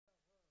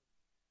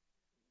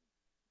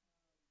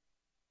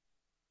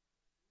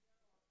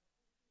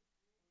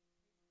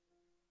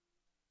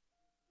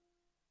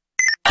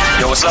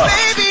what's up?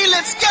 Baby,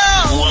 let's go!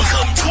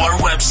 Welcome to our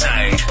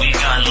website. We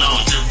got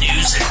loads of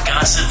news and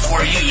gossip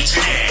for you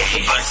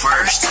today. But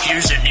first,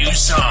 here's a new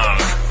song.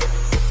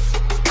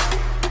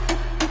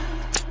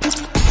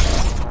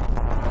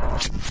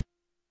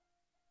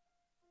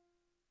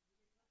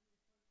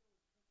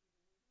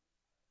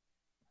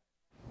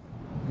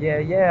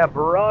 Yeah,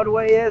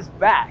 Broadway is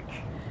back.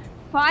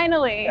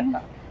 Finally.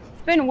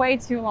 It's been way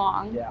too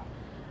long. Yeah.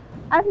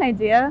 I have an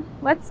idea.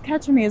 Let's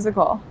catch a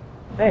musical.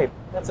 Hey,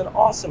 that's an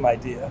awesome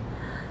idea.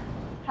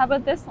 How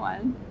about this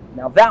one?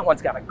 Now that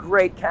one's got a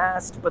great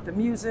cast, but the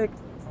music,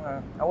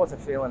 I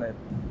wasn't feeling it.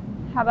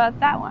 How about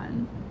that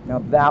one? Now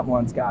that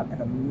one's got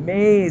an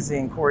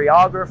amazing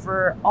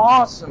choreographer,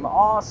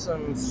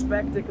 awesome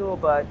spectacle,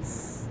 but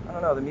I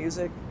don't know, the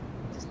music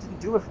just didn't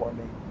do it for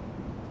me.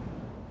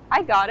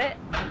 I got it.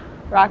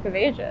 Rock of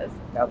Ages.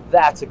 Now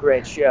that's a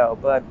great show,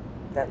 but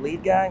that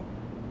lead guy,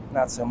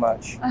 not so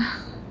much.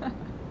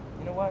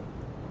 You know what?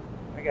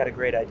 I got a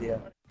great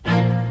idea.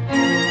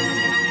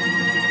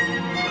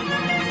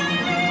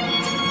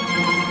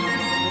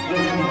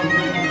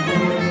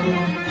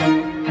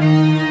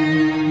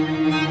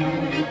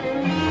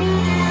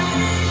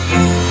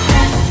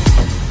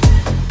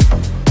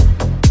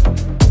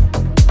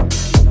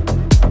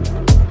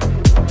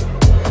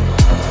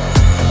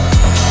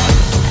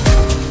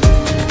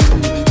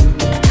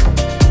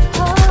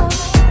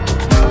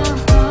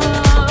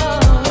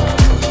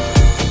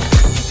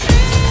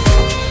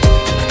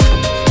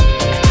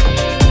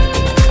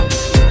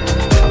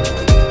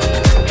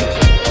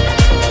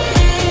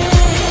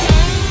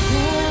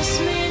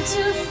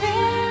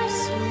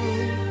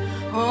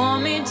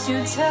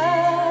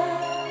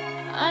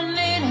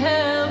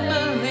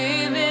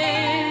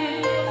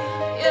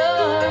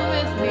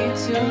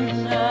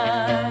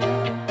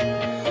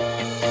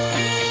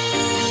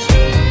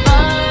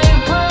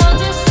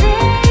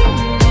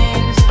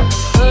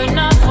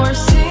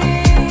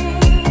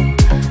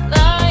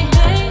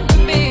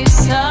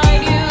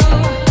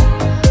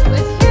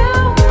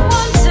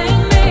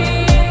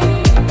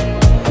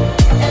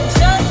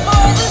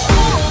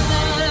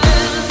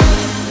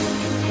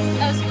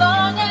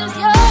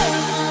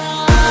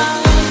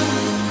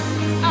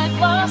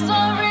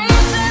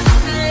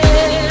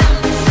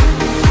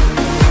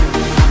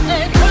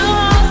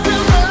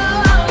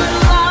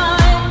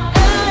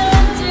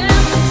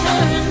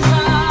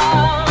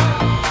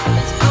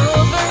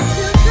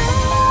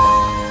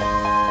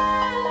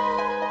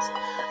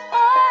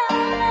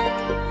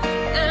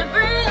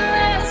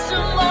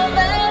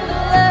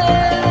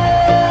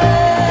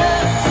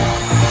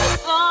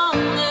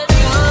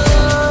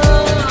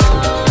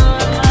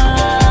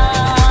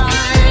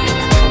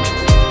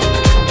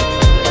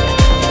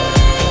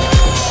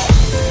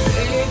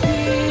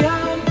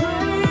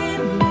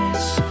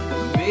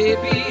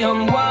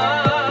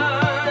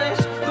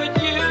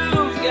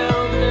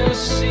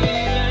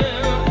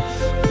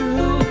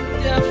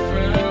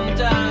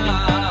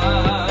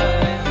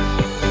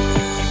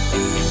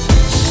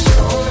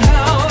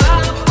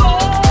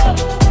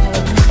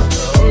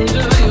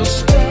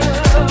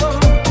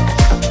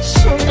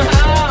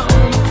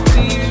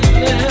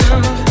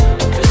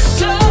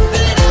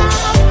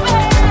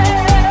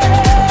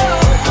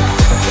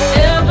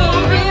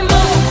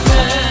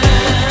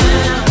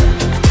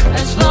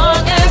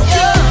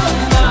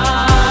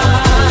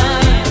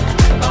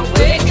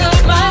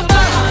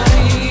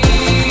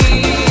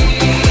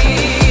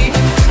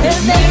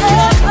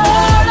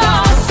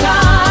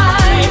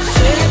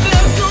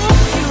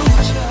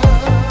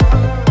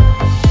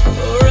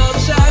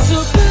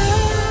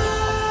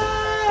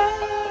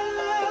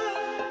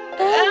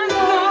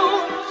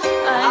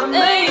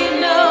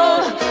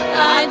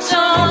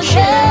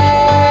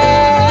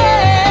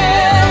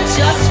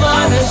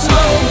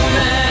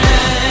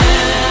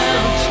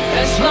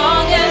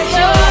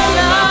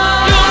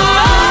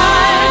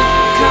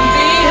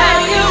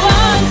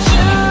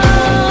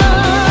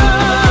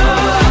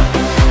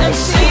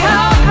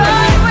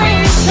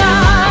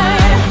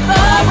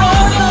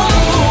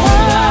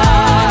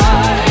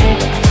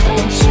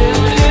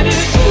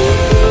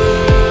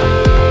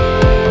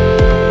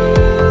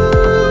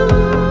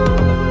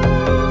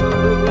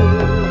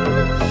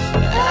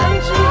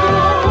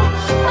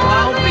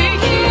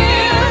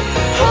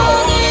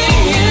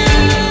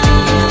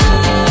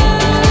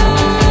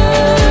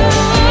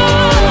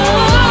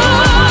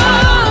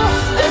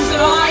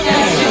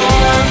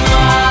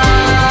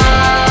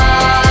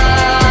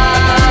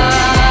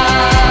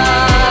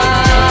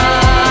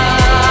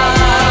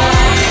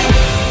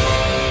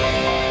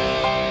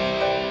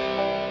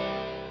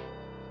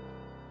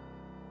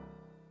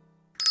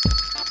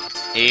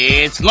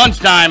 It's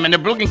lunchtime and the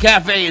Brooklyn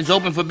Cafe is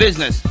open for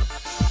business.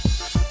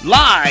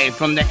 Live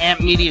from the Amp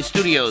Media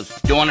Studios,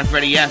 Dawn and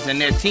Freddie S. and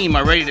their team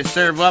are ready to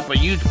serve up a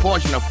huge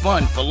portion of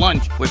fun for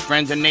lunch with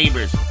friends and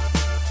neighbors.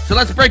 So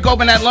let's break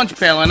open that lunch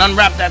pail and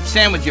unwrap that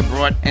sandwich you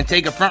brought and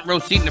take a front row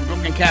seat in the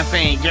Brooklyn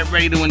Cafe and get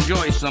ready to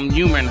enjoy some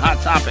humor and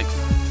hot topics.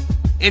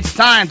 It's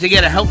time to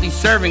get a healthy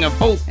serving of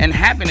hope and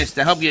happiness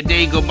to help your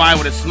day go by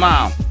with a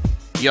smile.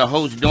 Your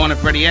hosts, Dawn and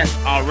Freddie S.,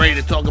 are ready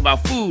to talk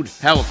about food,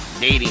 health,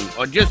 dating,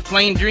 or just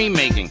plain dream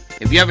making.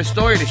 If you have a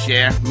story to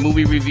share,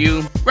 movie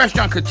review,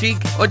 restaurant critique,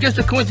 or just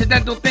a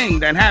coincidental thing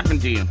that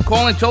happened to you,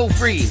 call in toll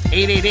free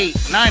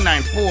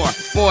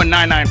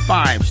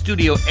 888-994-4995,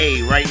 Studio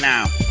A right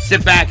now.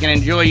 Sit back and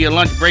enjoy your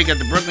lunch break at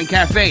the Brooklyn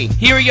Cafe.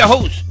 Here are your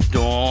hosts,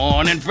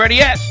 Dawn and Freddie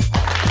S.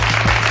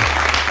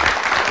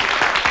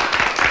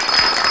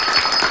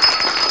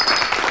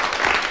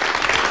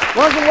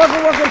 Welcome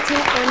to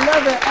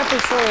another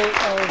episode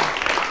of,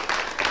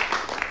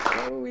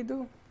 what do we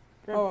do?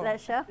 That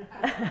show?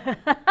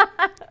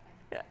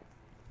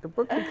 The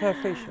Brooklyn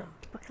Cafe Show.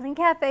 Brooklyn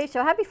Cafe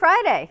Show. Happy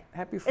Friday.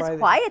 Happy Friday. It's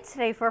quiet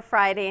today for a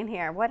Friday in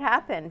here. What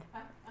happened?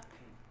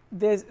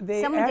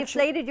 Someone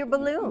deflated your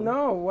balloon.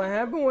 No, what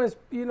happened was,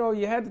 you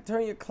had to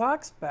turn your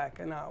clocks back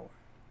an hour.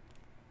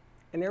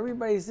 And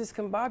everybody's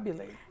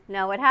discombobulated.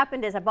 No, what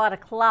happened is I bought a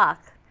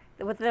clock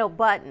with little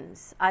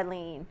buttons,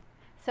 Eileen.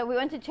 So we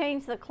went to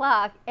change the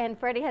clock, and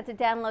Freddie had to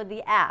download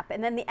the app.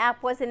 And then the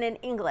app wasn't in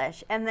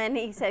English. And then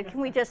he said, can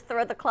we just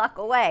throw the clock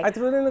away? I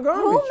threw it in the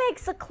garbage. Who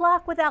makes a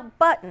clock without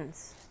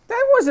buttons?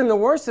 That wasn't the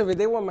worst of it.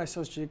 They want my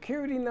social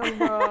security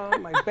number,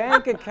 my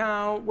bank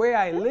account, where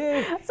I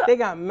live. They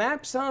got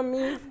maps on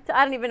me. So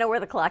I don't even know where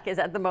the clock is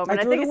at the moment.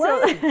 I threw it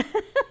away.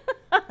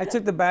 I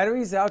took the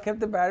batteries out, kept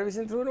the batteries,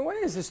 and threw it away.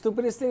 It's the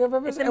stupidest thing I've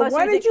ever seen.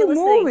 Why did you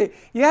move it?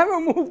 You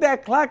haven't moved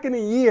that clock in a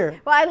year.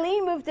 Well,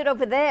 Eileen moved it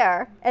over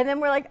there, and then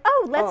we're like,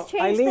 oh, let's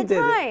change Eileen the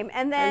time.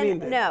 And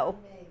then, no.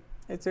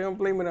 I don't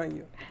blame it on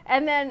you.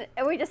 And then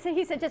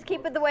he said, just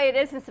keep it the way it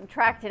is and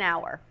subtract an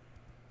hour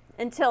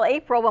until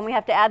April when we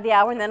have to add the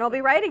hour, and then it'll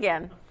be right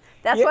again.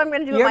 That's what I'm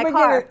going to do with my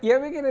car. You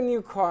ever get a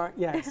new car?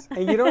 Yes.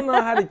 And you don't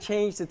know how to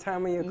change the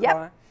time of your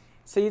car?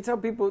 So you tell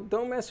people,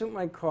 don't mess with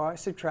my car,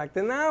 subtract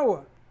an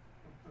hour.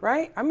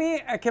 Right? I mean,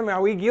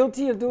 are we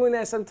guilty of doing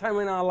that sometime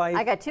in our life?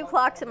 I got 2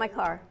 clocks in my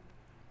car.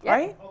 Yep.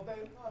 Right?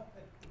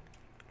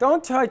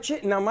 Don't touch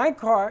it. Now, my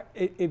car,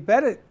 it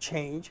better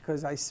change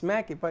because I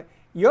smack it. But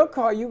your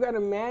car, you got to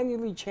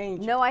manually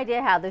change it. No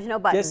idea how. There's no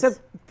buttons.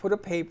 Just put a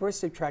paper,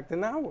 subtract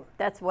an hour.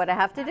 That's what I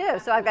have to do.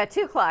 So I've got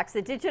 2 clocks,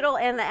 the digital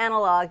and the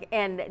analog,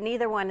 and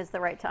neither one is the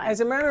right time. As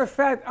a matter of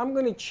fact, I'm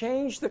going to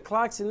change the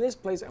clocks in this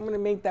place. I'm going to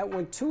make that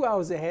one 2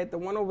 hours ahead, the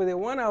one over there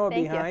 1 hour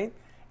behind.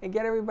 And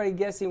get everybody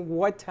guessing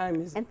what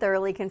time is it. And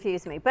thoroughly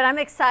confuse me. But I'm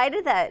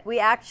excited that we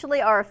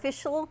actually are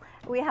official.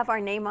 We have our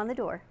name on the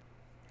door.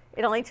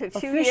 It only took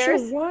 2 years.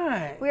 Official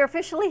what? We are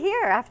officially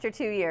here after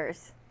 2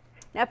 years.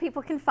 Now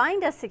people can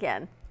find us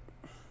again.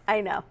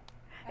 I know.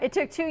 It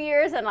took 2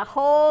 years and a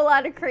whole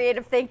lot of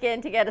creative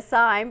thinking to get a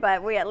sign,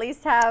 but we at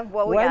least have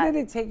what we got. Why did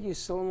it take you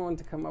so long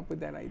to come up with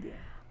that idea?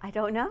 I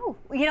don't know.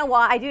 You know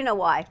why? I do know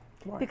why.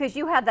 Why? Because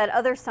you had that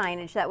other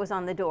signage that was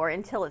on the door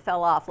until it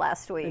fell off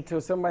last week.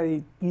 Until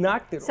somebody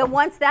knocked it off. So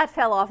once that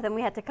fell off, then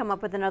we had to come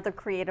up with another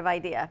creative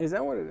idea. Is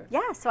that what it is?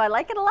 Yeah, so I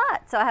like it a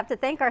lot. So I have to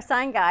thank our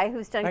sign guy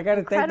who's done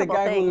incredible things. I got to thank the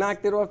guy who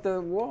knocked it off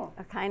the wall.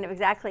 Kind of,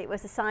 exactly. It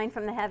was a sign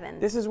from the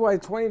heavens. This is why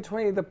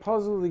 2020, the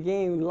puzzle of the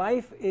game,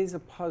 life is a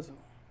puzzle.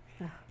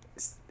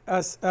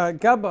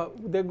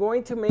 Gubb, they're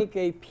going to make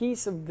a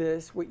piece of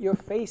this with your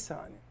face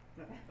on it.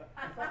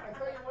 I thought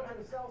you wanted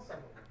to sell some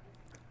of it.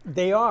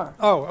 They are.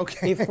 Oh,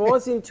 okay. It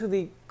falls into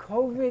the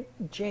COVID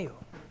jail.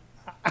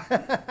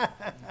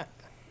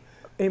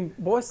 In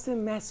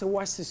Boston,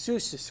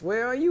 Massachusetts.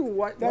 Where are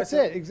you? That's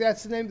it.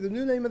 That's the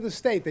new name of the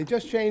state. They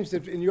just changed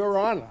it in your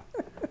honor.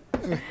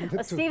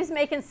 Well, Steve's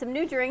making some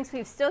new drinks.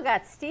 We've still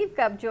got Steve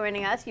Gubb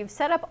joining us. You've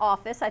set up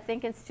office, I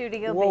think, in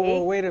Studio B.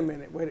 Whoa, wait a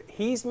minute.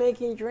 He's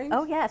making drinks?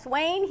 Oh, yes.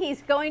 Wayne,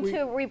 he's going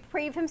to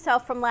reprieve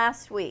himself from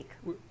last week.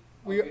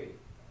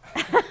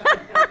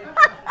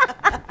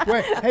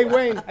 Hey,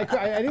 Wayne,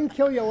 I didn't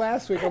kill you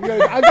last week. I'll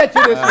get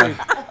you this week.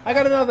 I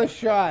got another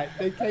shot.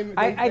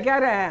 I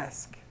got to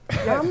ask,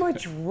 how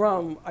much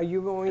rum are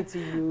you going to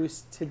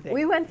use today?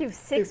 We went through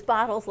 6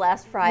 bottles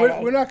last Friday.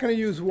 We're not going to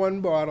use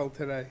 1 bottle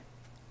today.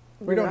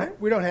 We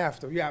don't have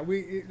to. Yeah,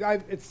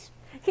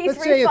 He's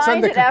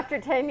refined it after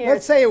 10 years.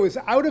 Let's say it was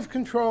out of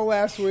control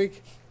last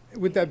week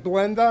with that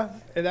blender,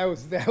 and that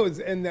was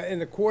in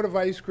the quart of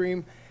ice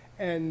cream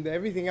and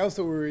everything else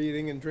that we were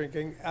eating and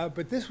drinking.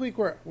 But this week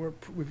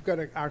we've got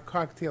our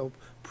cocktail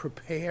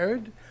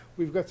prepared.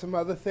 We've got some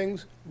other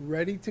things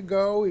ready to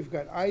go. We've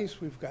got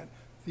ice. We've got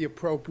the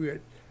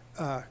appropriate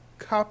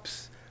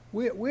cups.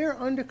 We're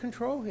under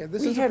control here.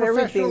 This is a professional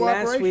operation. We had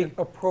everything last week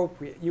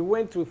appropriate. You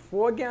went through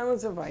 4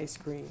 gallons of ice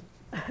cream.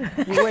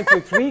 You went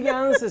through 3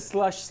 gallons of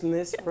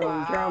slushness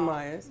from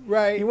Jeremiah's.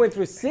 Right. You went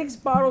through 6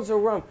 bottles of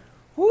rum.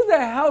 Who the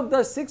hell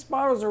does 6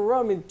 bottles of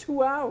rum in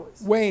 2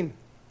 hours? Wayne.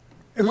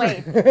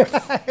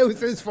 It was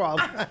his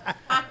fault.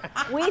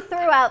 We threw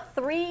out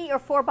 3 or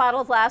 4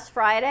 bottles last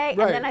Friday,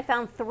 and then I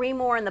found 3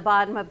 more in the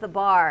bottom of the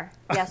bar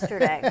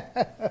yesterday.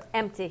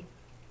 Empty.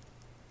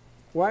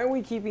 Why are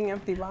we keeping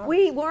empty bottles?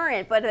 We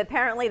weren't, but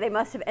apparently they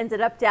must have ended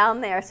up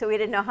down there, so we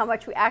didn't know how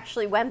much we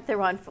actually went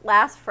through on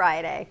last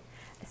Friday.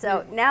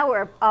 So now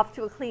we're off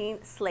to a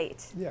clean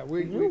slate. Yeah,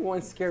 You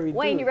one scary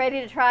Wayne, dude. you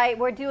ready to try?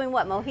 We're doing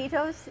what,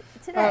 mojitos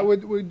today?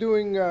 we're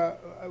doing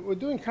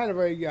kind of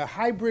a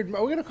hybrid. We're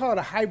going to call it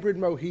a hybrid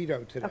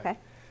mojito today. Okay.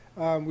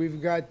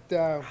 We've got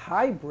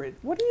Hybrid.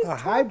 What are you a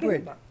talking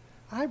hybrid. about?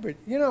 Hybrid.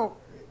 You know,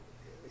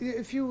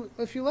 if you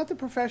let the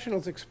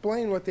professionals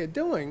explain what they're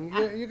doing,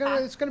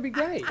 it's gonna be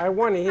great. I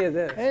want to hear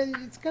this. And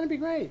it's going to be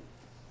great.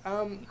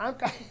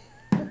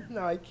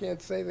 No, I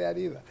can't say that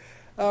either.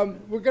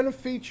 We're going to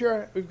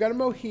feature, we've got a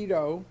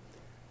mojito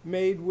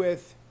made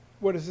with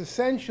what is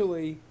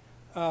essentially,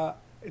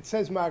 it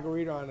says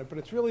margarita on it, but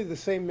it's really the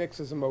same mix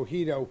as a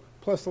mojito,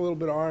 plus a little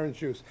bit of orange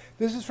juice.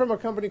 This is from a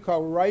company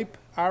called Ripe,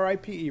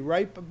 R-I-P-E,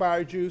 Ripe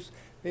Bar Juice.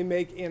 They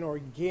make an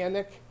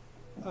organic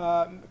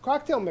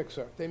cocktail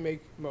mixer. They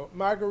make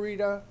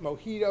margarita,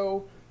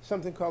 mojito,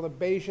 something called a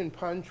Bayesian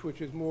punch,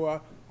 which is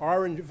more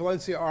orange,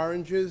 Valencia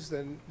oranges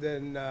than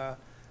the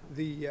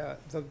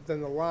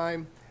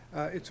lime.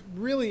 It's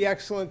really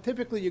excellent.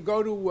 Typically, you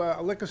go to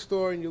a liquor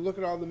store and you look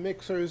at all the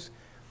mixers.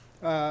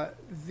 The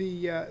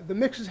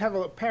mixers have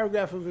a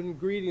paragraph of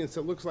ingredients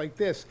that looks like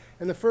this,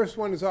 and the first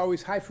one is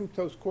always high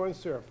fructose corn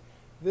syrup.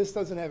 This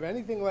doesn't have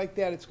anything like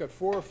that. It's got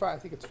 4 or 5, I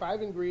think it's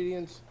 5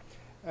 ingredients,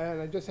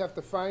 and I just have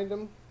to find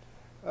them.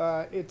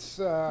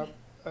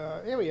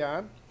 Here we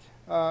are.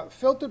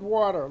 Filtered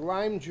water,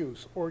 lime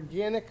juice,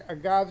 organic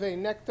agave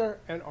nectar,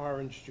 and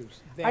orange juice.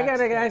 I got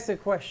to ask a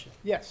question.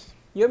 Yes.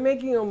 You're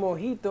making a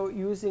mojito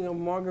using a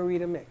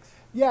margarita mix.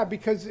 Yeah,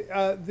 because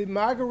the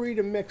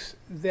margarita mix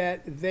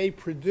that they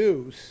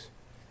produce,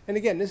 and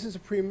again, this is a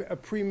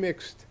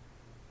pre-mixed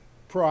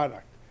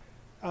product.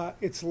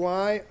 It's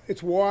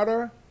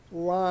water,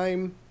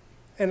 lime,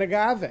 and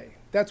agave.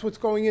 That's what's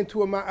going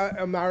into a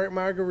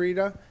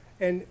margarita.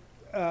 And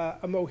a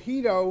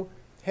mojito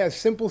has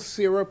simple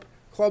syrup,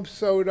 club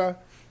soda,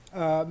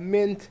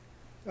 mint.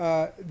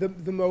 The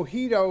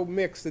mojito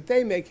mix that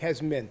they make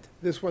has mint.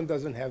 This one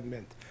doesn't have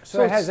mint.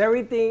 So it has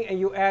everything, and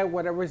you add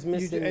whatever's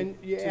missing. And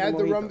you to add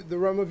the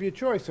rum of your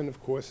choice. And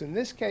of course, in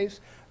this case,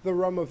 the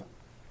rum of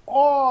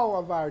all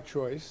of our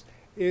choice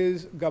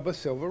is Gubb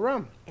Silver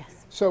rum.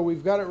 Yes. So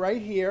we've got it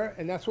right here,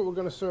 and that's what we're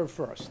going to serve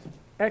first.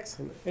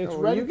 Excellent. And it's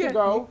ready to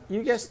go.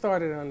 You get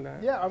started on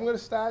that. Yeah, I'm going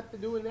to start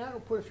doing that.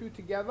 We'll put a few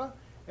together.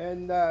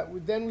 And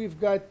then we've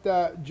got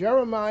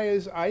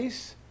Jeremiah's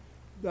Ice,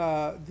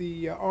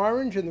 the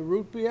orange and the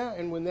root beer.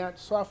 And when that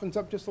softens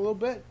up just a little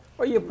bit.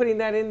 Oh, you're putting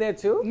that in there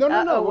too? No.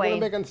 We're going Wayne. to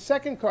make a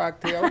second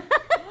cocktail.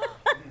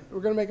 We're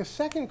going to make a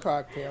second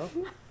cocktail.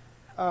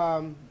 No,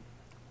 I'm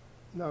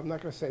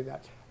not going to say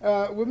that.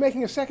 We're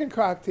making a second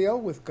cocktail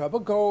with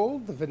Gubb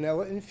Gold, the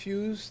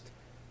vanilla-infused,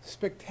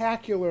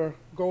 spectacular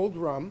gold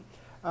rum.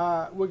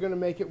 We're going to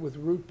make it with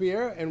root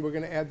beer, and we're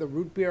going to add the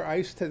root beer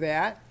ice to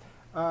that.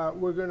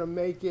 We're going to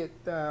make it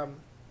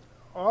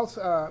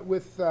also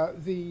with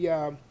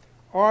the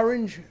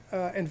orange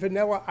and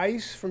vanilla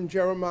ice from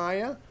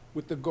Jeremiah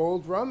with the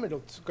gold rum.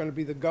 It's going to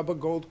be the Gubb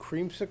Gold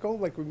creamsicle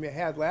like we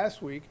had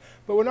last week.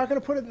 But we're not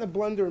going to put it in the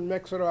blender and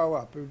mix it all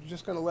up. We're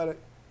just going to let it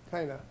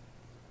kind of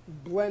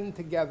blend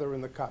together in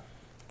the cup.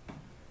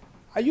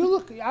 Where'd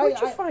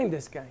you find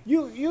this guy?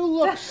 You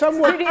look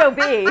somewhat... Studio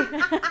B.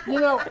 You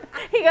know...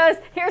 He goes,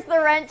 here's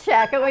the rent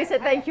check. And we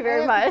said, thank you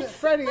very much.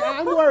 Freddie,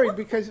 I'm worried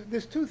because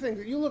there's two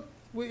things. You look...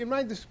 In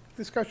my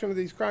discussion of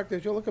these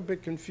cocktails, you look a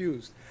bit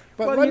confused.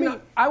 But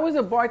Well, I was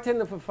a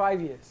bartender for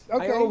 5 years.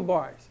 Okay. I own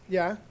bars.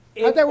 Yeah.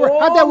 In How'd that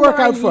work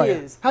out for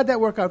you? How'd that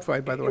work out for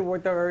you, by the way? It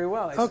worked out very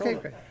well. I sold Okay,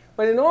 them. great.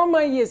 But in all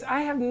my years,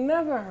 I have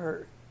never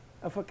heard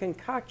of a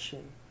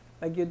concoction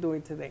like you're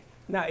doing today.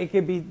 Now, it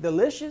could be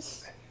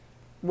delicious.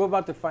 We're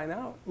about to find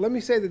out. Let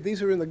me say that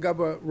these are in the Gubb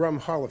Rum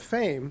Hall of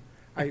Fame.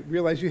 I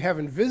realize you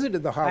haven't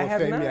visited the Hall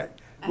of Fame not. yet.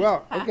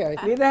 Well, okay.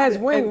 Neither has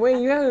Wayne.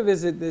 Wayne, you haven't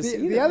visited this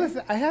either. The other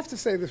thing, I have to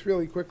say this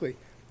really quickly.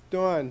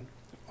 Dawn,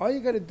 all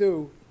you got to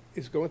do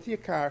is go into your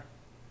car,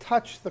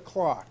 touch the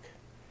clock,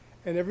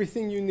 and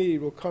everything you need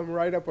will come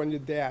right up on your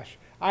dash.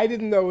 I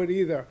didn't know it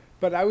either,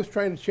 but I was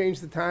trying to change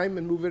the time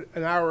and move it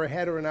an hour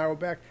ahead or an hour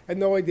back. I had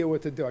no idea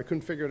what to do. I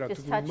couldn't figure it out.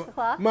 Just It took touch me the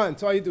clock?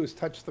 Months. All you do is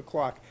touch the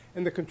clock,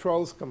 and the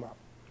controls come up.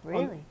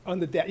 Really? On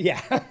the dash.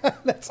 Yeah,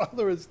 that's all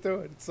there is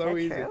to it. It's so That's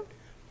easy. true?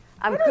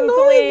 I'm I don't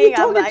know. You're Googling.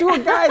 talking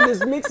to a guy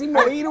that's mixing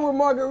mojito with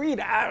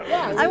margarita. I don't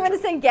know. I'm going to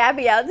send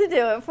Gabby out to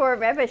do it for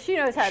me. I bet she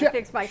knows how to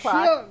fix my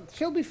clock.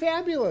 She'll be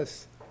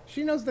fabulous.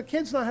 She knows the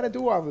kids know how to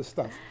do all this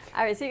stuff.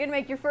 All right, so you're going to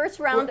make your first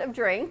round of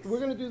drinks. We're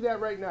going to do that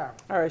right now.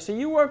 All right, so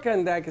you work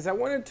on that because I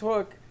want to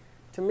talk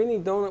to Mini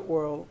Donut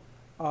World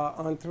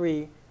on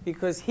 3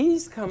 because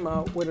he's come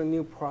out with a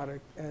new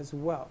product as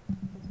well.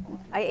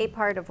 I ate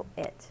part of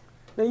it.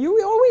 Now,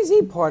 you always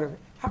eat part of it.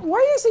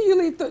 Why is it you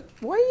leave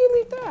why do you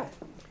leave that?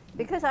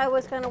 Because I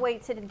was going to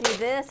wait to do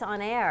this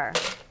on air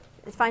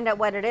to find out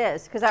what it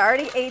is. Because I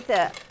already ate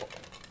the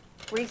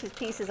Reese's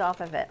Pieces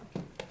off of it.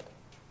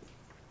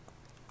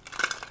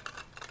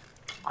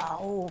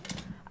 Oh.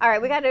 All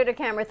right, we got to go to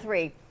camera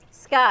 3.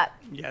 Scott.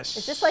 Yes.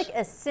 Is this like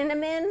a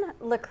cinnamon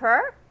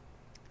liqueur?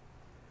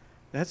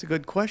 That's a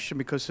good question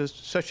because there's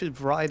such a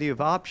variety of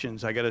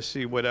options. I got to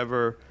see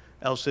whatever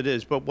else it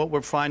is. But what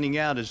we're finding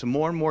out is the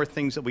more and more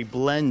things that we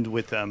blend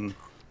with them,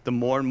 the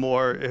more and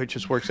more it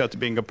just works out to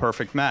being a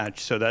perfect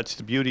match. So that's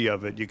the beauty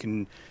of it. You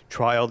can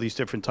try all these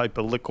different type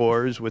of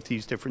liqueurs with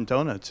these different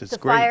donuts. It's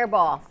great.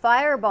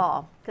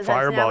 Fireball, because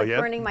that's now it's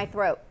burning my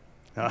throat.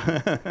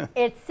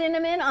 It's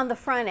cinnamon on the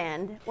front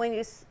end. When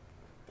you,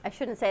 I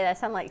shouldn't say that. I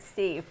sound like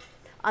Steve.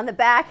 On the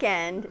back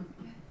end,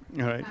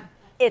 All right.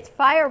 it's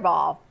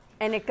Fireball,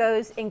 and it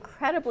goes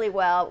incredibly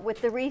well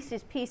with the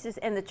Reese's Pieces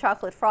and the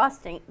chocolate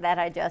frosting that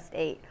I just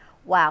ate.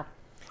 Wow.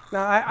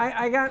 Now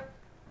I got,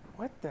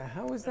 what the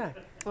hell was that?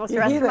 Well, it's the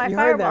rest of my you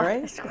Fireball. heard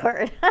that, right?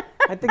 Squirt.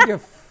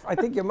 I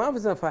think your mouth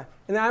is on fire.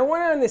 And I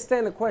want to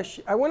understand the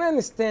question. I want to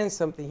understand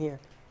something here.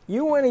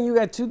 You went and you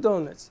got 2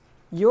 donuts.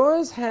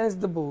 Yours has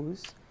the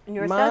booze. And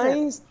yours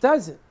Mine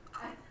doesn't.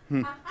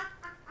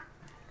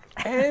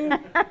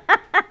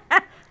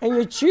 And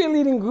your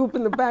cheerleading group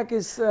in the back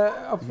is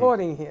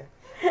applauding here.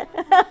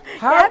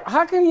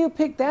 How can you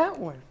pick that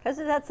one? Because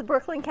that's the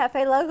Brooklyn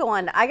Cafe logo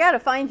on it. I got to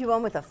find you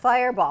one with a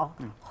Fireball.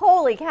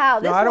 Holy cow,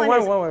 this I don't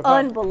one is want with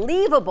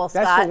unbelievable,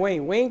 Scott. That's for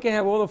Wayne. Wayne can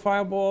have all the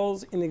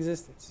Fireballs in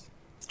existence.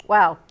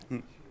 Wow.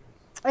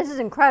 This is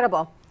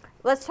incredible.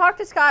 Let's talk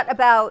to Scott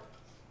about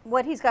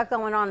what he's got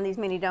going on in these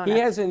mini donuts. He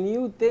has a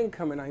new thing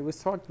coming out. He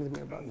was talking to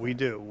me about that. We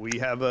do. We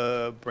have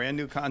a brand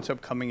new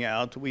concept coming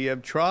out. We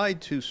have tried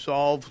to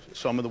solve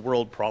some of the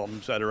world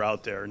problems that are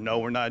out there. No,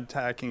 we're not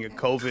attacking a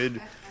COVID.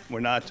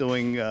 We're not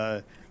doing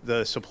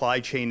the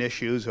supply chain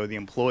issues or the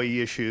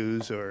employee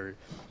issues or,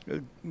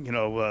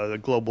 the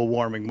global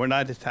warming. We're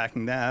not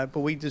attacking that,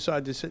 but we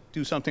decided to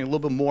do something a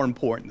little bit more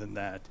important than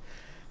that.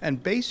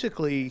 And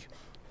basically,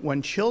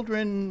 when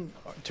children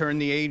turn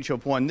the age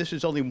of 1, this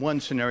is only one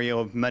scenario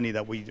of many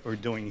that we are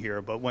doing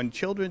here, but when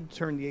children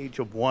turn the age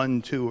of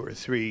 1, 2, or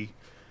 3,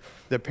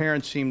 their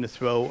parents seem to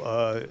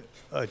throw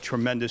a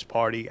tremendous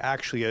party,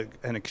 actually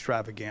an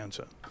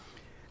extravaganza.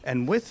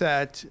 And with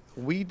that,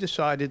 we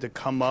decided to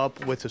come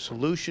up with a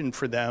solution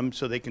for them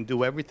so they can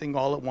do everything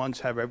all at once,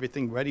 have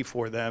everything ready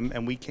for them,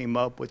 and we came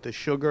up with the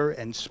sugar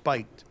and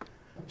spiked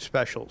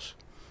specials.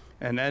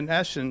 And in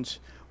essence,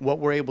 what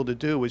we're able to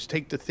do is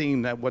take the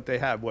theme that what they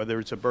have, whether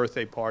it's a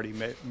birthday party,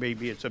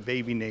 maybe it's a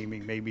baby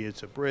naming, maybe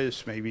it's a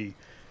bris, maybe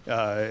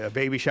a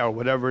baby shower,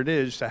 whatever it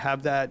is, to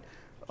have that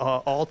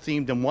all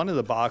themed in one of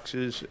the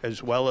boxes,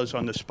 as well as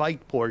on the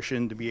spiked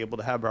portion to be able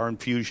to have our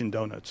infusion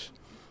donuts.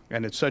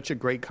 And it's such a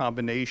great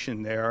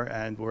combination there,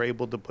 and we're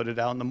able to put it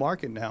out in the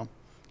market now.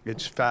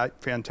 It's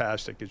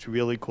fantastic. It's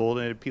really cool,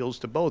 and it appeals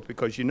to both,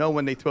 because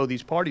when they throw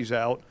these parties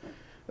out,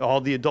 all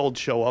the adults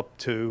show up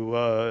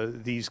to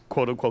these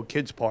quote-unquote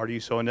kids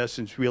parties. So in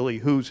essence, really,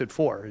 who's it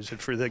for? Is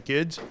it for the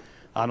kids?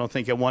 I don't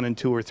think at 1 and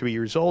 2 or 3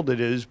 years old it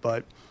is,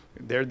 but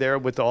they're there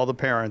with all the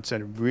parents,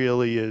 and it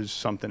really is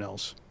something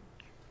else.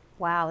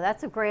 Wow,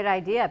 that's a great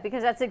idea,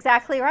 because that's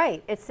exactly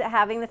right. It's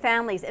having the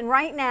families. And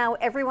right now,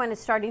 everyone is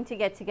starting to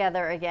get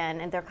together again,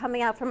 and they're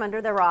coming out from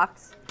under their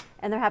rocks,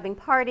 and they're having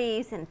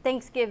parties and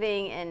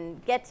Thanksgiving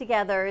and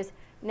get-togethers.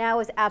 Now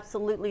is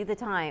absolutely the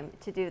time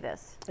to do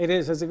this. It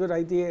is. That's a good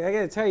idea. I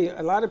got to tell you,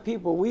 a lot of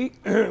people, we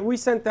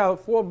sent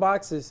out 4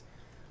 boxes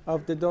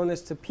of the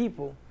donuts to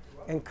people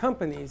and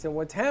companies. And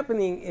what's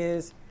happening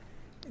is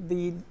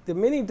the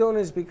mini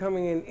donut is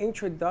becoming an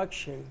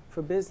introduction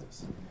for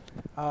business.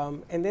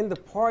 And then the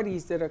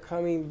parties that are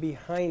coming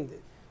behind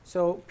it.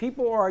 So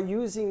people are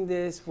using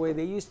this where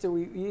we used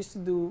to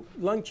do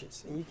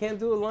lunches. And you can't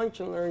do a lunch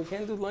and learn. You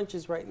can't do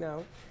lunches right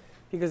now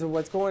because of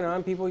what's going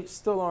on. People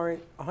still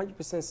aren't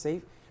 100%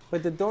 safe.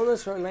 But the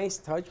donuts are a nice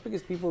touch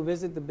because people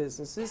visit the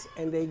businesses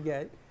and they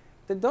get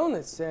the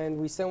donuts. And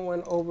we sent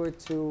one over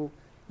to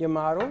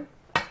Yamato,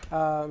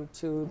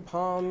 to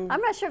Palm.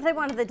 I'm not sure if they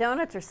wanted the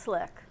donuts or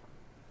Slick.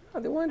 Oh,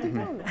 they wanted the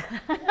donuts.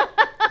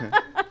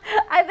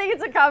 I think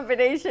it's a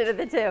combination of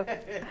the two.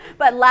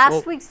 But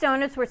last week's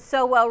donuts were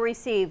so well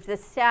received. The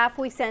staff,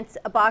 we sent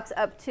a box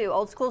up to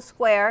Old School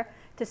Square,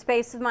 to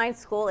Space of Mind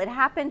School. It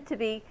happened to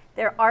be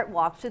their art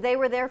walk. So they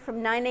were there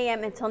from 9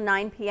 a.m. until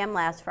 9 p.m.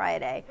 last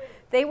Friday.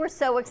 They were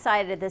so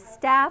excited. The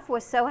staff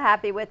was so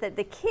happy with it.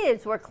 The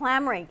kids were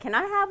clamoring, can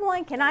I have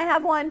one? Can I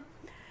have one?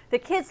 The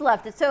kids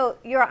loved it. So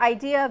your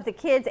idea of the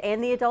kids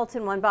and the adults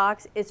in one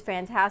box is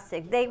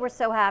fantastic. They were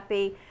so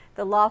happy.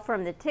 The law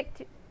firm, the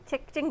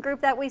Ticton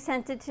group that we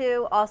sent it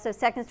to, also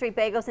 2nd Street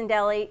Bagels and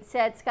Deli,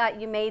 said,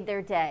 Scott, you made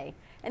their day.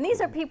 And these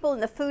are people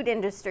in the food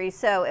industry,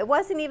 so it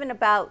wasn't even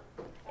about,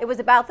 it was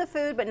about the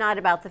food, but not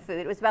about the food.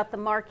 It was about the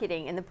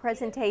marketing and the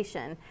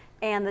presentation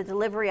and the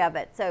delivery of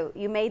it. So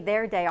you made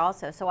their day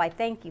also, so I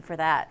thank you for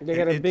that. They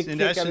got a big in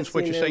kick out of essence,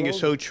 what seeing you're their saying is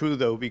logo. so true,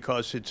 though,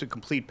 because it's a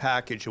complete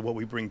package of what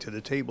we bring to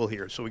the table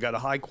here. So we got a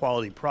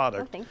high-quality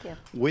product. Oh, thank you.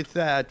 With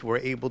that, we're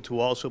able to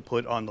also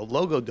put on the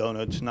logo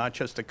donuts, not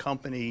just the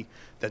company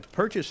that's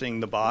purchasing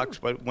the box,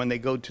 but when they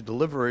go to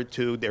deliver it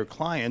to their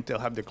client, they'll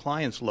have their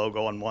client's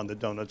logo on one of the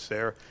donuts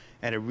there.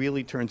 And it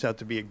really turns out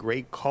to be a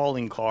great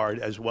calling card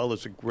as well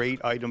as a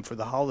great item for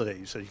the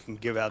holidays that you can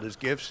give out as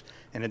gifts.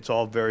 And it's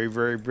all very,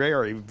 very,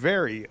 very,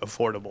 very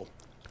affordable.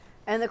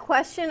 And the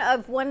question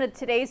of one of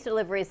today's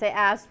deliveries, they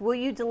asked, will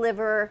you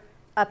deliver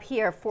up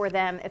here for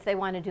them if they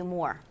want to do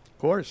more?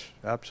 course,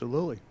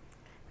 absolutely.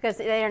 Because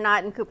they are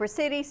not in Cooper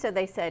City, so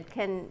they said,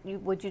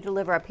 would you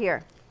deliver up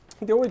here?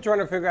 They were trying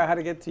to figure out how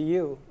to get to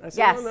you. I said,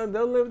 Yes. no,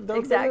 they'll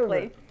Exactly.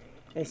 deliver.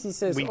 And she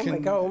says, oh my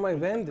God, all my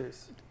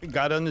vendors. You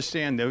got to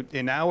understand that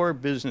in our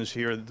business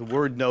here, the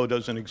word no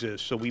doesn't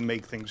exist, so we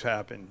make things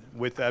happen.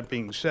 With that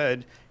being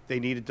said, they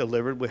need it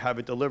delivered, we have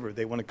it delivered.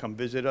 They want to come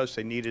visit us,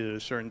 they need it at a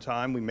certain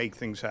time, we make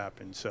things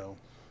happen. So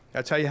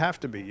that's how you have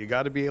to be. You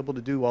got to be able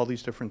to do all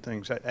these different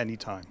things at any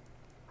time.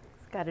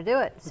 Got to do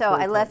it. So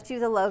I left you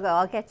the logo.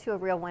 I'll get you a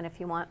real one if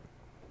you want.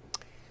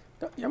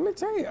 I'm going to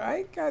tell you,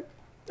 I got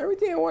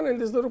everything I want in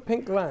this little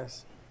pink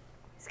glass.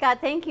 Scott,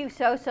 thank you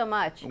so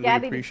much. We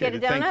Gabby, did you appreciate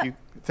get a it. donut?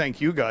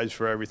 Thank you guys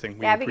for everything. We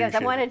Gabby goes, I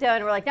want a appreciate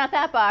donut. We're like, not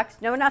that box.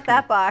 No, not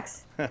that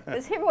box.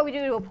 Because here's what we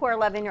do to a poor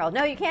 11-year-old.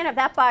 No, you can't have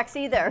that box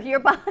either. Your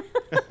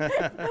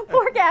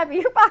poor Gabby,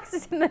 your box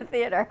is in the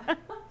theater.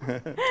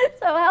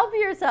 So help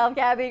yourself,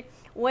 Gabby.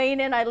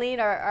 Wayne and Eileen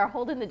are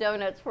holding the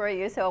donuts for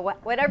you. So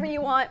whatever you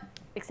want,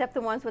 except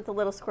the ones with the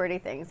little squirty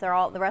things. The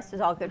rest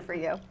is all good for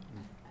you.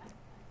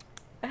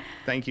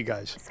 Thank you,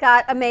 guys.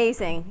 Scott,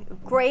 amazing.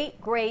 Great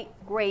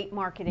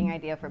marketing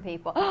idea for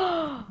people.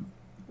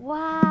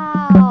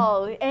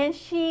 Wow. And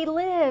she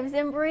lives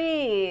and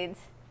breathes.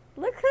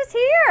 Look who's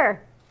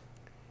here.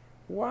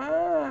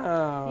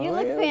 Wow. You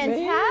look who's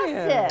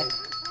fantastic. here?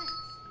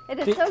 It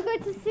is so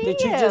good to see you.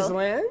 Did you just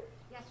land?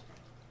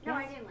 No,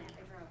 I didn't land.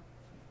 I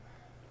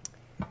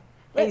drove.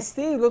 Hey,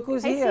 Steve, look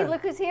who's Hey, here. Steve,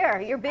 look who's here.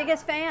 Your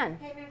biggest fan.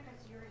 Hey, man,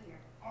 because you're here.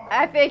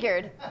 I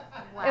figured. It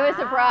was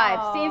a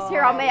bribe. Steve's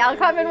here on me. I'll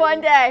come in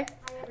one day.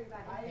 Hi,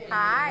 everybody.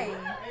 Hi.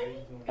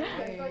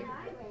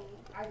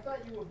 I thought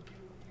you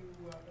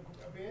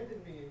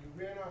abandoned me and you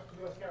ran off to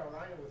North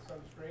Carolina with some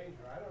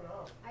stranger. I don't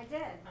know. I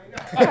did. I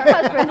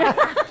know.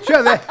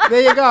 Sure,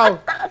 there you go.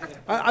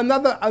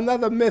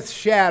 Another myth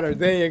shattered.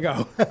 There you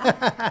go.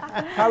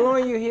 How long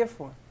are you here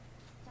for?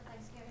 Till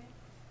Thanksgiving.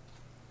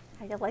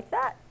 How you like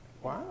that?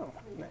 Wow.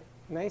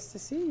 Nice to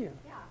see you.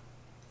 Yeah.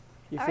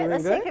 You All right, feeling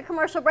let's good? take a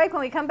commercial break.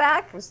 When we come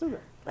back, Let's do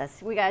that.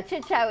 we got a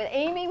chit chat with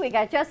Amy, we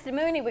got Justin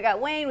Mooney, we got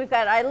Wayne, we've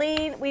got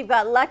Eileen, we've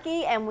got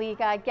Lucky, and we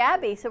got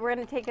Gabby. So we're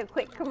going to take a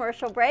quick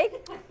commercial break,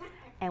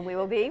 and we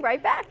will be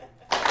right back.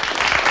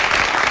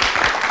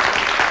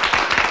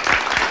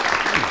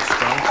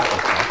 Strong cup of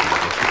coffee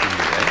will kick in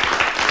your day.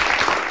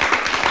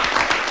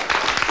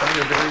 Try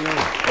your very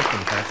own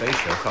Brooklyn Cafe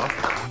Show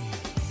coffee,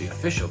 the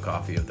official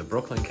coffee of the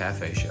Brooklyn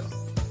Cafe Show.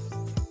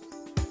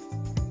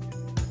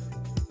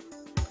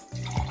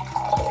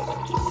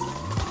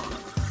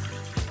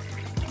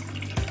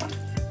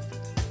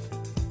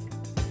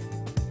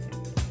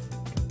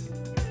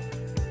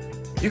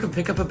 You can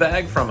pick up a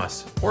bag from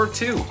us, or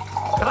two.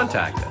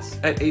 Contact us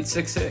at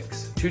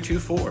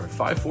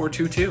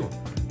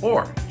 866-224-5422,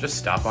 or just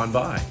stop on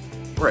by.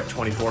 We're at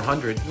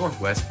 2400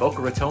 Northwest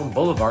Boca Raton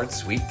Boulevard,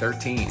 Suite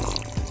 13.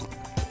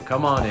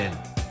 Come on in,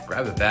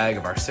 grab a bag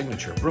of our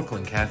signature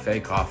Brooklyn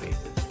Cafe coffee.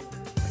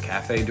 The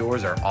cafe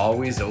doors are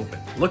always open.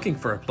 Looking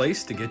for a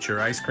place to get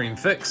your ice cream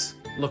fix?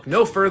 Look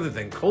no further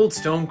than Cold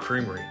Stone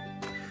Creamery.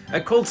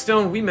 At Cold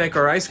Stone, we make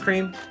our ice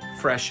cream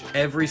fresh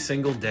every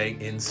single day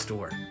in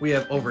store. We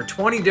have over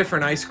 20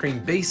 different ice cream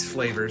base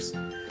flavors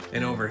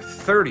and over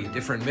 30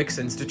 different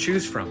mix-ins to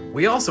choose from.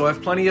 We also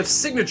have plenty of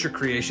signature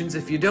creations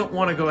if you don't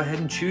want to go ahead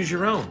and choose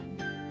your own.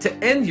 To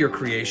end your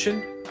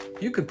creation,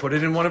 you can put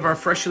it in one of our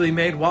freshly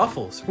made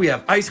waffles. We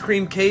have ice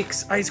cream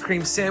cakes, ice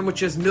cream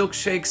sandwiches,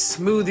 milkshakes,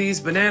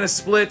 smoothies, banana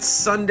splits,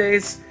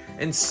 sundaes,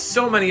 and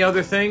so many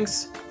other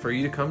things for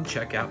you to come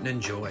check out and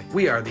enjoy.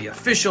 We are the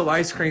official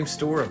ice cream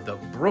store of the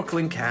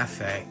Brooklyn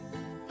Cafe.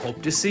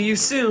 Hope to see you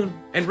soon,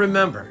 and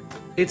remember,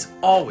 it's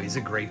always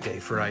a great day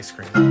for ice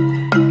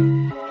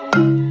cream.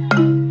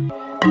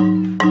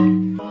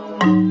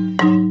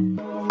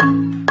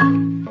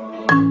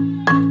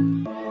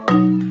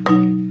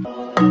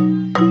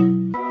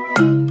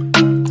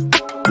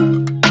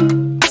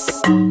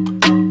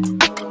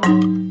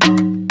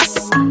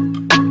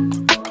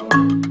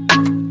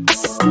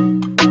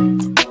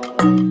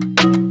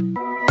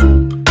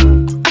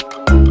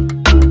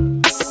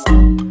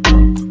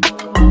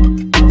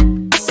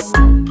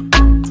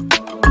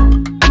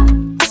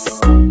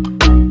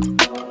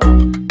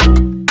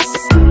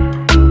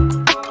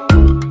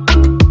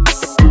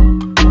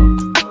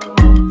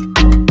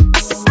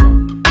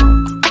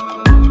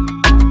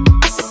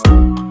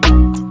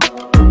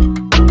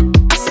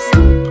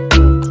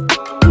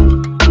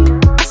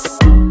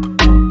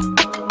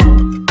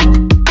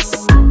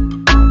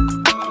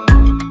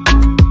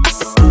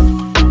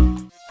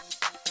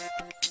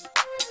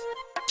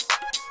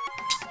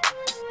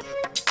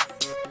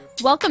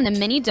 Welcome to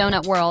Mini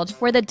Donut World,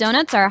 where the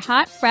donuts are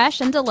hot,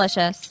 fresh, and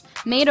delicious,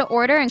 made to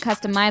order and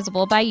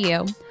customizable by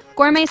you.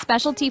 Gourmet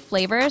specialty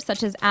flavors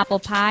such as apple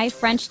pie,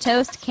 French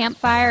toast,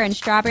 campfire, and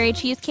strawberry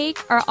cheesecake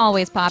are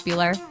always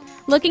popular.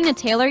 Looking to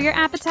tailor your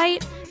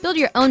appetite? Build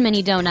your own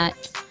mini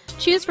donuts.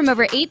 Choose from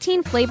over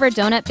 18 flavored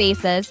donut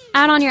bases,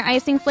 add on your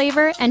icing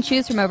flavor, and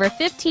choose from over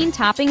 15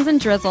 toppings and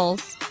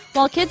drizzles.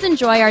 While kids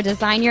enjoy our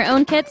design your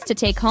own kits to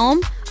take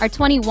home, our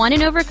 21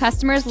 and over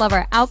customers love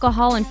our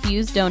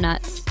alcohol-infused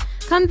donuts.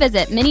 Come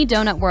visit Mini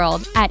Donut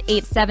World at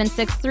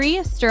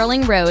 8763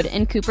 Sterling Road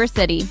in Cooper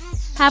City.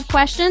 Have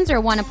questions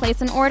or want to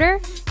place an order?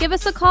 Give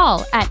us a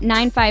call at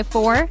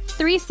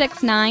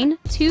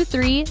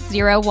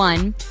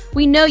 954-369-2301.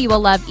 We know you will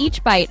love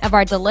each bite of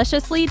our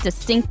deliciously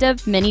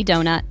distinctive mini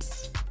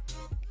donuts.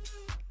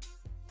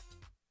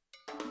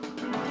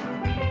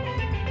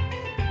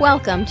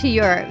 Welcome to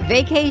your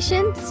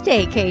vacation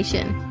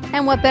staycation.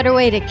 And what better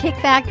way to kick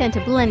back than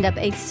to blend up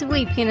a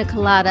sweet pina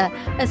colada,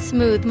 a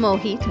smooth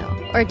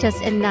mojito, or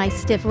just a nice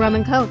stiff rum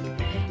and coke.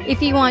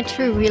 If you want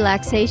true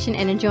relaxation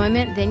and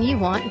enjoyment, then you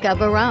want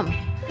Gubba Rum.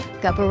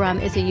 Gubba Rum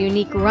is a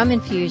unique rum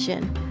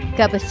infusion.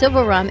 Gubba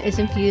Silver Rum is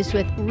infused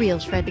with real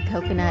shredded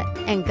coconut,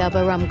 and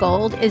Gubba Rum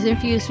Gold is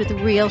infused with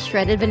real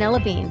shredded vanilla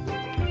bean.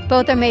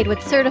 Both are made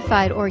with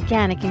certified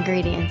organic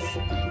ingredients.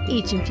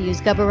 Each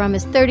infused Gubba Rum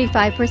is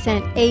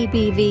 35%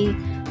 ABV,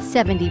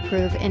 70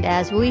 proof, and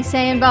as we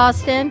say in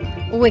Boston,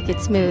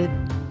 wicked smooth.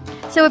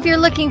 So if you're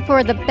looking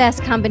for the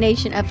best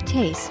combination of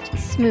taste,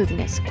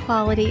 smoothness,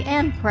 quality,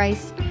 and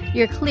price,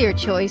 your clear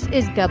choice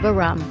is Gubba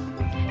Rum.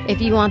 If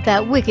you want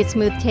that wicked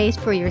smooth taste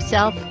for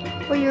yourself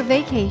or your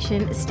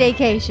vacation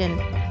staycation,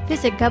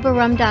 visit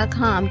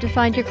GubbaRum.com to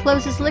find your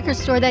closest liquor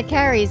store that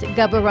carries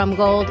Gubba Rum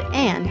Gold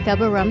and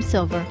Gubba Rum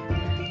Silver.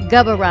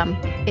 Gubba Rum,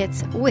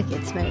 it's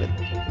wicked smooth.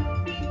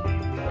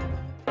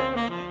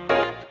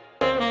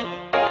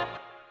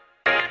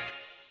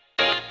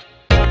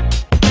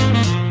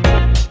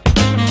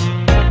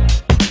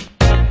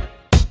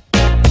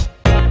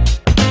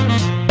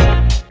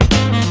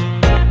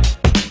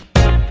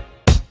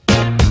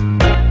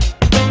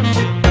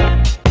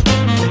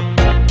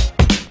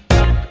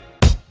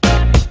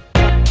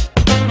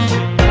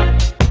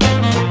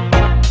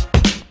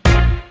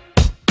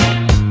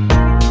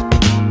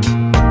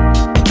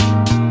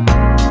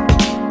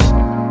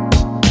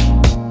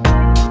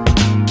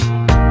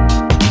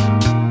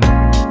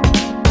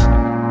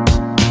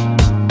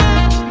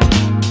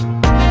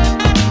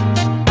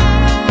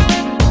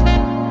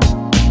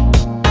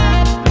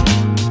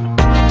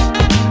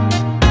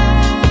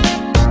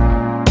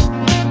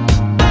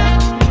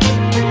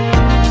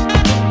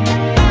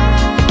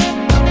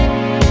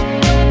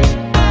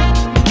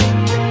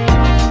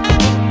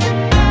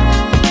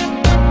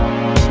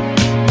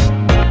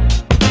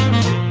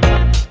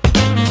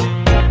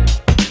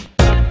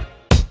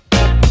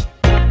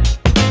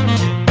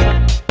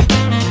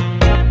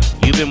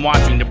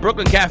 Watching the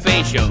Brooklyn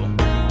Cafe Show.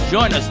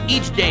 Join us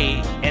each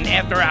day and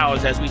after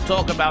hours as we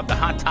talk about the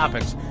hot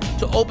topics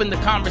to open the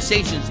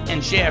conversations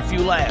and share a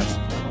few laughs.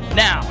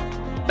 Now,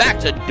 back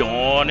to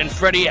Dawn and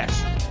Freddie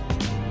S.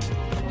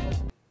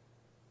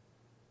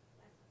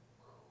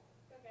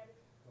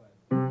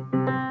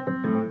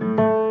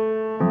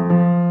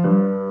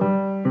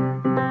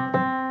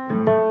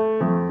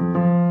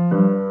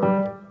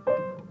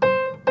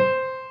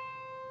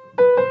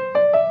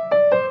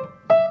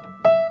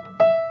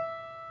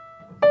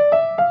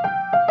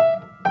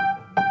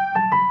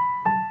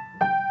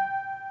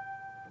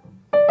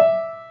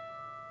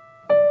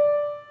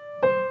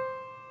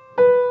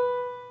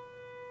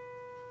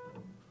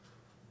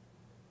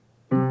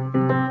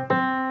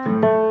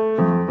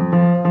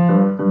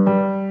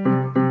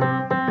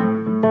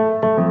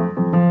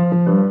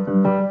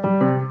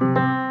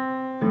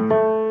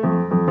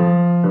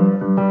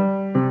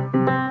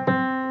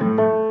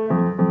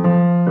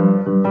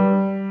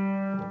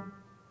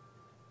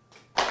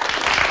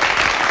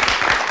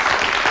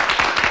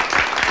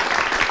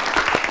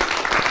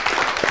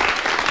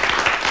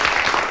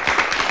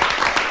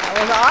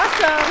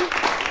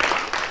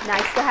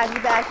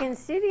 In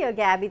studio,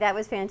 Gabby, that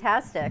was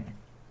fantastic.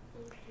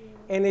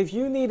 And if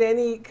you need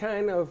any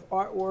kind of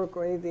artwork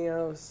or anything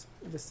else,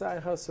 the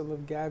side hustle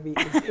of Gabby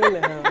is in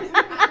the house.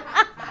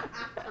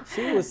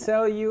 She will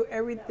sell you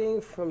everything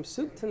from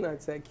soup to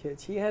nuts, that kid.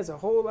 She has a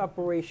whole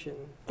operation.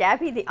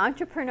 Gabby, the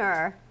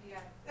entrepreneur.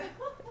 Yes.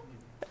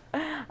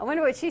 I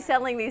wonder what she's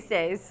selling these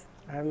days.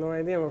 I have no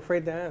idea. I'm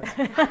afraid to ask.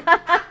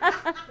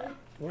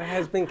 What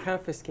has been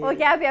confiscated? Well,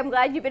 Gabby, I'm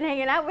glad you've been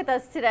hanging out with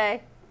us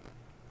today.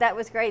 That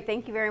was great.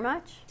 Thank you very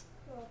much.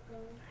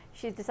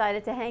 She's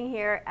decided to hang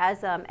here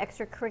as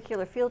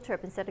extracurricular field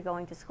trip instead of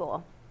going to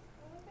school.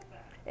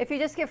 If you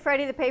just give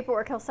Freddie the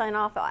paperwork, he'll sign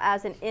off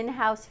as an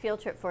in-house field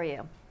trip for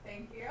you.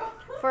 Thank you.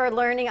 For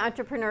learning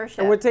entrepreneurship.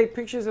 And we'll take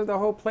pictures of the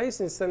whole place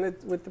and send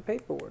it with the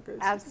paperwork.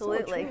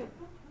 Absolutely.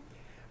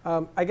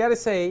 I got to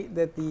say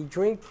that the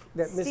drink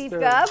that Steve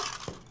Mr. Gubb,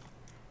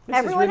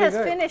 everyone really has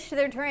good. finished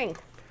their drink.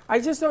 I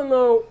just don't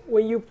know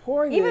when you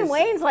pour this. Even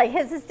Wayne's like,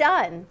 his is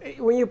done.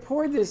 When you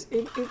pour this,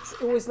 it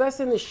was less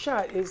than a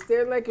shot. Is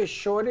there like a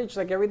shortage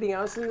like everything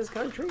else in this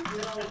country? You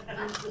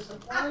know, the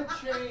supply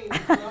chain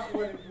is not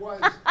what it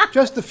was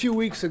just a few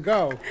weeks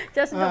ago.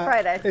 Just until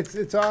Friday.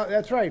 It's all,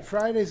 that's right.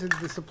 Friday's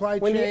the supply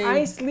When chain. the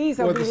ice leaves,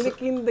 I'll be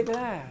licking the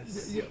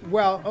glass.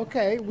 Well,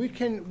 okay, we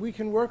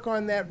can work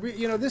on that.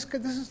 You know, this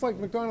is like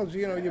McDonald's.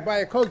 You know, you buy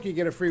a Coke, you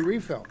get a free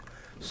refill.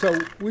 So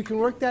we can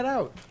work that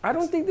out. I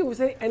don't think there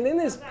was any. And then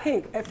there's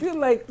pink. I feel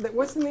like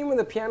what's the name of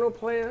the piano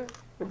player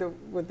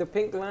with the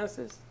pink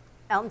glasses?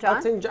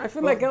 Elton John? I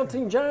feel like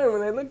Elton John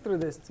when I look through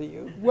this to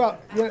you. Well,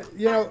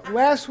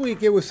 last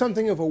week it was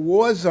something of a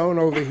war zone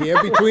over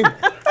here between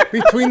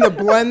the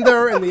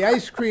blender and the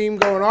ice cream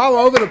going all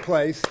over the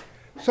place.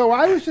 So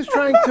I was just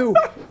trying to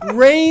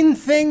rein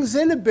things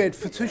in a bit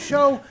to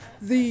show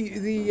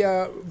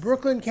the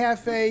Brooklyn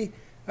Cafe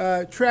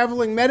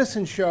traveling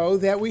medicine show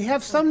that we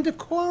have some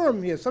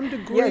decorum here, some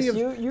degree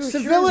of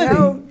civility.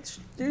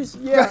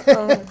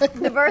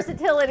 The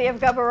versatility of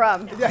Gubb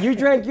rum. You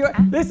drank your.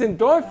 Listen,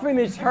 Dawn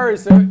finished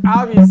hers, so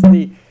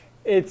obviously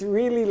it's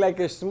really like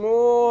a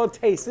small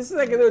taste. This is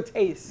like a little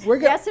taste.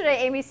 Yesterday,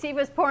 Amy C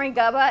was pouring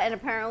Gubba, and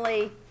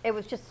apparently it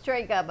was just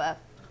straight Gubba,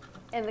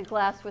 and the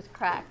glass was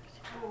cracked.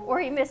 Or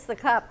he missed the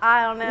cup.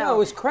 I don't know. No, it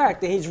was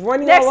cracked, and he's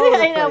running Next all over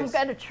thing the I know, place. we've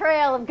got a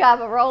trail of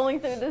Gubba rolling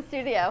through the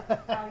studio.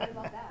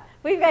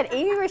 We've got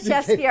Amy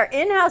Reshevsky, our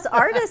in-house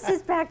artist,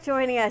 is back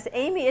joining us.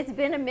 Amy, it's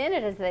been a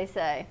minute, as they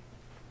say.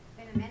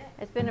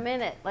 It's been a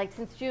minute, like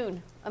since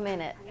June, a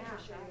minute. Yeah.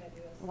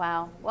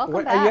 Wow.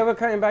 Welcome back. Are you ever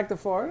coming back to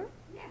Florida?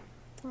 Yeah.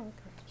 Oh, okay.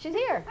 She's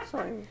here.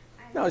 Sorry.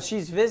 No,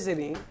 she's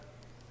visiting.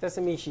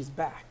 Doesn't mean she's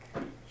back.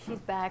 She's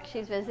back.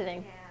 She's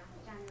visiting.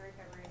 Yeah, January,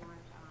 February,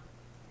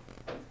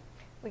 March.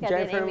 We got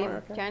January, the Amy. February,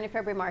 okay. January,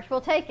 February, March.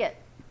 We'll take it.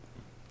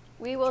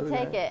 We will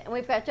take it. And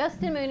we've got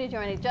Justin Mooney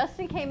joining.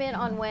 Justin came in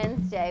on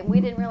Wednesday, and we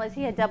didn't realize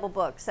he had double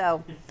booked.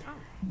 So,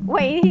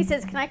 wait, he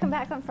says, can I come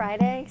back on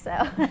Friday? So.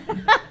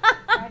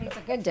 Friday's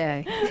a good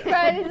day.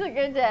 Friday's a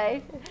good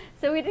day.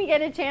 So we didn't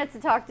get a chance to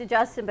talk to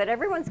Justin, but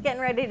everyone's getting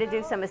ready to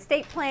do some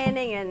estate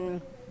planning and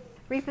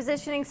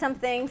repositioning some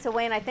things. So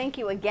Wayne, I thank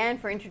you again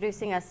for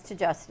introducing us to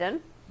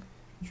Justin.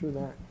 True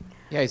that.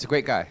 Yeah, he's a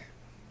great guy.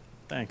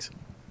 Thanks.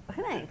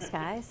 Thanks,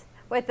 guys.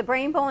 With the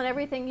brain bowl and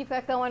everything you've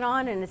got going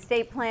on and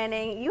estate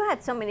planning, you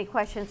had so many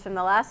questions from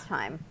the last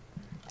time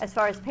as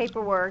far as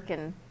paperwork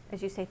and,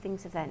 as you say,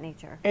 things of that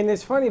nature. And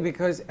it's funny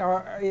because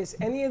is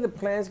any of the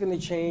plans going to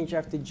change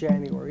after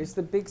January? It's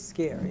the big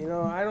scare. You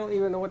know, I don't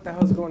even know what the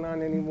hell's going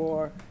on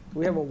anymore.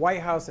 We have a white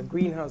house, a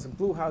green house, a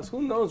blue house.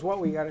 Who knows what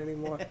we got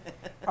anymore?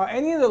 Are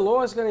any of the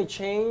laws going to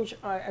change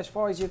as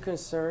far as you're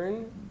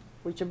concerned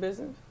with your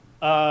business?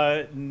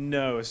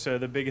 No. So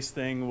the biggest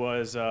thing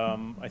was,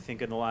 I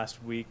think in the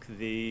last week,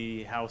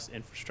 the House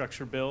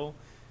infrastructure bill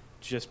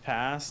just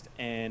passed,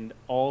 and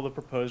all the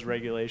proposed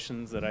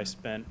regulations that I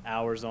spent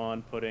hours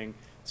on putting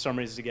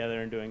summaries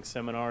together and doing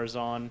seminars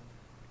on,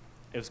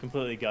 it was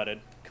completely gutted,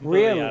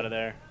 completely out of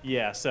there.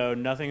 Yeah, so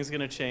nothing's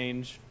going to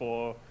change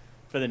for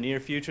the near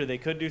future. They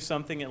could do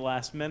something at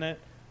last minute,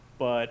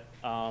 but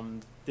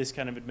this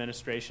kind of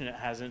administration, it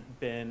hasn't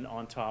been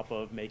on top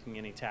of making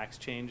any tax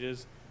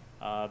changes.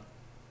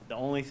 The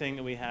only thing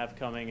that we have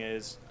coming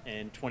is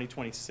in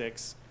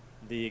 2026,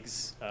 the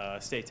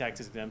state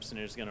tax exemption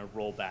is going to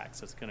roll back,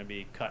 so it's going to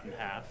be cut in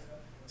half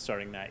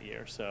starting that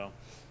year. So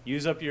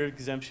use up your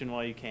exemption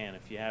while you can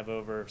if you have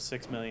over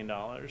 $6 million.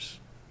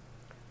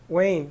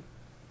 Wayne.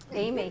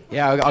 Amy.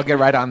 Yeah, I'll get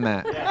right on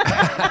that.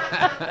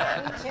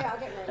 I'll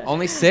get ready.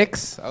 Only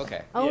 6?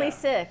 Okay. Only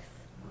 6.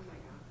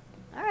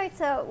 All right,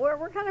 so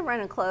we're kind of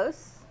running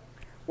close.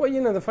 Well,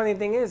 you know, the funny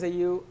thing is that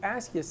you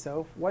ask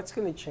yourself, what's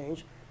going to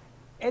change?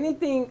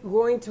 Anything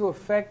going to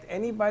affect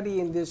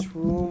anybody in this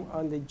room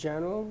on the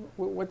general?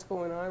 What's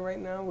going on right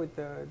now with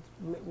the,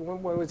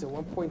 what was it,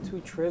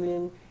 1.2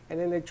 trillion? And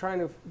then they're trying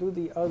to do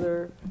the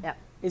other. Yep.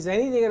 Is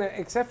anything going to,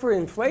 except for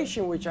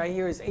inflation, which I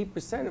hear is 8%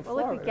 in Well,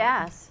 Florida. look at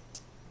gas.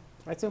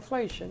 That's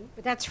inflation.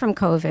 But that's from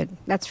COVID.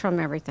 That's from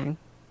everything.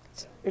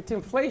 It's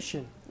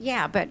inflation.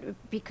 Yeah, but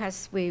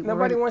because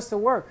Nobody wants to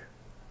work.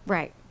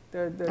 Right.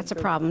 That's a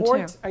problem,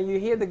 ports, too. And you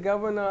hear the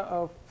governor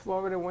of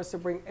Florida wants to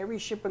bring every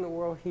ship in the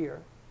world here.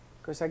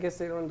 Because I guess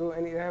they don't do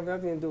any, they have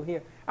nothing to do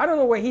here. I don't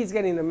know where he's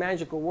getting the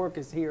magical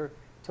workers here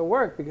to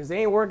work because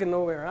they ain't working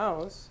nowhere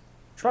else.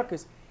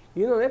 Truckers,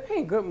 you know, they're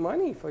paying good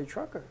money for a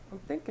trucker. I'm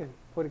thinking,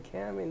 put a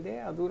cam in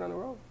there, I'll do it on the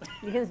road.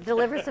 You can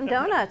deliver some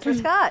donuts for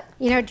Scott.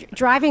 You know,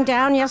 driving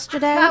down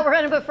yesterday. Scott, we're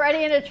going to put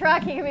Freddie in a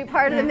truck. He can be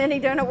part of the mini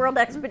Donut World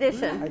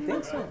expedition. I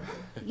think so.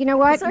 You know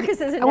what? The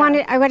circus isn't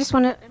I just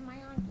want to. Am I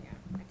on?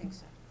 Yeah, I think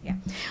so. Yeah.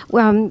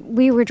 Well,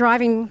 we were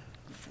driving,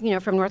 you know,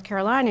 from North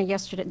Carolina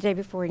yesterday, the day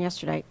before and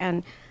yesterday,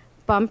 and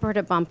bumper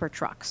to bumper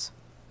trucks.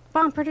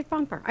 Bumper to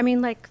bumper. I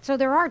mean, like, so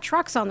there are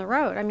trucks on the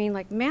road. I mean,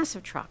 like,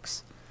 massive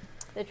trucks.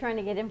 They're trying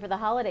to get in for the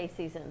holiday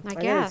season. I I'm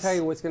going guess. to tell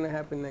you what's going to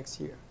happen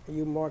next year.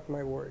 You mark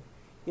my word.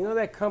 You know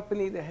that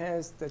company that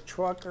has the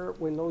trucker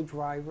with no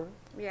driver?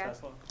 Yeah.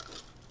 Tesla?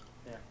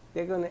 Yeah.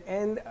 They're going to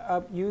end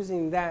up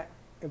using that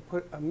and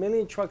put 1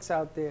 million trucks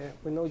out there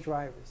with no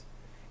drivers.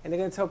 And they're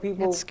going to tell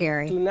people, That's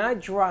scary. do not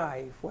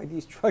drive while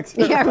these trucks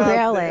are Yeah, out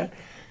really. there.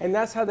 And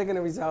that's how they're going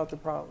to resolve the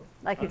problem.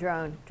 Like a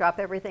drone. Drop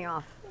everything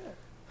off.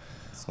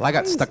 Well, I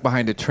got stuck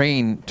behind a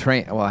train.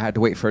 Well, I had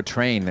to wait for a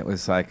train that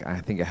was like, I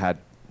think it had,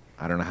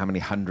 I don't know how many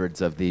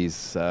hundreds of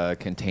these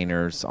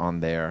containers on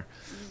there.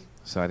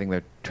 So I think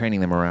they're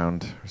training them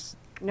around.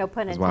 No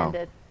pun as well.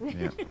 intended.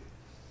 Yeah.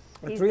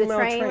 He's A 3 the mile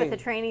train train. with the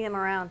training them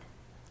around.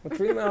 A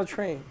 3 mile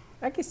train.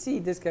 I can see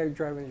this guy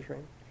driving a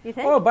train. You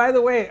think? Oh, by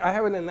the way, I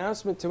have an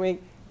announcement to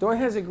make. Dawn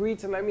has agreed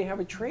to let me have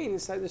a train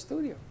inside the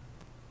studio.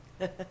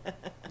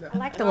 I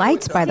like the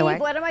lights, by the way.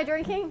 Steve, what am I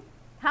drinking?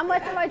 How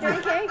much am I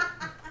drinking?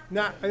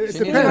 No, it She needs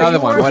depends. another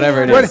one,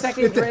 whatever it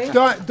is.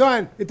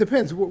 Dawn, it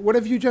depends. What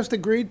have you just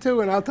agreed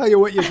to? And I'll tell you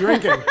what you're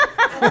drinking.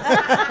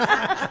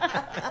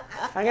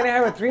 I'm going to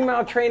have a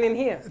 3-mile train in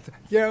here.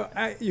 You know,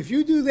 if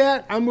you do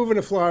that, I'm moving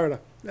to Florida.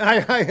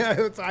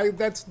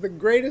 That's the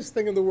greatest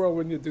thing in the world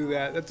when you do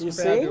that. That's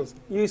fabulous.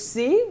 You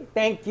see?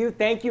 Thank you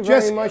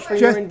very much for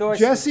your endorsement.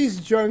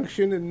 Jesse's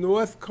Junction in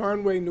North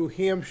Conway, New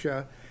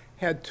Hampshire,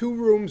 had 2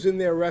 rooms in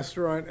their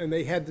restaurant, and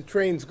they had the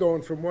trains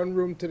going from one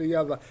room to the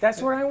other.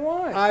 That's what I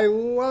want. I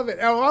love it.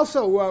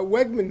 Also,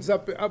 Wegmans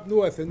up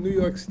north in New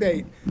York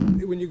State,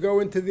 when you go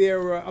into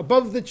their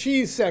above the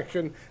cheese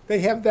section, they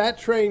have that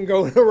train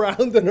going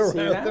around and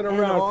around and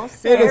around.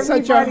 It is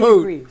such a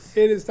hoot.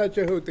 It is such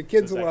a hoot. The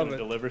kids love it.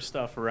 Deliver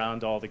stuff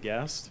around all the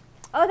guests.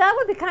 Oh, that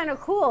would be kind of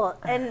cool.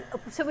 And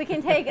so we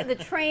can take the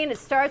train, it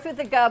starts with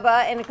the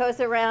Gubba, and it goes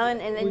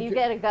around, and then you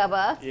get a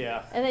Gubba.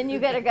 Yeah. And then you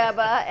get a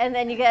Gubba, and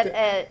then you get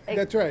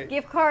a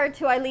gift card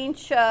to Eileen's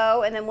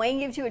show, and then Wayne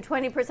gives you a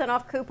 20%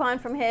 off coupon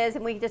from his,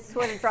 and we just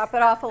sort of drop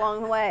it off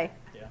along the way.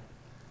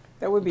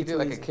 That would be do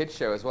like a kid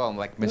show as well,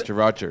 like Mr.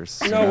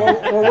 Rogers. No,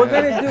 what we're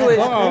going to do is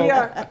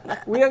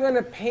we are going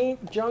to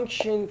paint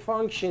junction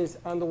functions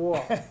on the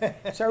wall.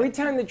 So every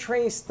time the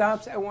train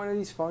stops at one of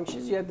these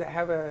functions, you have to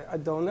have a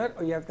donut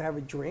or you have to have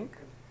a drink.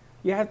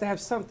 You have to have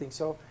something.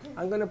 So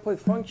I'm going to put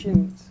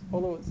functions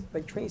all over,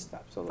 like train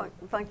stops. How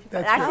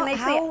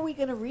are we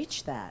going to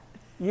reach that?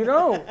 You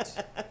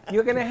don't.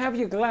 You're going to have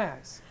your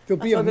glass.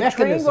 There'll be a mechanism.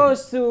 So the train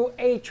goes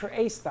to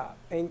a stop,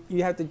 and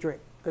you have to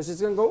drink because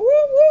it's going to go woo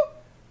woo.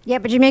 Yeah,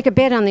 but you make a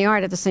bid on the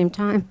art at the same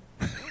time.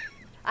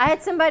 I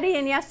had somebody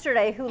in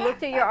yesterday who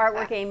looked at your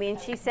artwork, Amy, and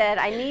she said,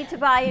 I need to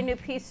buy a new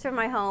piece for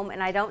my home,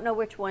 and I don't know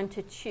which one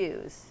to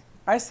choose.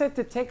 I said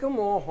to take them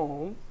all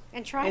home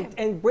and try them.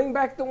 And bring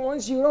back the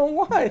ones you don't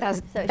want.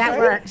 That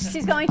works.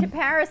 She's going to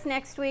Paris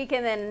next week,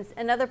 and then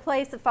another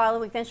place the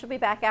following week. Then she'll be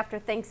back after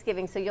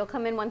Thanksgiving, so you'll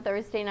come in one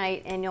Thursday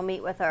night, and you'll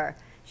meet with her.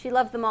 She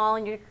loves them all,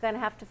 and you're going to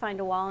have to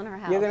find a wall in her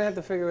house. You're going to have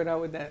to figure it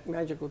out with that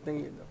magical thing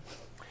you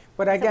do.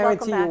 But I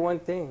guarantee you one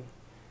thing.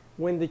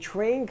 When the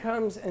train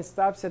comes and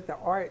stops at the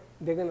art,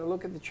 they're going to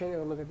look at the train, they're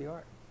going to look at the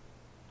art.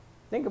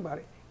 Think about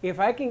it. If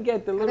I can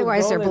get the little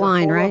Otherwise they're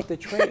blind, right? off the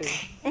train.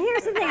 And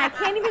here's the thing, I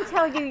can't even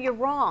tell you you're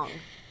wrong.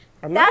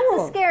 I'm not That's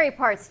wrong. the scary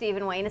part,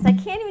 Stephen Wayne, is I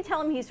can't even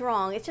tell him he's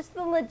wrong. It's just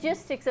the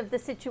logistics of the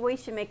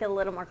situation make it a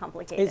little more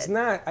complicated. It's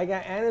not. I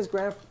got Anna's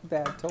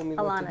granddad told me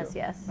what to do. Alana's,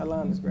 yes.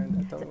 Alana's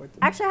granddad told me what to do.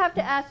 Actually, I have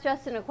to ask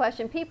Justin a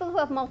question. People who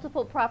have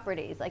multiple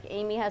properties, like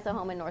Amy has a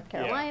home in North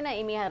Carolina,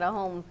 Amy had a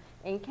home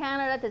in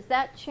Canada, does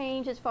that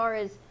change as far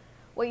as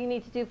what you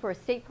need to do for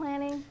estate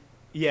planning?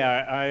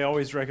 Yeah, I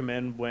always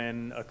recommend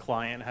when a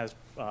client has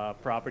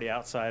property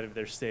outside of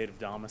their state of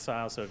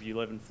domicile. So if you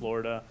live in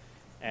Florida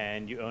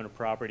and you own a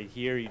property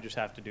here, you just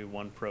have to do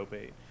one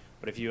probate.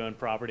 But if you own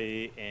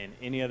property in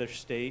any other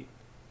state,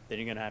 then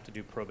you're going to have to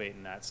do probate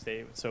in that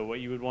state. So what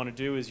you would want to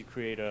do is you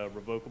create a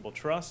revocable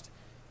trust.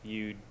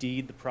 You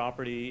deed the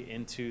property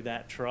into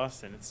that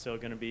trust, and it's still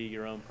going to be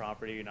your own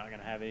property. You're not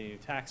going to have any new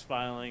tax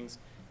filings.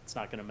 It's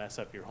not going to mess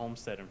up your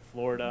homestead in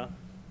Florida.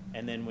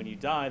 And then when you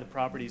die, the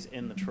property's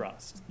in the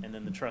trust. And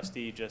then the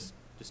trustee just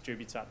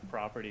distributes out the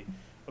property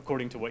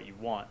according to what you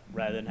want,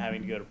 rather than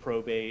having to go to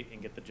probate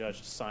and get the judge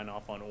to sign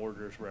off on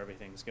orders where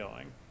everything's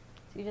going.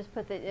 So you just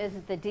put is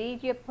it the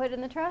deed you put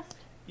in the trust?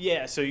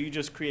 Yeah, so you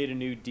just create a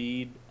new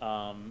deed.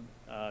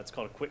 It's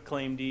called a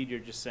quitclaim deed. You're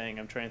just saying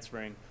I'm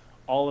transferring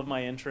all of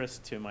my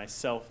interest to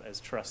myself as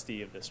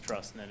trustee of this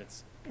trust. And then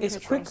Is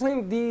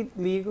quitclaim deed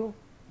legal?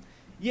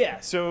 Yeah,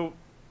 so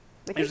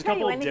there's a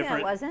couple of different...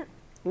 That wasn't?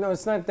 No,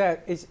 it's not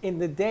that. It's in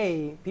the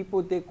day,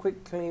 people did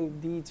quitclaim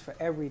deeds for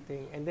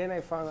everything. And then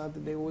I found out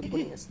that they were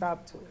putting a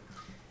stop to it.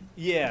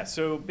 Yeah,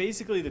 so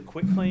basically the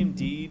quitclaim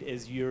deed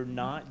is you're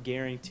not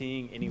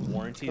guaranteeing any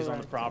warranties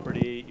on the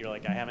property. You're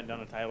like, I haven't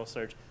done a title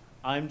search.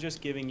 I'm just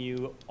giving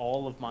you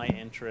all of my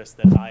interest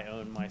that I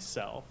own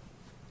myself.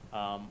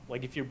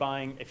 Like if you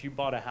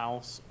bought a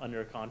house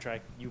under a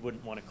contract, you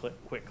wouldn't want a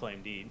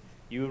quitclaim deed.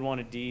 You would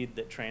want a deed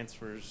that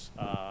transfers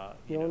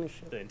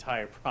the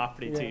entire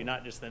property to you,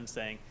 not just them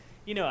saying,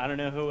 I don't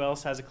know who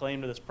else has a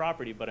claim to this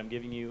property, but I'm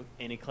giving you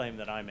any claim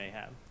that I may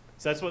have.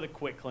 So that's what the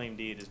quitclaim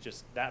deed is,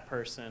 just that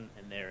person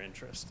and their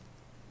interest.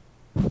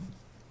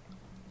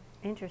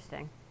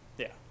 Interesting.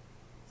 Yeah.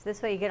 So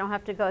this way you don't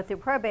have to go through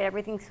probate.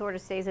 Everything sort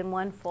of stays in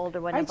one folder,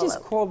 one envelope. I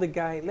just called the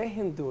guy, let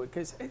him do it,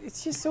 because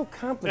it's just so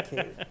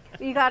complicated.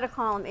 You got to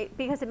call him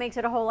because it makes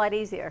it a whole lot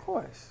easier. Of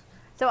course.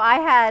 So I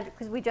had,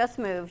 because we just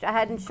moved, I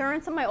had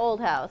insurance on my old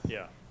house.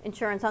 Yeah.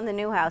 Insurance on the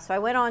new house. So I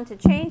went on to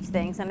change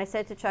things, and I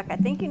said to Chuck, I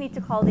think you need to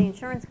call the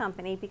insurance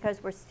company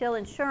because we're still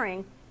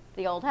insuring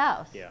the old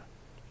house. Yeah.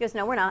 He goes,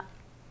 no, we're not.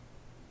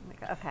 I'm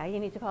like, okay, you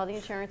need to call the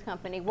insurance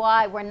company.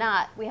 Why? We're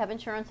not. We have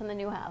insurance on the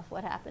new house.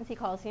 What happens? He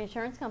calls the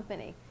insurance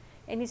company.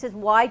 And he says,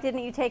 why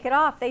didn't you take it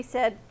off? They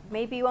said,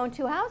 maybe you own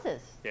 2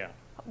 houses. Yeah.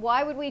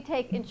 Why would we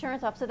take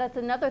insurance off? So that's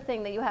another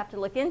thing that you have to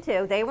look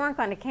into. They weren't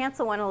going to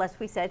cancel one unless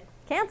we said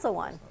cancel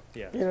one.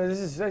 Yeah.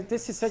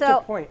 This is such a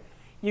point.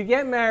 You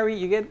get married,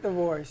 you get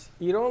divorced.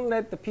 You don't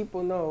let the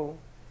people know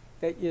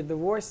that your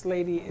divorced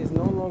lady is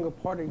no longer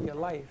part of your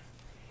life.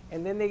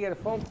 And then they get a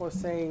phone call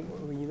saying,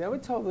 well, you never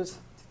told us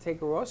to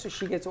take her off, so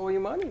she gets all your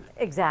money.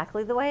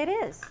 Exactly the way it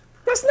is.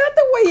 That's not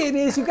the way it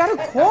is. You got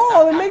to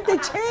call and make the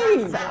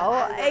change.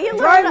 So,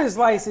 driver's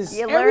license,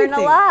 you everything. learn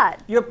a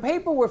lot. Your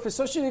paperwork for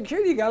Social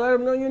Security, you got to let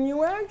them know your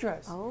new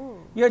address. Oh.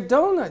 Your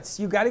donuts,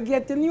 you got to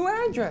get the new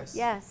address.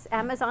 Yes,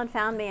 Amazon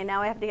found me, and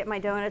now I have to get my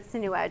donuts to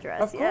new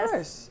address. Of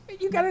course.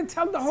 You got to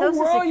tell the whole Social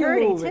world you're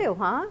Security moving. too,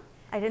 huh?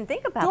 I didn't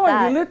think about Dawn,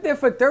 that. you lived there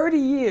for 30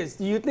 years.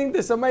 Do you think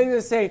that somebody's going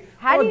to say,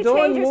 How do you Dawn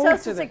change your moved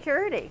Social to the-"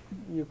 Security?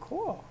 You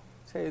call.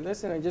 Say,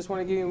 listen, I just want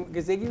to give you,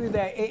 because they give you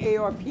that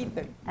AARP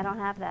thing. I don't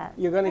have that.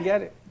 You're going to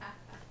get it.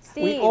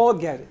 Steve, We all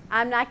get it.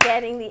 I'm not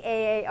getting the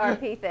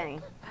AARP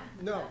thing.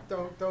 No,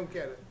 don't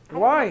get it.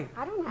 Why?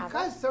 I don't have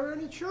Because they're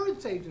an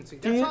insurance agency.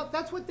 Do you-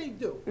 That's what they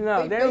do.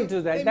 No, they don't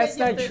do that. they That's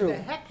make- not true. The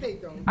heck they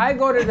don't.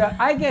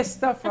 I get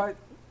stuff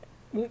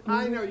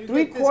I know, you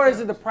three get quarters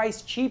of discounts. the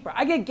price cheaper.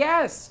 I get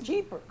gas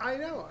cheaper. I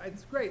know,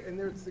 it's great. And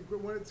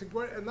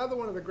another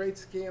one of the great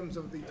scams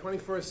of the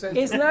 21st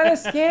century. It's not a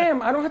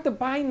scam. I don't have to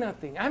buy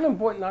nothing. I haven't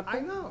bought nothing. I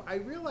know, I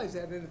realize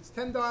that, and it's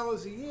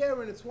 $10 a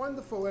year, and it's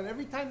wonderful. And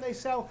every time they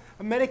sell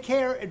a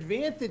Medicare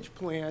Advantage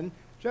plan,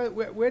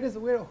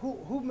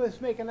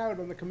 who's making out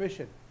on the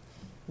commission?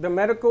 The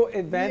medical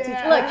advantage.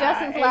 Yeah. Look,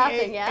 Justin's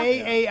laughing, yeah?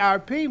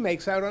 AARP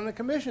makes out on the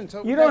commission.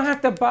 So You don't have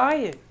to buy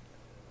it.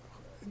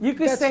 You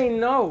could That's- say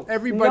no.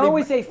 everybody. No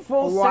is a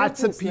full Lots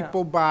sentence of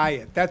people buy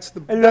it. That's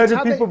the. now. A lot that's of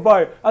how people they,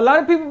 buy it. A lot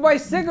of people buy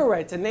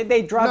cigarettes, and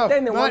they drop dead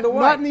and they wonder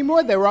why. Not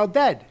anymore. They're all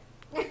dead.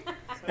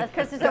 That's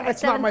because there's over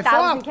That's not my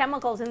 7,000 fault.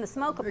 chemicals in the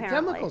smoke, The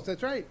apparently. chemicals.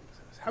 That's right.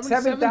 How many?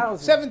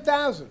 7,000.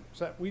 7,000.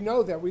 So we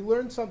know that. We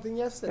learned something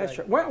yesterday. That's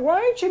right.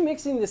 Why aren't you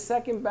mixing the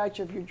second batch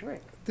of your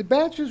drink? The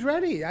batch is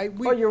ready.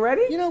 Oh, you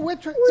ready? You know, we're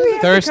trying.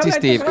 Thirsty,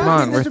 Steve. Come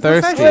on, we're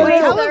thirsty.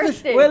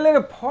 We're a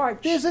little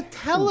parched. There's a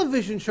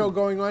television show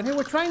going on here.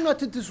 We're trying not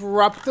to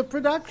disrupt the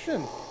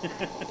production. We're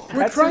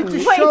That's trying to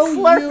Wade's show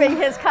slurping you.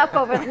 his cup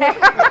over there.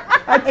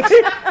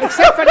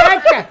 Except for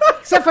that guy.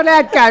 Except for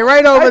that guy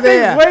right over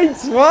there. Wait,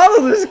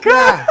 swallow this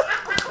cup.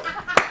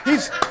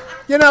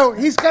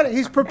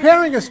 He's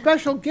preparing a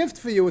special gift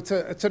for you. It's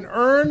an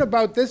urn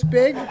about this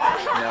big.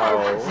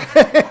 No.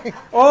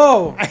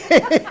 Oh,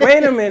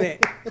 wait a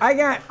minute.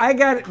 I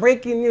got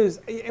breaking news.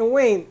 And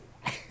Wayne,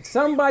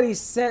 somebody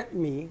sent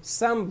me,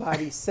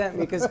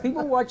 because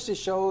people watch the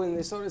show and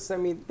they sort of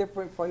send me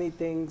different funny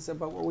things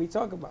about what we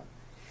talk about.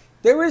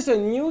 There is a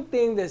new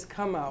thing that's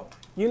come out.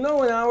 You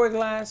know an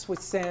hourglass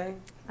with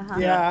sand?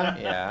 Yeah.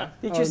 Yeah.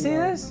 Did you see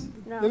this?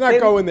 You're not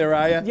going there,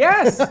 are you?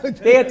 Yes.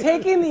 They are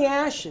taking the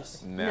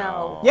ashes.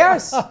 No.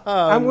 Yes.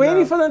 I'm waiting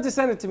no. for them to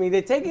send it to me.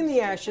 They're taking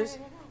the ashes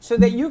so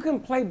that you can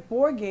play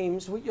board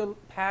games with your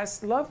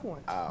past loved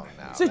ones. Oh,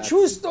 no. It's a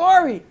true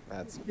story.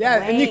 That's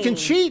Yeah, and you can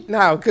cheat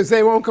now because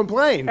they won't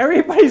complain.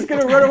 Everybody's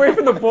going to run away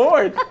from the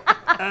board.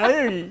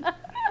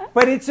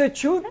 But it's a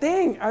true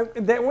thing.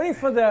 They're waiting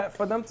for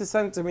them to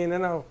send it to me, and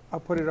then I'll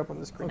put it up on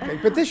the screen. Okay,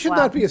 but this should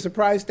not be a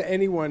surprise to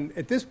anyone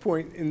at this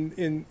point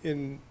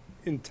in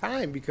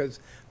time, because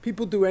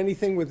people do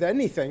anything with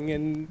anything,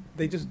 and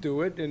they just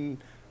do it, and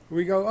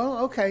we go,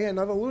 oh, okay,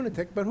 another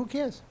lunatic, but who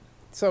cares?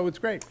 So it's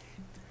great.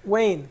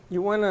 Wayne,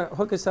 you want to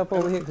hook us up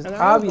over here? Because An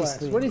hourglass.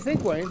 obviously. What do you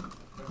think, Wayne?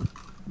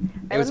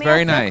 It was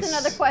very nice.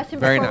 Another question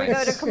Very before we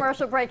nice. go to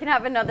commercial break and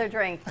have another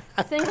drink.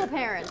 Single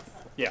parents.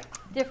 Yeah.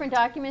 Different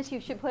documents you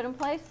should put in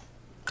place?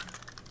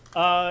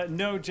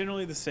 No,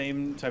 generally the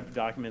same type of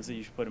documents that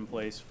you should put in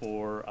place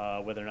for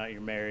whether or not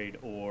you're married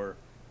or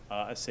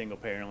a single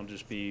parent. It'll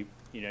just be,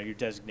 your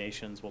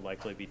designations will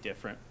likely be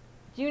different.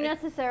 Do you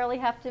necessarily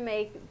have to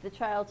make the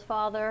child's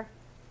father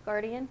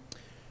guardian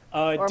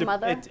or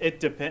mother? It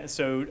depends.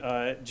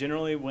 So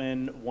generally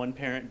when one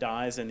parent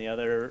dies and the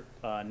other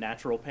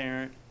natural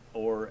parent,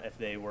 or if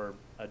they were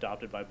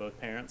adopted by both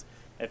parents,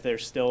 if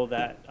there's still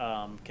that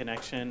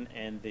connection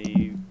and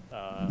the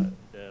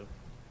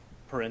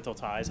parental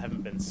ties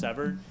haven't been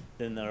severed,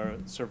 then the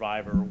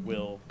survivor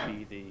will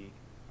be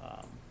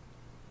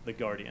the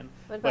guardian.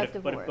 What about But if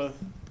divorce?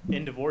 both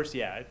in divorce,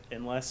 yeah,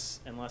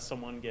 unless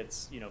someone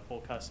gets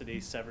full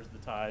custody, severs the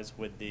ties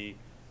with the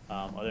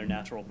other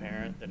natural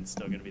parent, then it's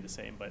still going to be the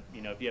same. But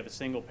if you have a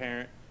single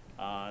parent,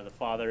 the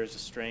father is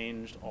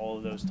estranged, all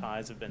of those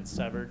ties have been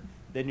severed,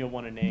 then you'll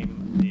want to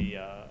name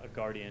a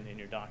guardian in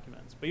your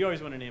documents. But you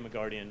always want to name a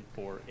guardian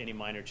for any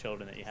minor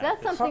children that you have.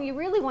 That's something you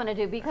really want to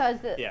do, because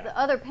the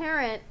other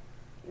parent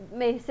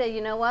may say,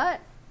 you know what,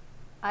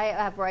 I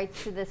have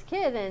rights to this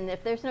kid, and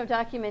if there's no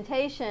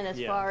documentation as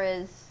far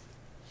as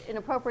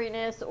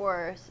inappropriateness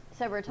or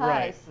severed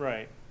ties.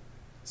 Right.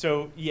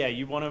 So yeah,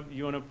 you want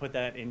to put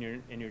that in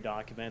your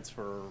documents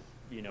for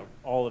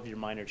all of your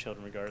minor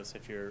children, regardless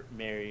if you're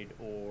married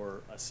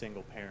or a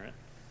single parent.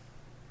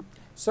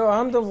 So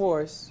I'm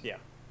divorced. Yeah.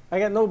 I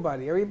got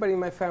nobody. Everybody in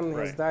my family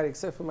has Right. died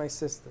except for my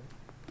sister.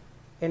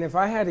 And if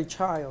I had a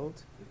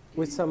child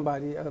with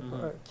somebody, a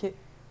kid,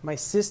 my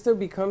sister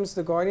becomes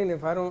the guardian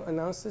if I don't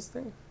announce this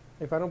thing?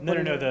 If I don't put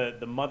it No. in?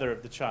 The mother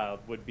of the child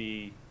would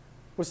be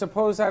Well,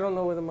 suppose I don't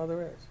know where the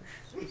mother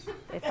is.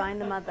 They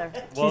find the mother.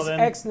 Well, She's then-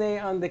 ex-nay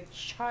on the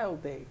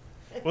child day.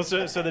 Well,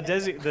 so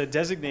the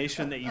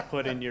designation that you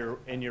put in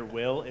your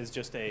will is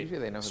just a Usually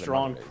they know who the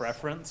strong mother is.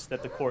 preference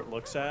that the court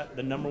looks at.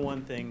 The number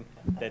one thing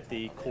that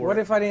the court. What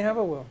if I didn't have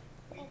a will?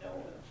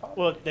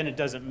 Well, then it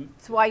doesn't.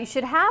 That's why you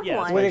should have Yeah,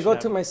 one. that's Would why it you go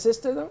should to have- my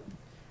sister though?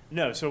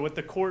 No. So what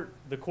the court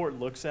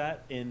looks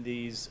at in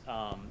these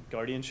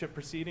guardianship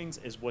proceedings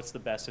is what's the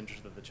best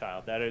interest of the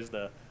child. That is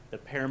the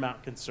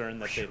paramount concern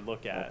that they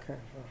look at.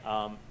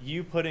 Okay.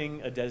 You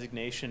putting a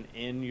designation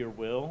in your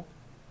will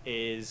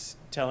is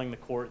telling the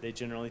court they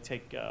generally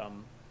take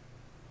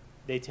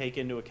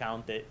into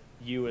account that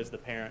you as the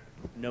parent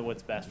know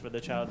what's best for the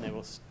child, and they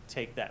will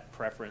take that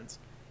preference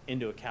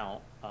into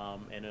account,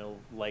 and it'll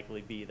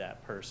likely be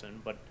that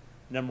person. But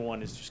number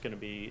one is just going to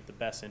be the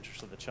best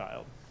interest of the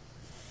child.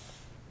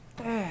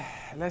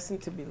 Lesson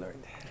to be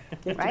learned.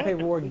 Get Right? your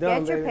paperwork You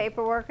done, Get your baby.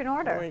 paperwork in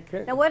order.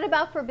 Okay. Now, what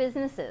about for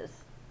businesses?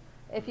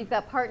 If you've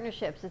got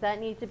partnerships, does that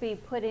need to be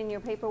put in your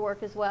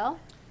paperwork as well?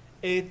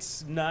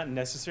 It's not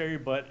necessary,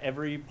 but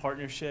every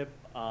partnership,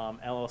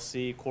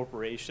 LLC,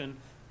 corporation,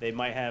 they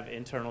might have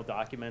internal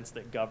documents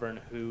that govern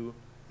who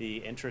the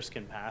interest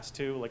can pass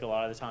to. Like a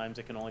lot of the times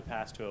it can only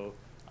pass to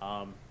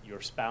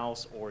your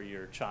spouse or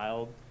your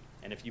child.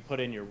 And if you put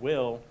in your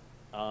will,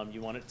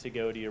 you want it to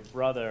go to your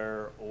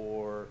brother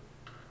or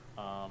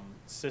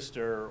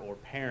sister or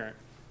parent,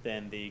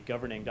 then the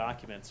governing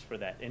documents for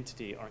that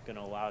entity aren't going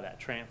to allow that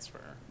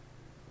transfer.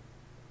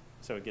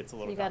 So it gets a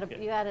little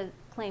complicated. You got to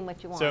claim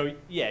what you want. So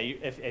yeah,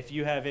 if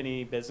you have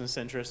any business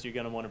interest, you're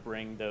going to want to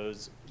bring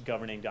those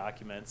governing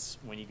documents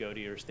when you go to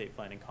your estate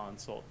planning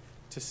consult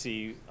to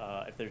see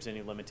if there's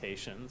any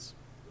limitations.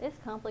 It's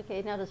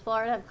complicated. Now, does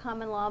Florida have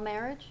common law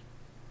marriage?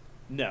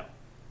 No.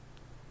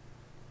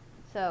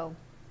 So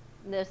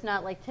there's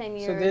not like 10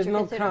 years. So there's you're no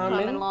considered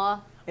common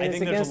law. I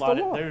think there's a against lot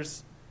the of law.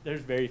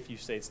 there's very few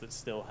states that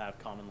still have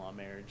common law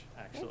marriage.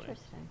 Actually.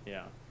 Interesting.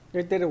 Yeah.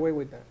 They did away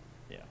with that.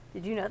 Yeah.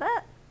 Did you know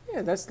that?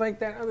 Yeah, that's like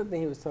that other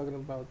thing he was talking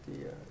about, the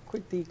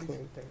quick deed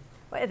claim thing.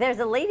 Well, there's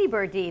a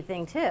ladybird deed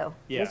thing too.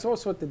 Yeah. That's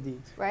also what the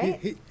deeds.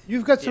 Right?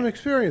 You've got some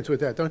experience with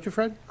that, don't you,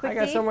 Fred? I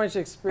got so deed? much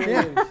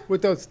experience.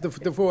 With those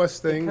divorce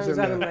things. Comes and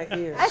out of my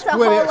ears. That's a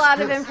Split whole it- lot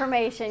of split-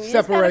 information. You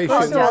separation. Just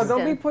gotta First call of all, don't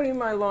be Justin. putting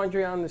my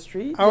laundry on the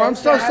street. Oh, I'm That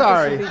so happens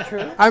sorry. to be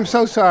true. I'm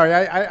so sorry.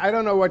 I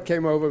don't know what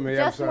came over me. I'm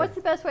Justin, sorry. what's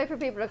the best way for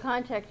people to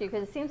contact you?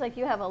 Because it seems like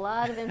you have a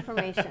lot of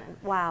information.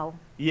 Wow.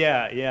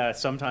 Yeah.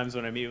 Sometimes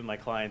when I meet with my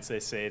clients, they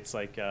say it's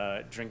like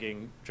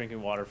drinking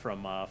water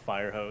from a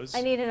fire hose.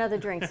 I need another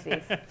drink,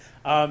 Steve.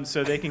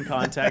 So they can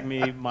contact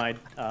me. My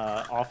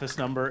office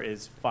number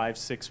is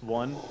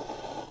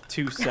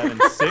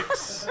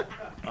 561-276.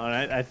 All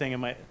right, I think it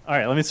might. All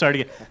right, let me start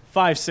again.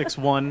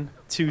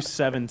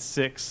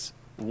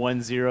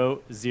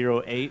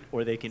 561-276-1008,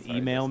 or they can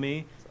email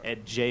me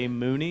at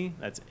jmooney.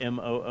 That's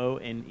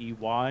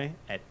MOONEY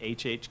at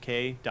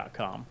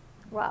HHK.com.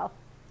 Wow.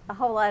 A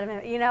whole lot of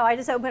it. You know, I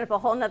just opened up a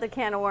whole nother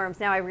can of worms.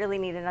 Now I really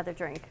need another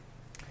drink.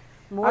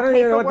 More I don't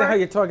even know what the hell paperwork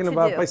you're talking to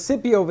about, do. but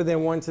Sippy over there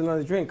wants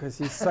another drink because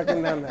he's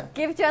sucking down that.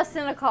 Give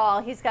Justin a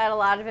call. He's got a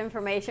lot of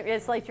information.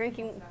 It's like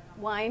drinking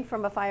wine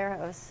from a fire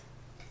hose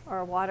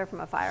or water from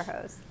a fire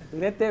hose.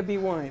 Let there be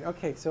wine.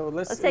 Okay, so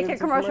let's Take a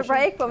commercial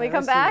break. When we Yeah,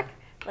 come let's do back,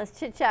 let's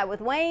chit chat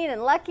with Wayne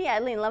and Lucky,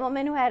 Eileen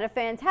Lemelman, who had a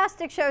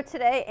fantastic show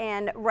today,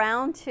 and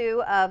round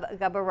 2 of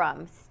Gubb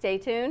Rum. Stay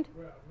tuned.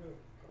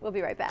 We'll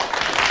be right back. Jay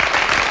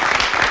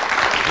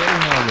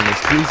Harmon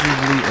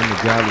exclusively in the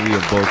Gallery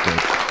of Boca.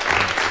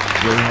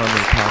 Jay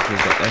Harmon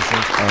captures the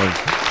essence of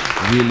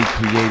really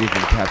creative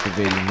and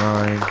captivating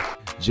mind.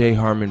 Jay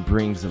Harmon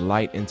brings the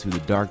light into the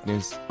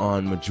darkness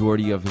on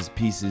majority of his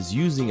pieces,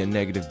 using a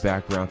negative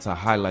background to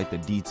highlight the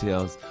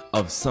details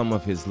of some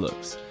of his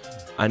looks.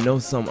 I know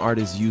some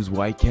artists use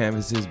white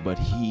canvases, but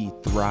he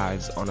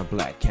thrives on a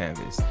black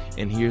canvas.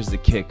 And here's the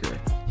kicker.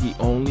 He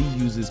only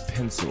uses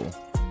pencil,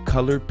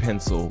 colored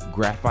pencil,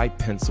 graphite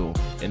pencil,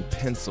 and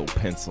pencil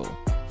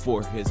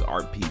for his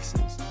art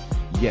pieces.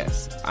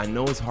 Yes, I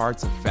know it's hard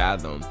to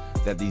fathom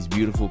that these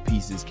beautiful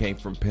pieces came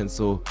from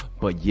pencil,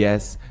 but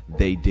yes,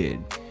 they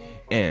did.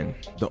 And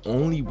the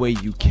only way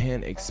you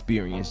can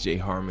experience Jay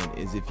Harmon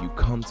is if you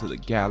come to the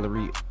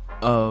Gallery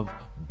of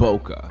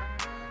Boca.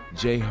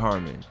 Jay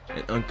Harmon,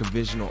 an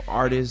unconventional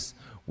artist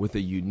with a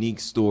unique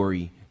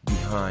story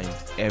behind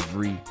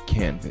every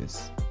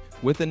canvas.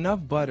 With enough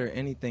butter,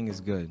 anything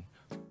is good.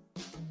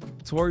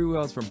 Tori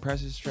Wells from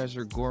Precious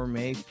Treasure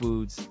Gourmet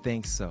Foods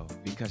thinks so,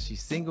 because she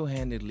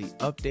single-handedly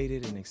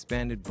updated and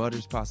expanded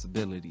butter's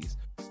possibilities.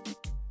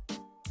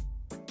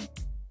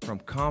 From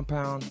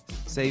compound,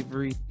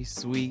 savory,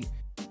 sweet,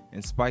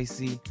 and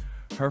spicy,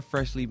 her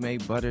freshly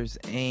made butters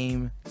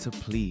aim to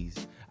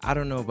please. I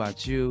don't know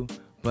about you,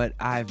 but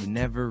I've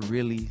never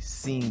really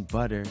seen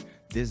butter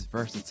this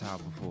versatile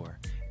before,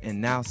 and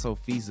now so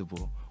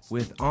feasible.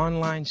 With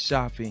online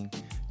shopping,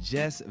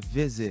 just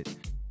visit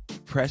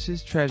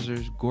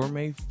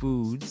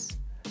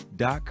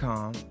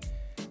PreciousTreasuresGourmetFoods.com,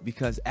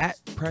 because at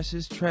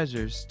Precious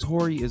Treasures,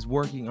 Tori is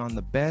working on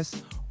the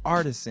best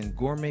artisan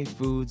gourmet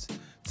foods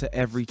to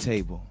every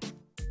table.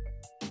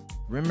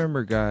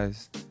 Remember,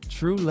 guys,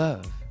 true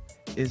love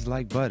is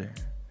like butter.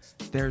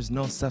 There's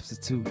no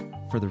substitute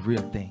for the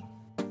real thing.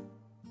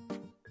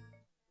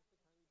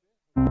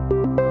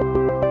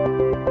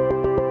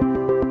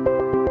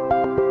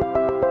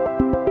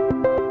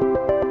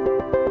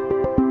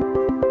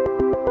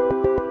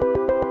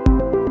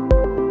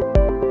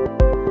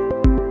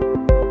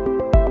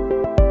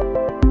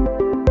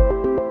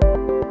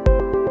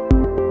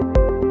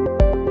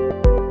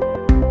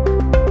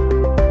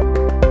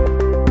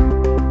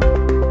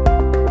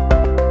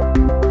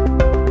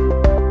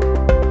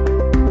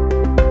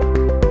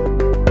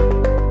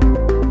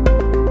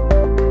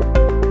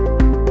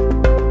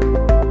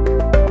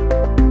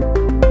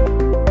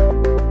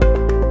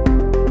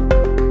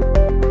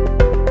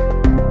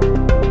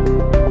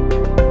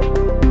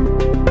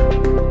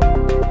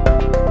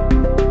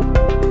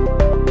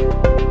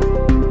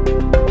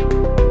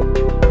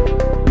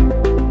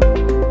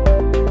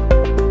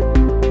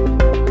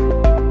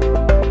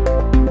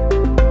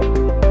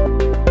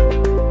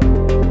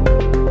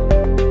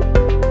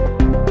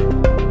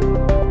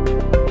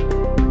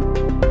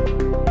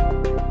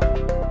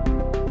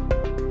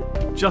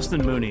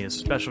 Justin Mooney is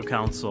special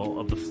counsel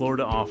of the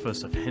Florida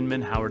office of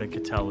Hinman, Howard &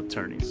 Cattell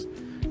Attorneys.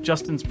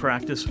 Justin's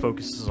practice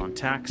focuses on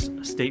tax,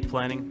 estate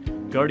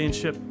planning,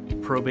 guardianship,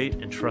 probate,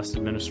 and trust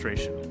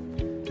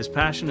administration. His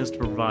passion is to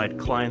provide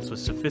clients with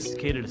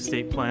sophisticated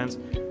estate plans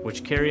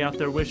which carry out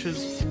their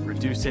wishes,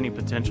 reduce any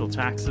potential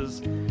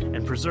taxes,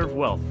 and preserve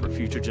wealth for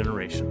future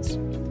generations.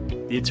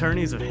 The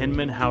attorneys of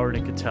Hinman,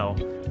 Howard & Cattell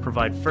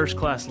provide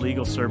first-class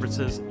legal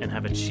services and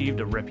have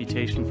achieved a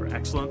reputation for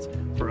excellence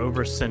for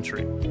over a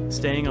century,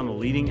 staying on the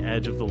leading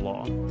edge of the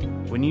law.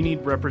 When you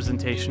need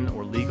representation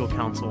or legal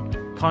counsel,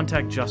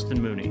 contact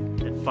Justin Mooney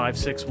at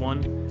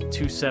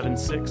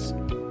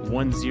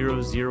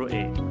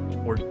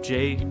 561-276-1008 or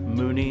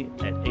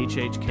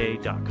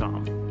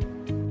jmooney@hhk.com.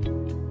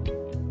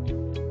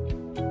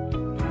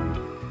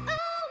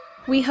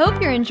 We hope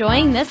you're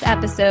enjoying this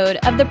episode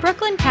of the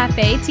Brooklyn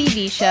Cafe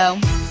TV show.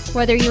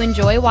 Whether you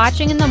enjoy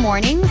watching in the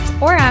mornings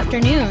or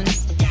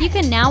afternoons, you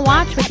can now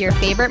watch with your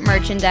favorite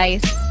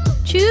merchandise.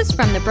 Choose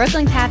from the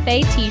Brooklyn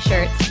Cafe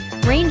t-shirts,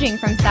 ranging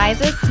from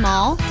sizes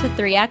small to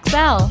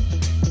 3XL.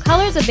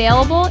 Colors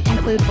available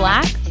include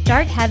black,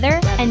 dark heather,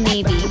 and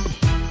navy.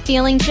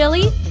 Feeling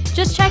chilly?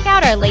 Just check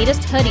out our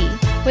latest hoodie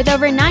with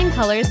over 9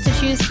 colors to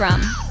choose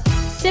from.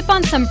 Sip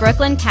on some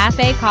Brooklyn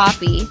Cafe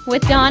coffee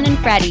with Dawn and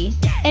Freddie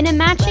in a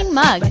matching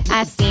mug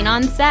as seen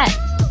on set.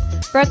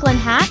 Brooklyn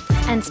hats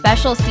and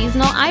special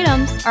seasonal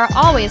items are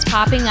always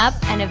popping up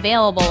and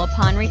available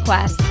upon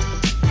request.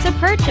 To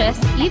purchase,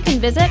 you can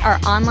visit our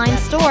online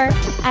store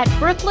at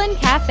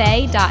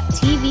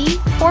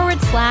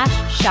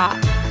brooklyncafe.tv/shop.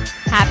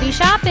 Happy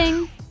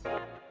shopping!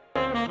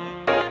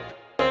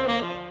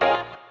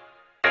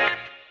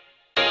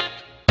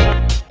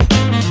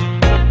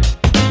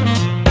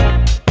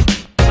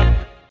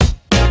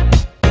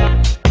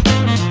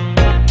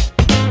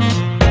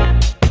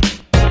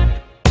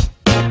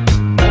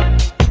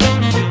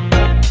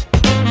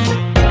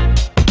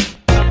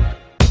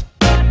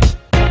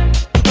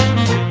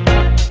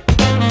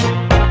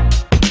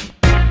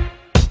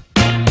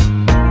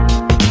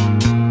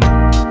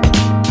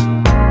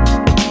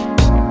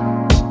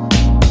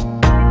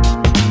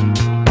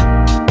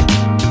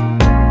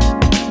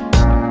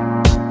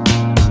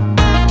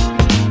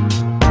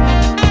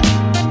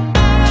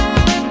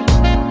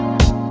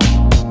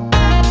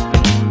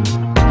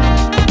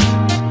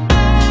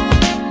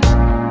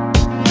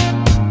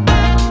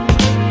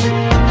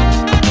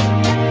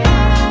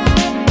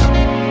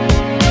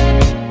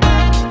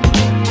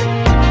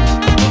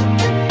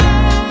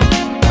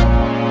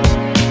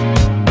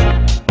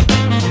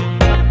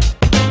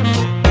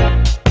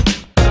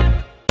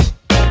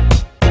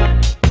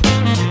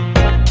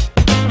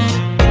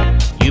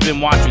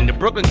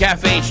 Brooklyn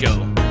Cafe Show.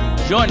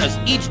 Join us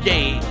each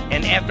day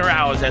and after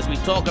hours as we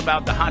talk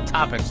about the hot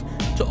topics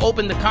to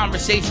open the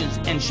conversations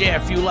and share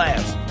a few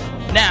laughs.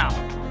 Now,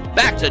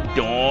 back to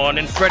Dawn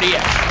and Freddie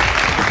S.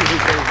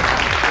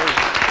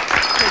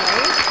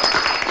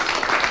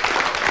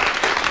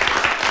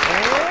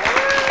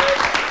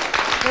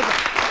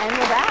 And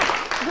we're back.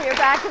 We're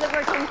back to the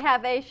Brooklyn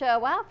Cafe Show.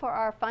 Wow, for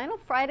our final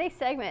Friday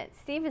segment.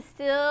 Steve is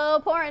still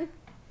pouring.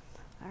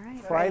 All right.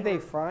 Friday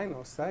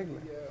final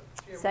segment.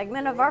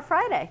 Segment of our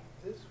Friday.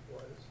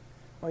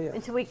 Oh, yeah.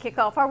 Until we kick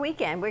off our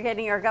weekend. We're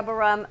getting our Gubb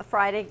Rum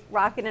Friday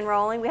rocking and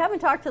rolling. We haven't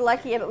talked to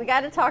Lucky yet, but we got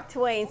to talk to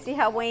Wayne, see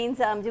how Wayne's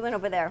doing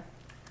over there.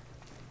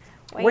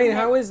 Wayne,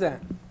 how is that?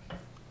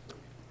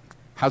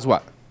 How's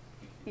what?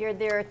 You're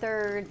their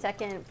third,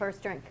 second,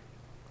 first drink.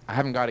 I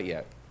haven't got it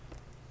yet.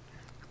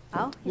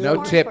 Oh,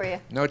 no tip. for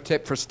you. No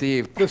tip for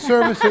Steve. The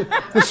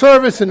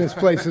service in this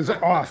place is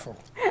awful.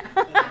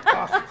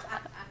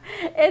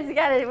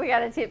 We got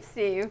to tip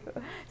Steve.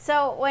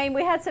 So Wayne,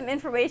 we had some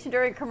information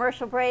during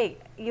commercial break.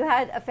 You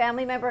had a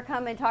family member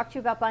come and talk to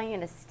you about buying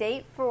an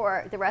estate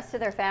for the rest of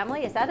their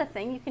family. Is that a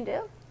thing you can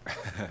do?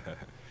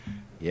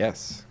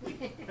 Yes.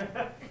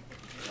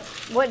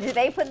 What, do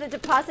they put the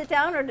deposit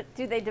down, or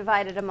do they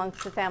divide it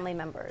amongst the family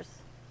members?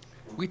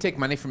 We take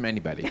money from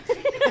anybody. Does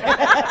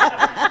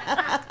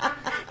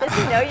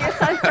he know your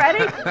son,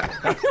 Freddie?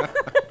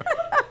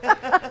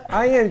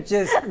 I am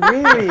just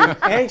really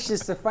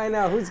anxious to find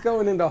out who's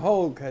going in the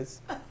hole, because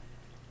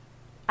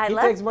he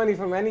takes money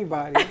from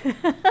anybody.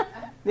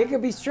 There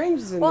could be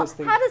strangers in this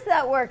thing. How does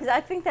that work? Because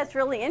I think that's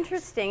really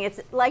interesting. It's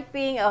like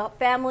being a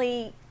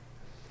family,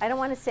 I don't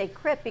want to say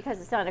crypt because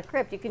it's not a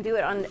crypt. You can do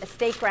it on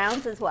estate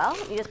grounds as well.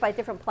 You just buy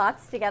different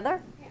plots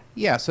together.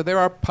 Yeah, so there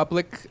are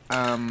public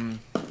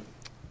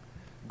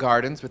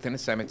gardens within a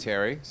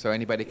cemetery, so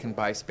anybody can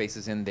buy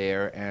spaces in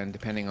there, and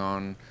depending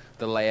on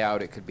the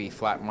layout, it could be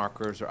flat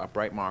markers or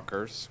upright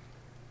markers.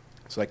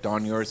 So like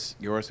Dawn, yours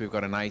we've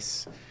got a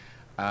nice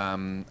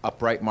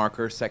upright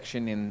marker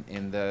section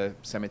in the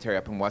cemetery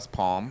up in West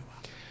Palm.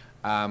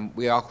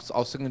 We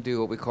also can do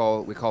what we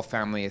call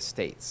family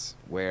estates,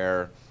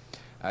 where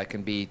it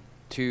can be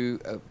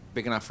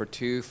big enough for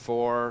 2,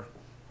 4,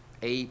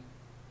 8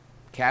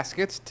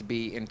 caskets to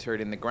be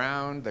interred in the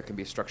ground. There can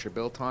be a structure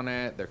built on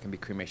it. There can be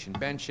cremation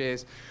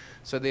benches.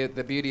 So the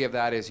beauty of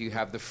that is you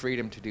have the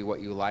freedom to do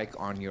what you like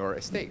on your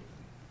estate.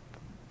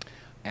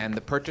 And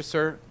the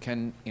purchaser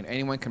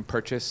anyone can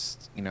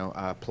purchase,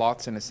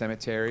 plots in a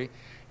cemetery,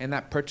 and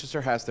that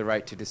purchaser has the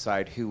right to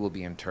decide who will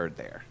be interred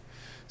there.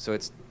 So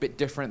it's a bit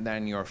different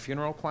than your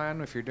funeral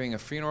plan. If you're doing a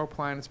funeral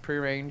plan, it's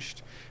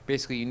prearranged.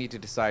 Basically, you need to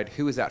decide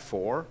who is that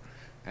for,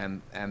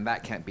 and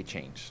that can't be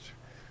changed.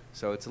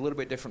 So it's a little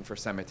bit different for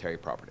cemetery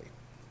property.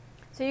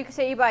 So you can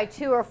say you buy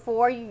 2 or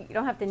 4. You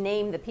don't have to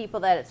name the people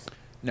that it's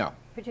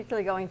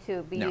particularly going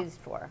to be used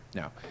for.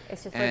 No.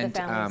 It's just for the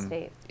family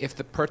estate. If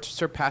the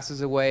purchaser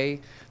passes away,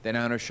 then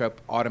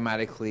ownership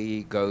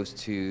automatically goes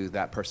to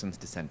that person's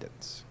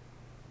descendants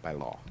by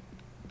law.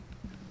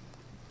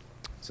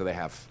 So they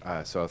have,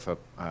 if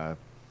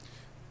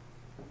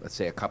let's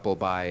say a couple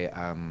buy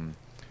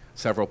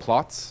several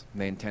plots,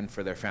 and they intend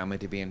for their family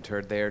to be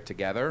interred there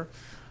together,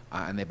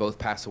 and they both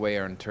pass away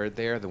or interred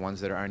there, the ones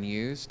that are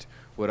unused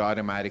would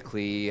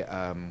automatically,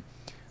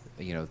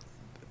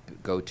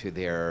 go to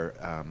their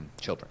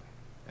children,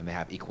 and they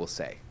have equal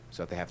say.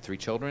 So if they have 3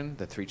 children,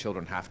 the 3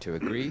 children have to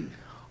agree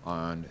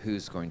on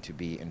who's going to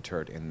be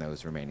interred in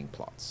those remaining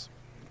plots.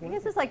 I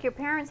guess it's like your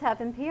parents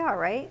have in PR,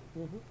 right?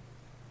 Mm-hmm.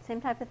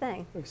 Same type of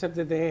thing. Except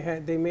that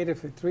they made it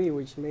for 3,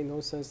 which made no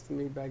sense to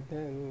me back then,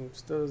 and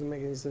still doesn't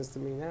make any sense to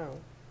me now.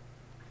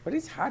 But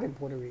it's hot in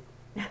Puerto Rico.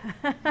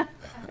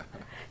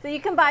 So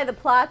you can buy the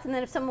plots, and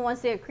then if someone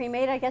wants to get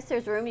cremated, I guess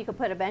there's room. You can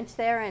put a bench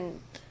there and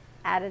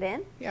add it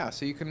in. Yeah,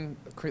 so you can.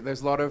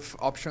 There's a lot of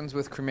options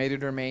with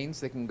cremated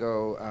remains. They can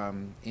go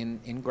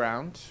in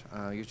ground.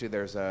 Usually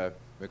there's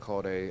we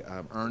call it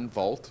a urn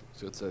vault.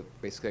 So it's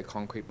basically a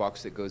concrete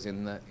box that goes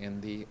in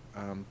the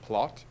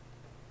plot,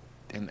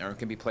 and the urn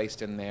can be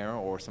placed in there.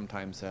 Or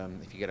sometimes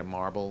if you get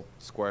a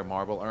square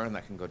marble urn,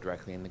 that can go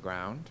directly in the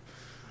ground.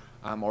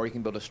 Or you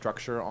can build a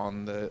structure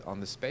on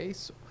the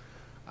space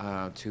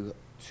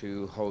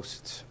to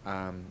host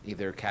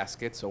either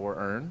caskets or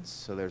urns.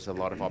 So there's a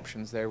lot of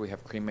options there. We have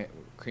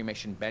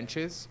cremation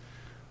benches,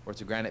 where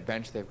it's a granite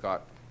bench. They've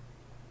got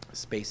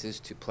spaces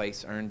to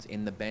place urns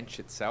in the bench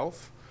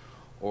itself,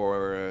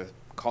 or a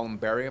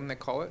columbarium they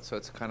call it. So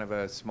it's kind of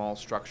a small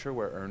structure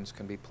where urns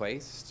can be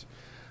placed.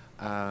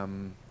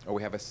 Or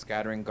we have a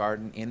scattering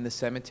garden in the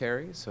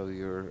cemetery, so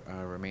your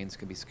remains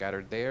can be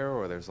scattered there.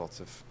 Or there's lots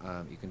of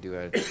you can do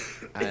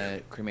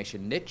a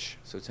cremation niche,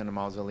 so it's in a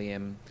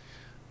mausoleum.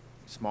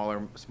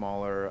 Smaller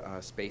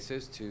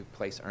spaces to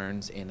place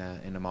urns in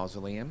a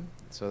mausoleum.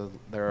 So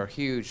there are a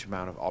huge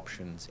amount of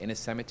options in a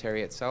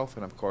cemetery itself,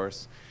 and of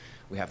course,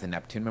 we have the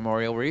Neptune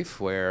Memorial Reef,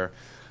 where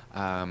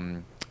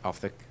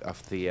off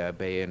the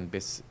bay in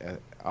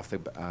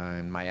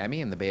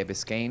Miami, in the Bay of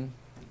Biscayne,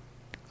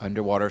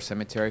 underwater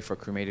cemetery for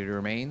cremated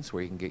remains,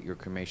 where you can get your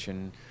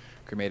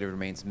cremated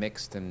remains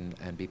mixed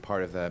and be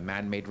part of the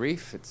man-made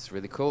reef. It's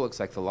really cool. Looks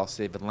like the lost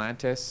city of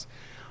Atlantis.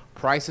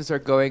 Prices are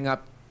going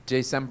up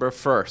December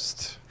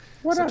 1st,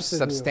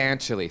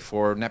 substantially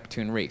for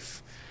Neptune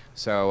Reef.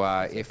 So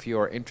if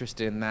you're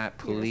interested in that,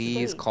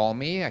 please call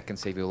me. I can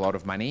save you a lot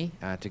of money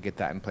to get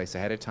that in place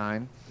ahead of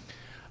time.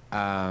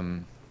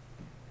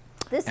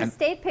 This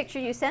estate picture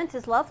you sent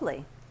is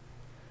lovely.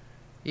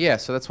 Yeah,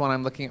 so that's one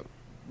I'm looking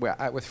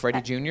at with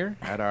Freddie Jr.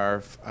 at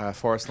our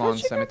Forest Lawn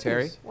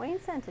Cemetery. Wayne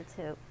sent it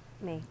to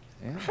me.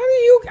 Yeah. How do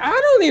you? I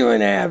don't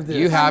even have this.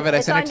 You have it. I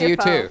sent it to you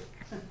too.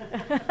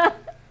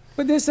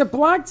 But there's a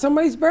plot.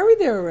 Somebody's buried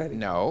there already.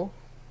 No.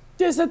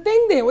 There's a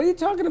thing there. What are you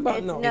talking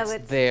about?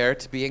 It's there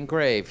to be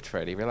engraved,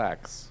 Freddie.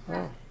 Relax.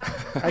 Oh.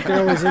 I can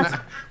always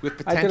with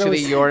potentially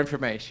your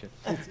information.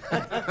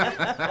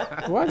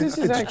 Well, this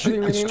is actually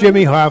really it's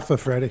Jimmy Hoffa,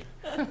 Freddie.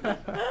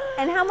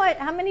 And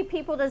how many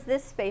people does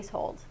this space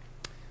hold?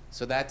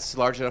 So that's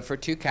large enough for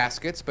 2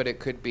 caskets, but it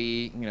could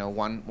be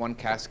one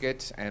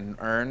casket and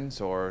urns,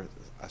 or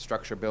a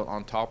structure built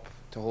on top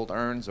to hold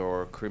urns,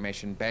 or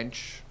cremation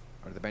bench,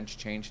 or the bench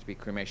changed to be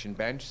cremation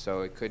bench.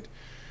 So it could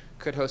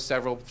host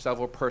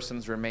several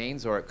persons'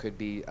 remains, or it could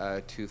be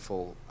 2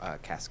 full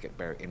casket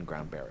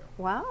in-ground burial.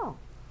 Wow.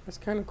 That's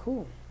kind of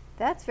cool.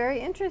 That's very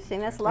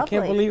interesting. That's lovely.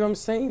 I can't believe I'm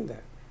saying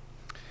that.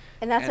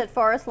 And that's at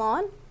Forest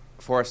Lawn?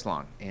 Forest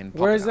Lawn in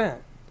Pompano. Where is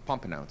that?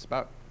 Pompano. It's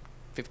about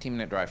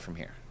 15-minute drive from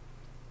here.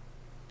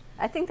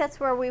 I think that's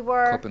where we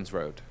were. Copens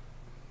Road.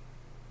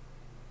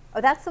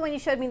 Oh, that's the one you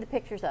showed me the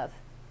pictures of,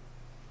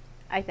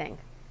 I think.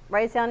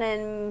 Right down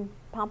in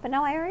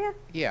Pompano area?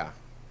 Yeah.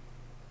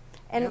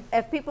 And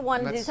if people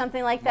want to do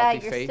something like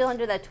that, you're still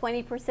under that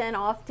 20%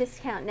 off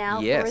discount now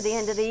for the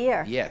end of the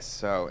year. Yes.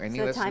 So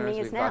any listeners,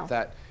 we've now. got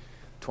that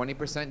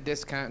 20%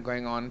 discount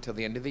going on until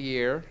the end of the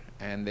year,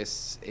 and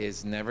this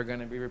is never going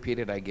to be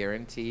repeated, I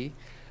guarantee.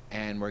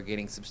 And we're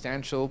getting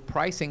substantial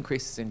price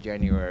increases in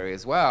January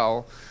as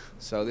well.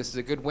 So this is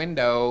a good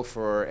window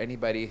for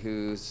anybody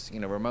who's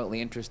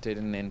remotely interested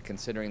in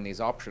considering these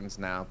options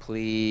now.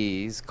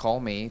 Please call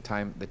me.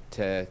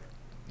 The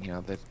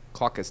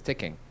clock is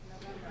ticking.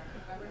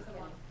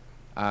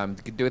 You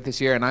could do it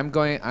this year, and I'm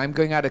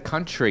going out of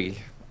country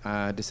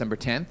December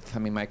 10th. I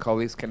mean, my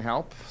colleagues can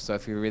help. So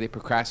if you really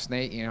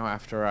procrastinate,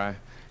 after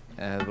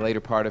the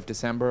later part of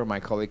December, my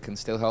colleague can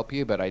still help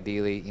you. But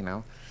ideally,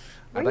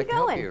 I'd like to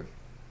help you.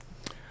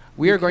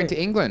 We are going to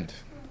England.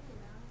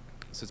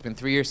 So it's been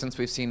 3 years since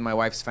we've seen my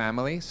wife's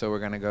family. So we're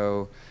going to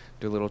go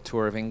do a little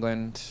tour of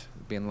England,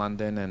 be in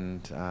London,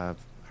 and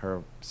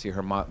see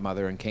her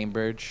mother in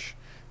Cambridge.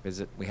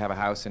 We have a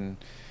house in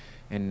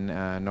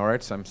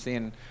Norwich. So I'm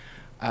seeing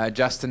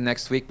Justin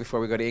next week before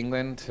we go to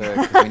England.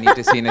 'Cause we need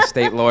to see an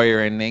estate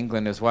lawyer in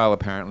England as well,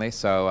 apparently.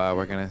 So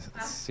we're going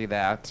to see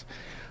that.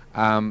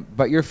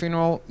 But your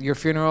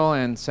funeral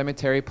and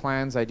cemetery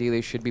plans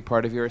ideally should be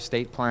part of your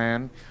estate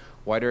plan.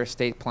 Wider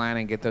estate plan,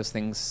 and get those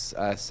things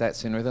set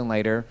sooner than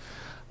later.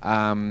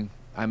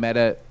 I met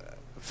a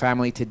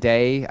family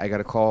today. I got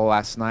a call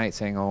last night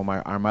saying, "Oh,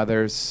 our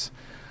mother's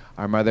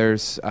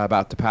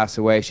about to pass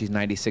away. She's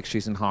 96.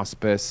 She's in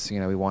hospice.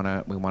 We want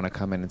to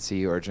come in and see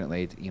you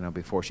urgently.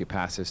 Before she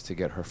passes, to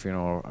get her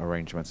funeral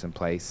arrangements in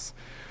place."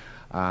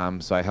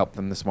 So I helped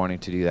them this morning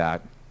to do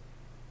that.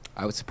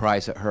 I was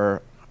surprised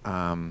that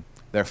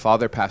their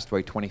father passed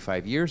away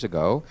 25 years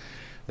ago.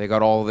 They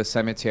got all the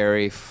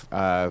cemetery,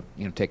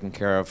 taken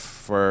care of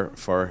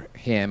for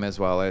him, as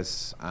well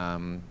as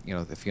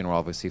the funeral,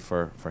 obviously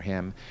for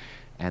him,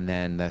 and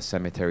then the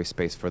cemetery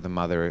space for the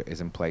mother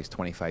is in place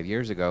 25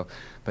 years ago.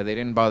 But they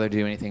didn't bother to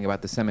do anything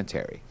about the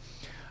cemetery.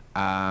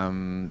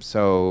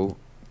 So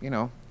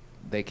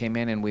they came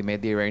in and we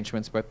made the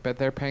arrangements, but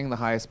they're paying the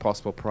highest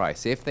possible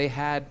price. If they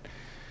had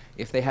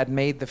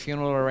made the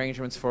funeral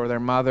arrangements for their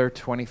mother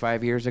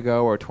 25 years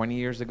ago or 20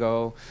 years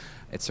ago,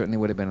 it certainly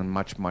would have been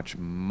much, much,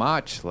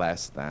 much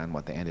less than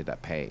what they ended up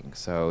paying.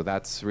 So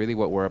that's really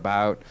what we're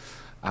about.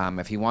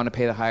 If you want to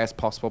pay the highest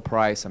possible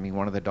price, I mean,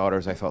 one of the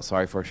daughters I felt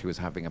sorry for, she was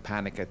having a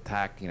panic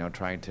attack,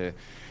 trying to,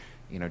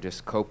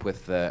 just cope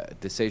with the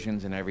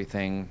decisions and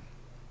everything.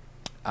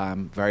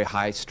 Very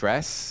high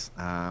stress,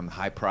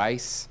 high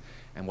price.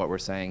 And what we're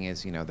saying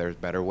is, there's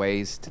better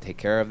ways to take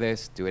care of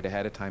this. Do it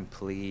ahead of time,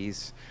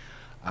 please.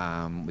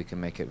 We can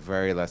make it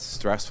very less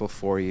stressful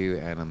for you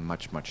and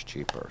much, much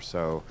cheaper.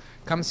 So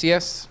come see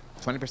us,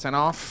 20%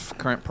 off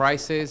current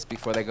prices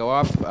before they go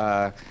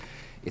up.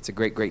 It's a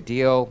great, great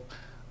deal.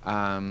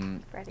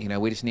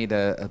 We just need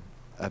a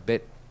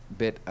bit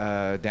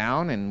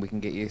down, and we can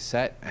get you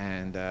set.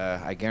 And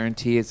I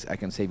guarantee I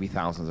can save you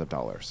thousands of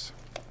dollars.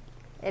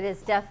 It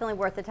is definitely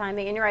worth the time.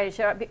 And you're right, it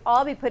should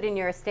all be put in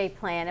your estate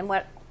plan. And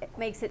what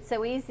makes it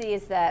so easy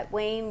is that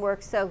Wayne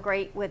works so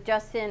great with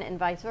Justin and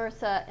vice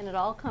versa, and it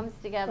all comes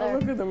together. Oh,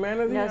 look at the man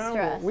of the no hour.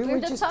 stress. We were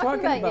just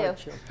talking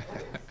about you.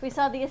 We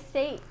saw the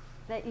estate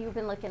that you've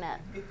been looking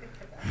at.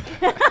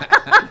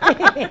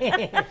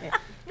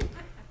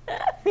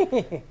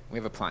 We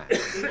have a plan.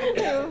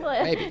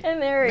 Maybe. And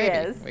there he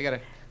is. We're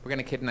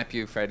gonna kidnap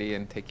you, Freddie,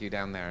 and take you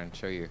down there and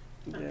show you.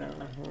 Yeah.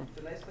 It's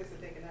a nice place to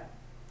take a nap.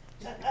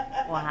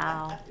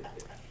 Wow.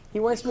 He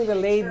wants me to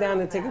lay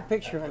down and take a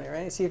picture on it,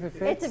 right? See if it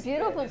fits. It's a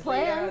beautiful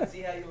plan.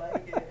 See how you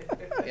like it.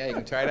 Yeah, you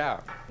can try it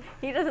out.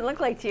 He doesn't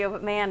look like you,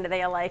 but man, do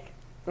they alike.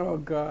 Oh,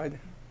 God.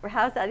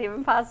 How's that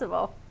even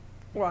possible?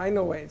 Well, I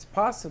know it's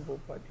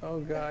possible, but oh,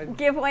 God.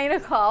 Give Wayne a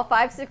call,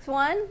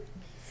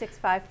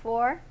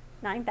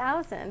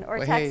 561-654-9000,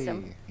 or text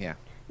him. Yeah.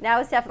 Now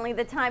is definitely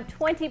the time.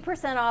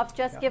 20% off.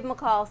 Just give him a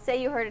call.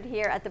 Say you heard it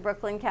here at the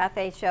Brooklyn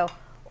Cafe Show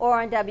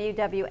or on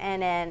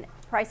WWNN.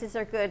 Prices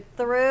are good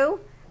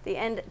through the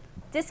end.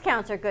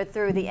 Discounts are good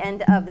through the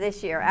end of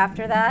this year.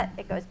 After that,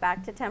 it goes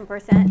back to 10%.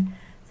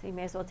 So you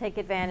may as well take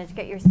advantage,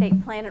 get your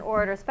estate plan in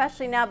order,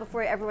 especially now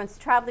before everyone's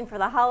traveling for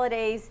the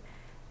holidays.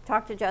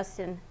 Talk to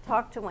Justin,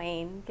 talk to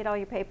Wayne, get all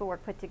your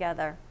paperwork put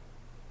together,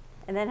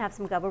 and then have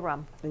some Gubba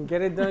rum. And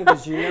get it done,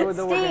 because you never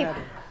know what Steve,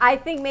 happens. I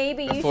think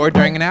maybe you Before, should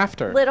during, put and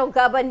after. little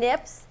Gubba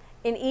nips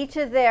in each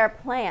of their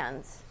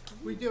plans.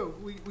 We do.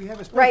 We have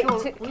a special, Right,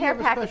 we care have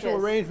a special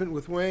packages. arrangement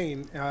with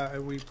Wayne.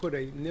 We put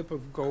a nip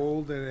of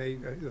gold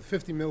and a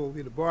 50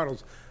 milliliter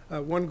bottles,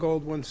 one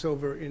gold, one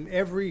silver, in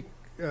every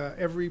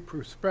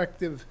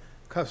prospective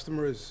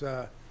customer's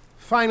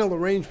final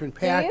arrangement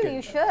package. Do you?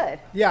 You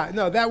should. Yeah,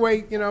 no, that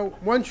way,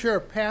 once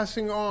you're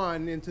passing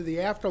on into the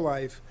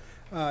afterlife,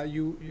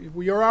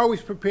 you're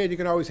always prepared. You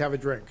can always have a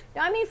drink.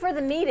 No, I mean for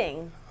the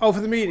meeting. Oh, for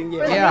the meeting,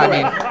 yeah. For the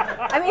meeting.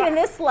 I mean in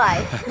this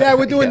life. Yeah,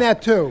 we're doing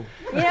that too.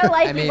 You know,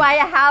 like you buy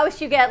a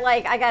house, you get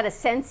like, I got a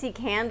Scentsy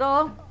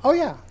candle. Oh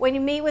yeah. When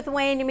you meet with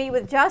Wayne, you meet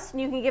with Justin,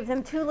 you can give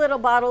them 2 little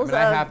bottles of.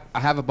 I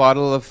have a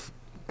bottle of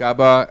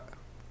Gubba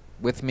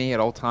with me at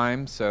all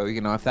times, so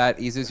if that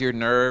eases your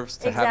nerves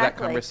to have that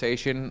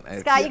conversation,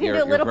 Scott, you can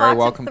do a little very box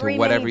welcome of 3 to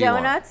whatever mini you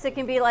want. donuts. It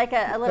can be like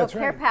a little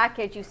care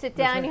package. You sit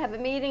down, you have a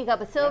meeting,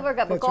 Gubba silver,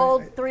 Gubba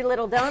gold, 3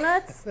 little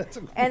donuts,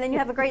 and then you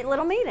have a great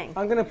little meeting.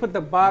 I'm gonna put the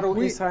bottle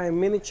inside a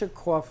miniature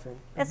coffin.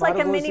 It's like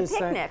a mini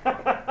picnic.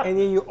 And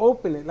then you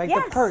open it, like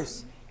the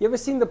purse. You ever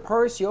seen the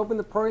purse? You open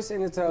the purse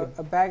and it's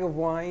a bag of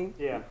wine.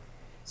 Yeah.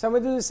 So I'm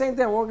gonna do the same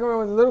thing. I'm walking around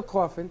with a little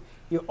coffin.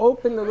 You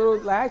open the little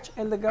latch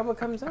and the Gubba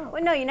comes out.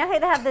 Well, no, you know how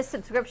they have the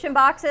subscription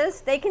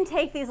boxes? They can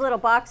take these little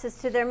boxes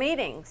to their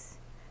meetings.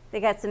 They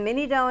got some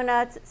mini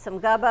donuts, some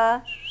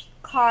Gubba,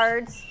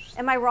 cards.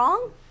 Am I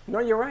wrong? No,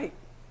 you're right.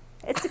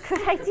 It's a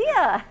good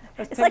idea.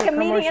 It's take like a a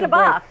meeting in commercial a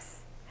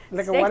box.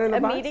 Like a what in a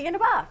box? A meeting in a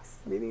box.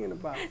 Meeting in a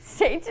box.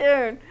 Stay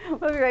tuned.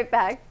 We'll be right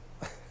back.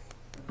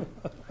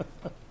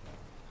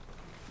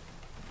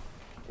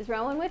 Is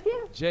Rowan with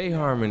you? Jay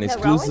Harmon, Is that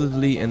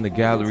exclusively in the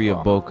Gallery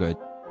of Boca.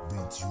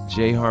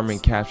 Jay Harmon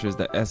captures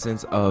the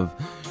essence of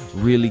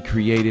really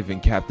creative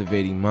and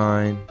captivating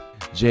mind.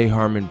 Jay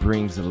Harmon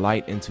brings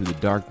light into the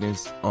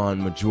darkness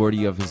on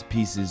majority of his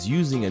pieces,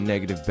 using a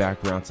negative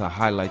background to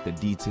highlight the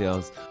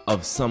details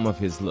of some of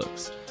his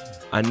looks.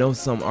 I know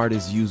some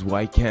artists use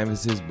white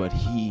canvases, but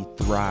he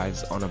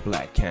thrives on a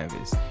black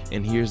canvas.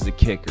 And here's the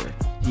kicker.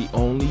 He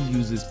only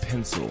uses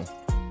pencil,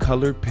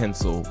 colored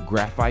pencil,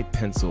 graphite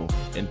pencil,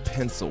 and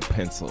pencil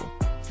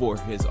for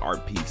his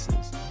art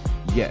pieces.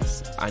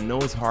 Yes, I know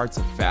it's hard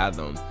to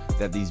fathom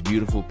that these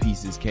beautiful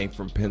pieces came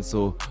from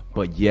pencil,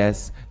 but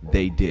yes,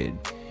 they did.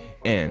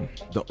 And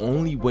the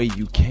only way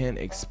you can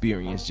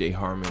experience Jay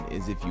Harmon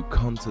is if you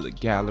come to the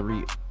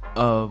Gallery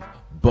of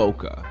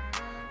Boca.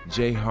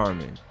 Jay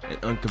Harmon, an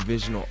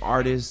unconventional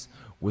artist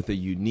with a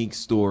unique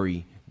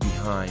story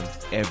behind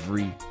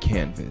every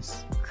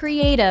canvas.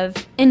 Creative,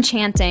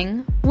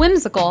 enchanting,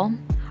 whimsical.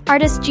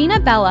 Artist Gina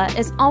Bella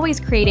is always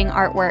creating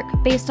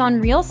artwork based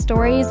on real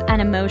stories and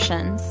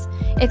emotions,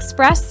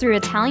 expressed through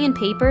Italian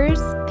papers,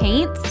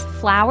 paints,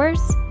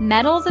 flowers,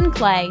 metals, and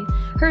clay.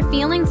 Her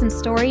feelings and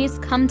stories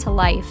come to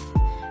life.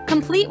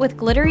 Complete with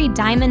glittery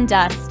diamond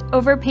dust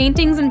over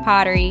paintings and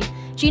pottery,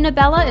 Gina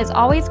Bella is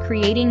always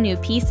creating new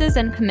pieces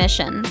and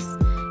commissions.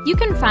 You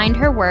can find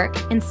her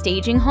work in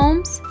staging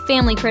homes,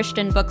 family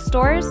Christian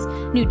bookstores,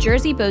 New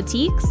Jersey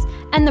boutiques,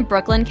 and the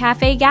Brooklyn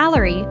Cafe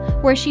Gallery,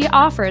 where she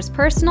offers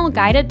personal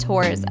guided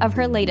tours of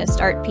her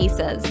latest art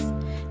pieces.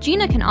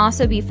 Gina can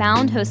also be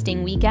found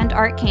hosting weekend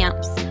art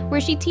camps,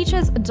 where she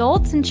teaches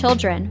adults and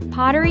children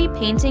pottery,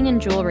 painting, and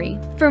jewelry.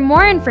 For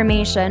more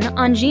information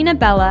on Gina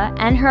Bella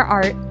and her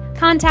art,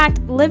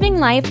 contact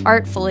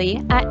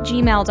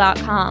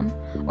livinglifeartfully@gmail.com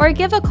or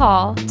give a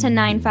call to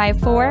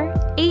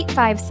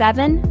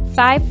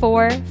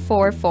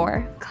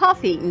 954-857-5444.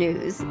 Coffee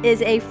News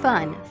is a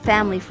fun,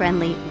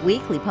 family-friendly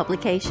weekly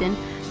publication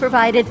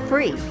provided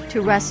free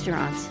to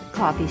restaurants,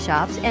 coffee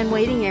shops, and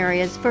waiting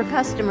areas for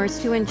customers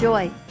to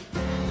enjoy.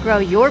 Grow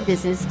your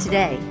business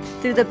today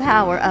through the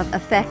power of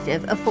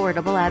effective,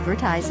 affordable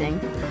advertising.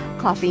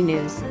 Coffee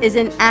News is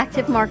an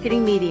active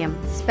marketing medium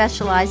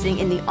specializing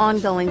in the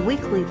ongoing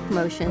weekly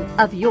promotion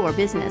of your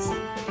business.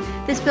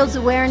 This builds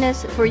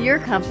awareness for your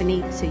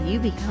company so you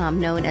become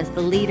known as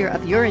the leader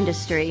of your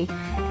industry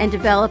and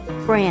develop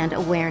brand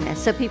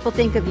awareness so people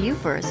think of you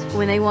first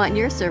when they want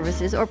your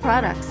services or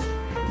products.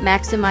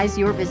 Maximize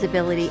your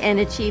visibility and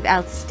achieve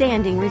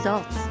outstanding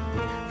results.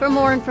 For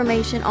more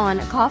information on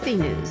Coffee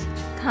News,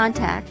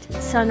 contact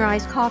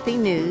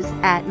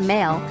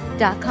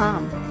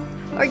sunrisecoffeenews@mail.com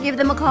or give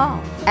them a call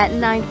at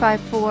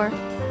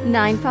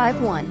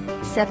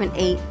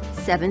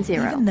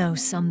 954-951-7870. Even though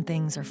some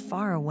things are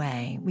far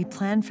away, we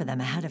plan for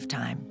them ahead of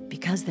time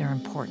because they're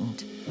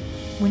important.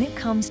 When it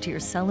comes to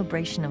your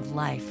celebration of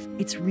life,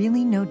 it's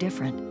really no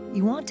different.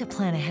 You want to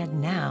plan ahead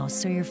now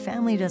so your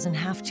family doesn't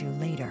have to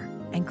later,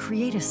 and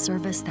create a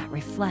service that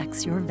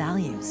reflects your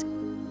values,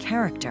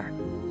 character,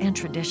 and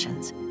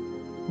traditions,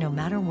 no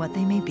matter what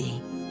they may be.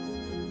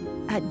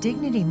 At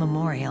Dignity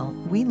Memorial,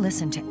 we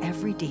listen to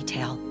every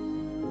detail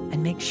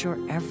and make sure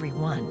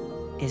everyone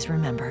is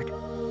remembered.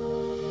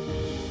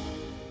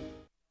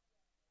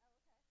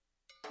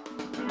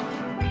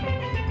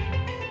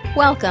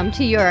 Welcome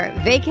to your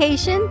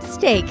vacation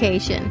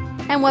staycation.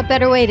 And what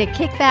better way to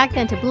kick back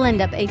than to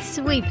blend up a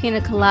sweet pina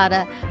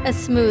colada, a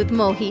smooth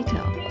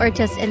mojito, or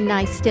just a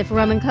nice stiff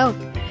rum and coke.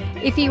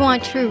 If you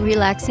want true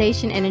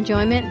relaxation and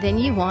enjoyment, then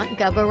you want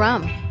Gubba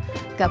Rum.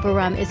 Gubba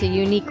Rum is a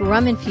unique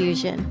rum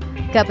infusion.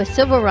 Gubba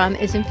Silver Rum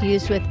is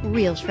infused with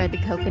real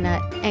shredded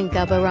coconut, and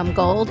Gubba Rum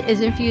Gold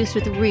is infused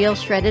with real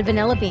shredded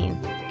vanilla bean.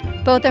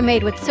 Both are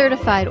made with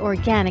certified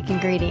organic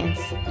ingredients.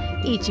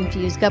 Each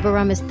infused Gubba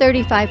Rum is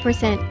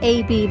 35%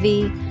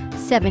 ABV,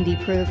 70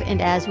 proof,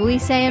 and as we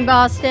say in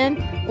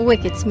Boston,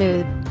 wicked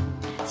smooth.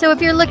 So if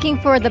you're looking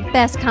for the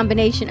best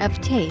combination of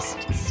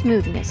taste,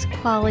 smoothness,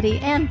 quality,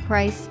 and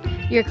price,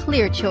 your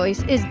clear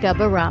choice is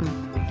Gubba Rum.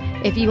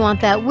 If you want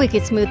that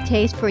wicked smooth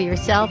taste for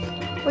yourself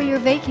or your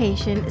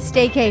vacation,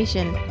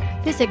 staycation,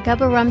 visit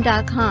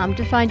GubbaRum.com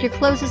to find your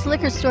closest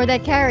liquor store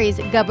that carries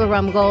Gubba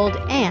Rum Gold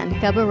and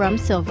Gubba Rum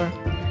Silver.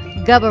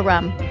 Gubba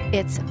Rum,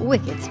 it's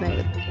wicked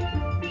smooth.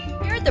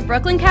 Here at the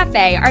Brooklyn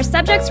Cafe, our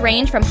subjects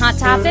range from hot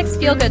topics,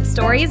 feel-good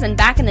stories, and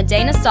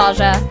back-in-the-day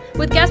nostalgia.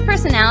 With guest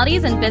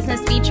personalities and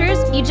business features,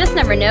 you just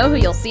never know who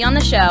you'll see on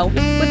the show.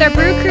 With our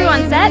brew crew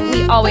on set,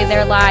 we always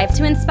air live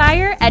to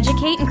inspire,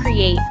 educate, and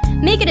create.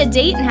 Make it a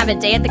date and have a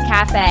day at the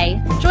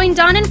cafe. Join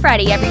Dawn and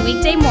Freddie every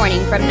weekday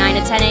morning from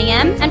 9 to 10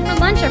 a.m. and for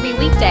lunch every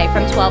weekday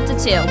from 12 to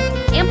 2.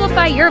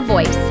 Amplify your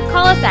voice.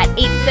 Call us at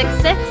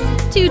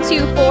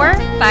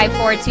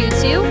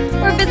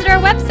 866-224-5422 or visit our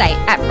website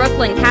at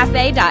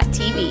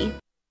brooklyncafe.tv.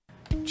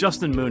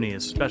 Justin Mooney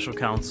is special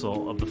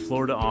counsel of the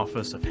Florida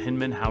office of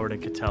Hinman, Howard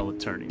 & Cattell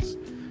Attorneys.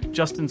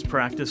 Justin's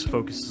practice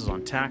focuses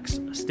on tax,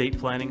 estate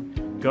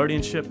planning,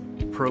 guardianship,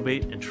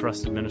 probate, and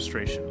trust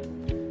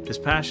administration. His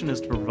passion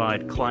is to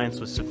provide clients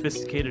with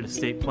sophisticated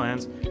estate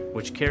plans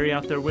which carry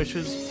out their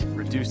wishes,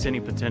 reduce any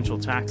potential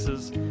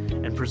taxes,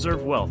 and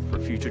preserve wealth for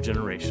future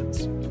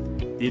generations.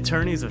 The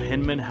attorneys of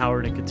Hinman,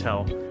 Howard &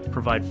 Cattell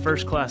provide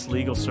first-class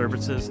legal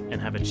services and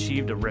have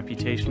achieved a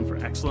reputation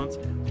for excellence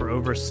for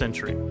over a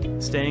century,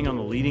 staying on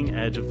the leading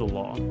edge of the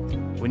law.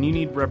 When you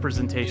need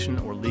representation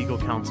or legal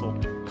counsel,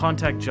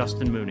 contact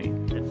Justin Mooney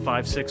at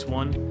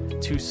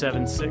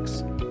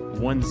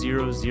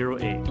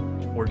 561-276-1008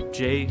 or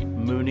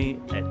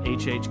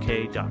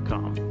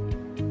jmooney@hhk.com.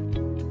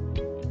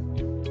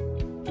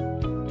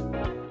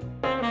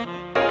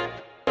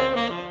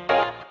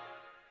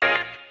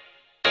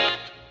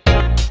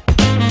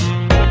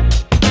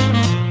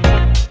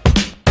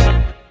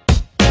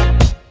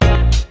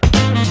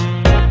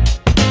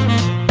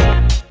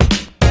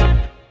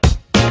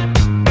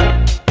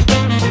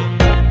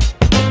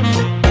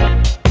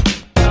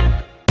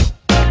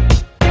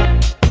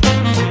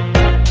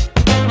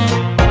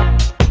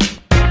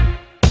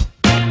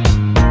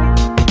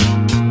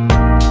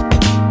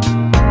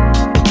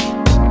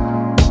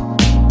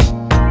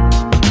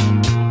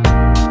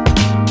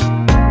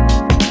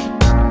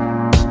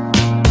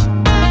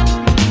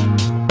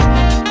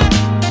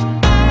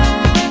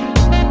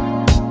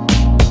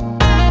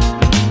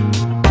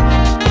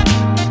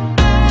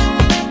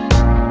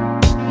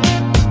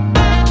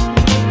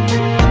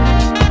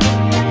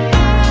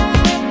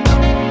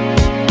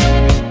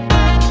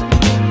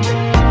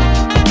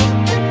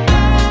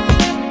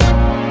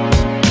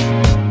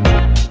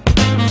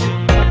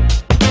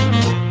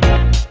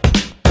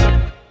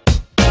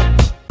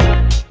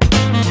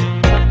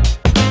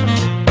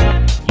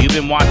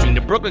 Watching the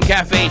Brooklyn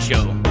Cafe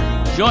Show.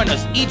 Join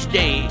us each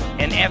day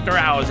and after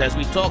hours as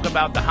we talk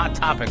about the hot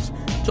topics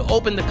to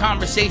open the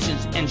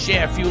conversations and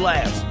share a few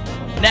laughs.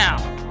 Now,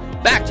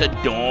 back to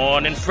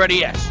Dawn and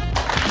Freddie S.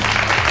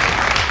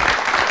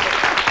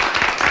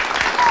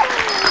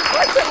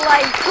 What's it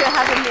like to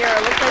have a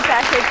mirror look like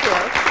that at you?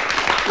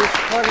 This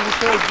part of the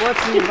show is brought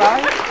to you by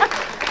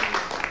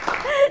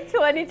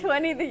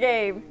 2020 The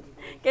Game.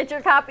 Get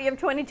your copy of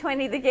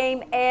 2020 The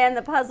Game and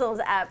the puzzles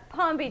at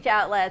Palm Beach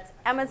Outlets,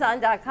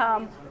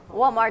 Amazon.com,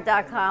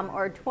 Walmart.com,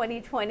 or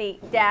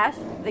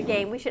 2020-The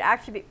Game. We should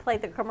actually play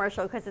the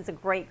commercial because it's a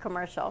great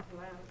commercial.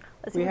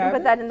 Let's see if we can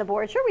put that in the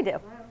board. Sure we do.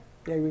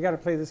 Yeah, we got to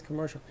play this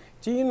commercial.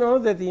 Do you know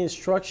that the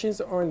instructions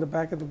are in the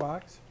back of the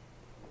box?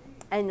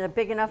 And they're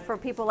big enough for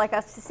people like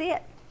us to see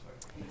it.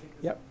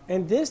 Yep.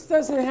 And this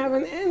doesn't have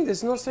an end.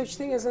 There's no such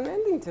thing as an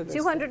ending to this.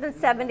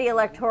 270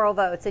 electoral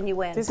votes and you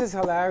win. This is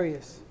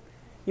hilarious.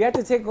 You have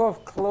to take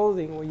off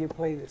clothing when you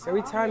play this.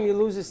 Every time you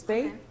lose a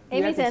state,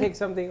 you have to take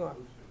something off.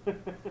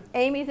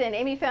 Amy's in.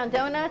 Amy found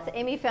donuts.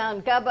 Amy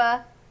found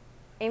Gubba.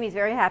 Amy's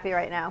very happy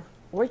right now.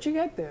 Where'd you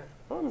get there?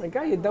 Oh my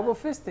God, you're double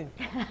fisting.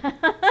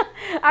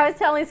 I was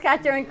telling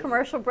Scott during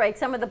commercial break,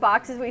 some of the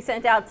boxes we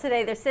sent out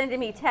today, they're sending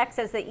me texts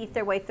as they eat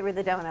their way through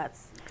the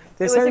donuts.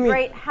 It was a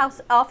great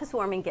office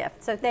warming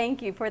gift, so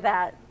thank you for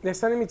that. They're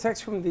sending me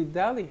texts from the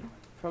deli,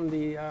 from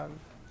the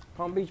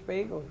Palm Beach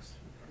Bagels.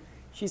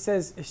 She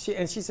says,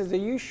 are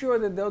you sure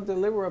that they'll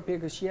deliver up here?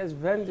 Because she has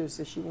vendors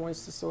that she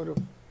wants to sort of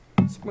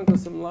sprinkle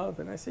some love.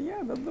 And I said,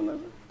 yeah, they'll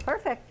deliver.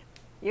 Perfect.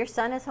 Your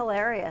son is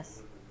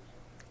hilarious.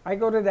 I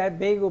go to that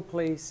bagel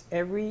place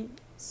every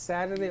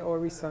Saturday or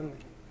every Sunday.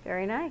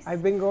 Very nice.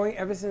 I've been going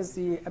ever since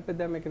the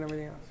epidemic and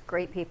everything else.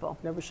 Great people.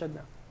 Never shut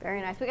down. Very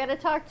nice. We got to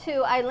talk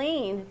to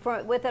Eileen.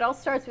 It all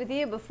starts with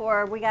you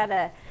before we got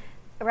to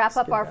wrap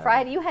up our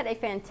Friday. You had a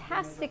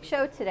fantastic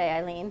show today,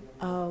 Eileen.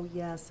 Oh,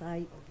 yes.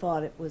 I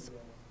thought it was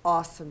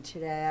awesome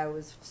today. I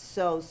was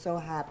so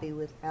happy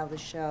with how the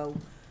show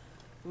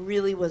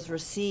really was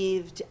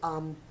received.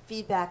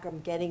 Feedback I'm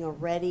getting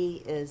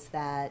already is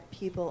that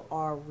people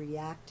are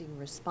reacting,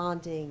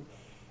 responding,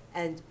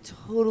 and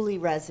totally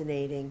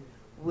resonating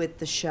with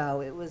the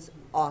show. It was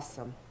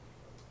awesome.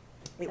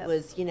 It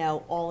was,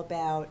 all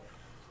about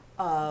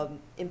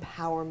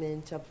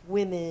empowerment of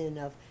women,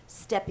 of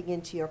stepping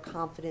into your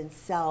confident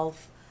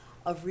self,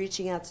 of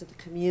reaching out to the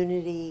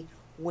community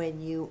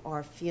when you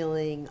are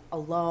feeling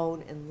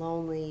alone and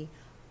lonely,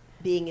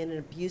 being in an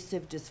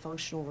abusive,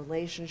 dysfunctional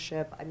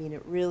relationship. I mean,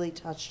 it really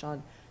touched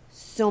on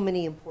so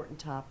many important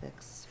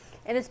topics.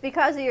 And it's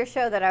because of your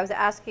show that I was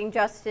asking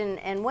Justin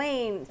and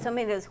Wayne so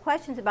many of those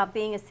questions about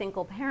being a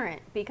single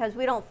parent, because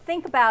we don't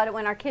think about it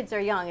when our kids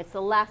are young. It's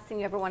the last thing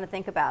you ever want to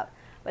think about.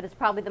 But it's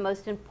probably the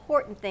most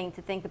important thing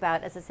to think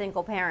about as a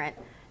single parent,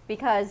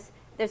 because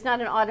there's not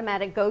an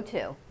automatic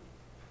go-to.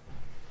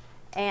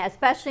 And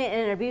especially in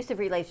an abusive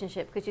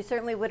relationship, because you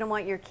certainly wouldn't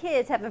want your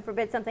kids, heaven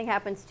forbid something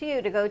happens to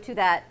you, to go to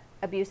that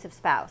abusive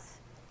spouse.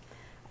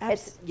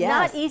 It's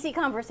not easy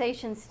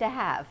conversations to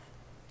have.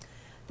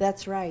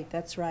 That's right.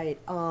 That's right.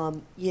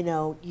 You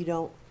know, you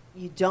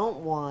don't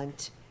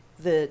want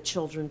the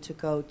children to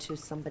go to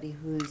somebody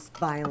who's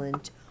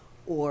violent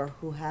or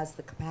who has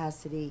the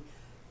capacity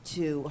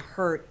to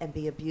hurt and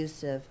be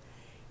abusive.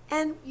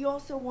 And you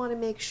also want to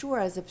make sure,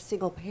 as a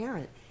single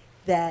parent,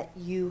 that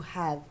you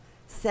have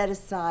set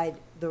aside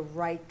the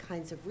right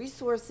kinds of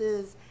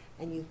resources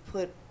and you've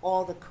put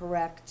all the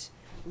correct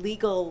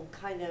legal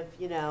kind of,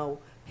 you know,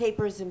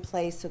 papers in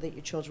place so that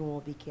your children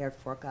will be cared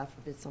for. God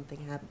forbid something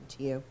happened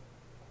to you.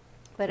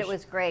 But it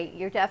was great.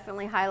 You're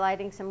definitely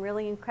highlighting some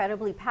really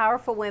incredibly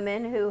powerful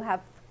women who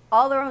have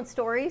all their own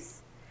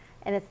stories,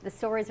 and the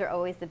stories are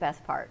always the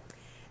best part.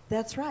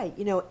 That's right.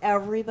 You know,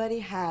 everybody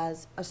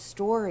has a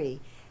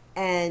story,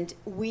 and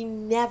we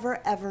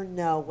never ever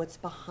know what's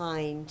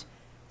behind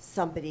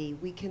somebody.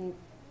 We can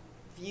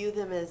view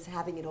them as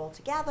having it all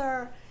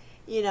together.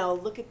 You know,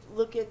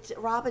 look at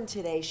Robin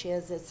today. She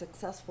has a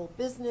successful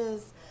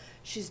business.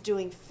 She's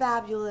doing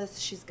fabulous.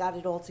 She's got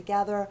it all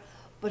together.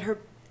 But her,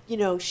 you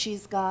know,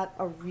 she's got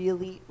a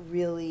really,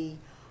 really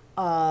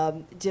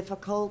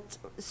difficult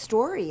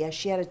story.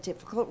 She had a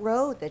difficult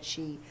road that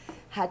she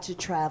had to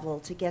travel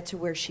to get to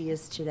where she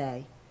is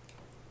today.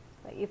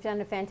 But you've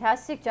done a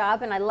fantastic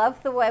job, and I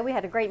love the way we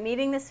had a great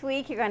meeting this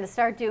week. You're going to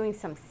start doing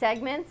some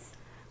segments,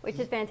 which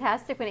is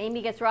fantastic when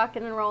Amy gets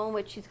rocking and rolling,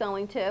 which she's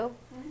going to.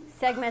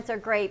 Segments are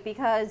great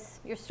because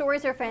your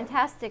stories are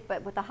fantastic,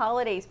 but with the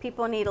holidays,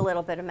 people need a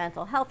little bit of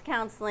mental health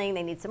counseling.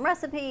 They need some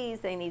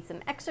recipes. They need some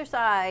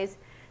exercise.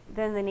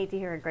 Then they need to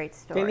hear a great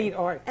story. They need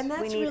art. And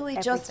that's really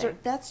just,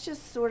 that's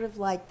just sort of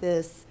like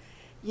this,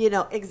 you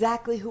know,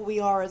 exactly who we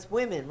are as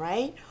women,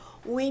 right?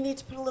 We need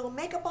to put a little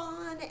makeup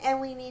on,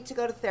 and we need to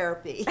go to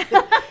therapy.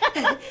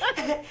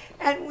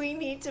 And we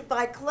need to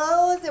buy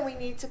clothes, and we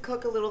need to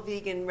cook a little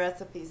vegan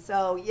recipe.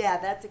 So, yeah,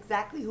 that's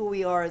exactly who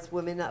we are as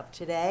women of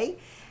today.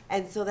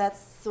 And so that's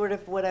sort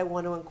of what I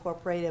want to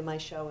incorporate in my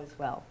show as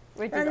well.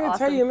 I'm going to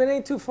tell you, it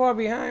ain't too far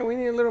behind. We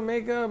need a little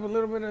makeup, a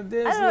little bit of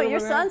this. I don't know, your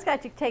son's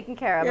got you taken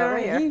care of over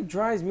here. He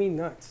drives me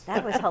nuts.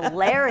 That was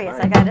hilarious,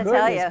 I got to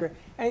tell you.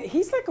 And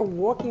he's like a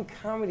walking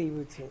comedy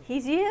routine.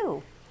 He's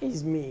you.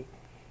 He's me.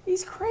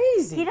 He's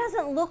crazy. He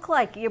doesn't look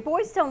like you. Your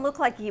boys don't look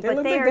like you, They but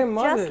look they like are their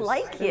mothers. just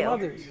like Their you.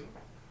 mothers.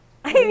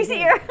 Amy's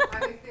here.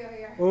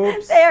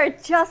 Oops. They are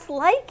just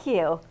like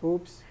you.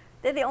 Oops.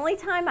 They're the only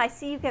time I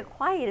see you get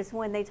quiet is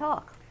when they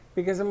talk.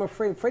 Because I'm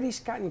afraid Freddie's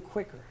gotten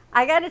quicker.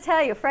 I got to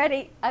tell you,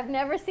 Freddie, I've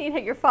never seen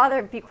your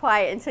father be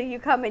quiet until you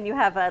come and you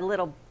have a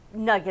little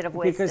nugget of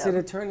wisdom. Because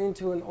it'll turn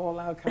into an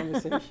all-out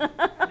conversation.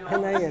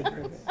 And I get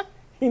it.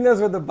 He knows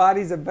where the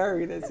bodies are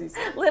buried, as he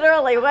said.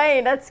 Literally,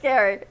 Wayne, that's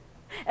scary.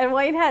 And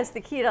Wayne has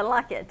the key to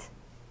unlock it.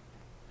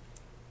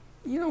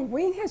 You know,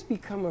 Wayne has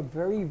become a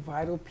very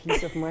vital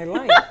piece of my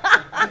life.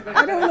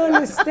 I don't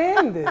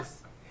understand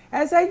this.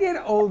 As I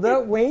get older,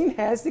 Wayne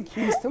has the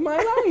keys to my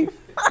life.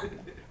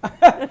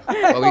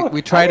 Well,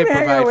 we try to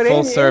provide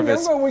full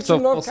service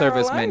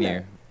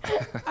menu.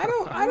 I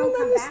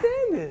don't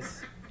understand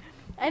this.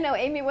 I know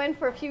Amy went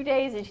for a few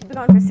days and she's been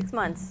on for 6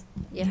 months.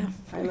 Yeah.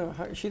 I know.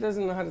 She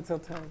doesn't know how to tell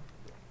time.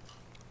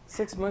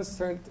 6 months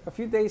a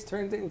few days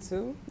turned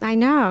into. I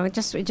know. It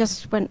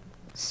just went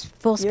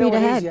full speed You know what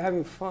it ahead. is? You're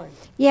having fun.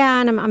 Yeah,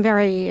 and I'm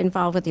very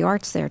involved with the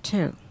arts there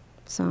too,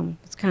 so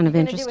it's kind of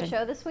interesting. Going to do a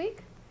show this week?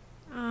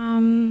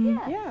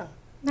 Yeah.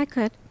 I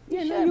could.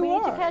 You should. We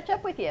need to catch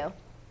up with you.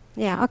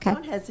 Yeah. Okay.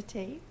 Don't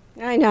hesitate.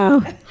 I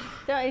know.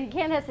 You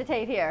can't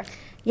hesitate here.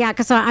 Yeah,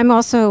 because I'm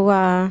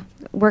also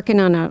working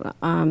on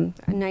a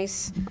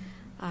nice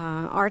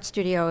art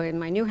studio in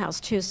my new house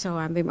too, so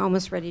I'm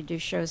almost ready to do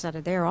shows out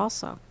of there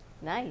also.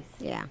 Nice.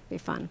 Yeah, be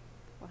fun.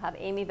 We'll have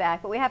Amy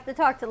back, but we have to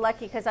talk to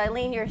Lucky because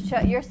Eileen,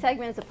 your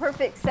segment is a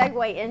perfect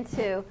segue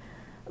into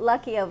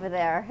Lucky over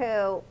there,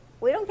 who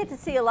we don't get to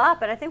see a lot,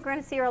 but I think we're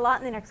going to see her a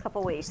lot in the next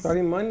couple weeks.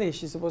 Starting Monday,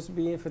 she's supposed to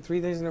be in for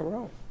 3 days in a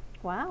row.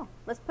 Wow.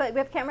 We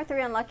have camera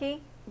 3 on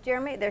Lucky.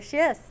 Jeremy, there she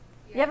is.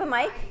 You have a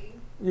mic?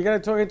 You got to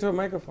talk into a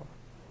microphone.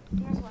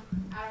 Here's one.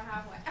 I don't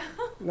have one.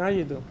 Now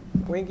you do.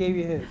 Wayne gave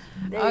you his.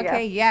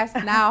 Okay, yes,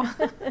 now.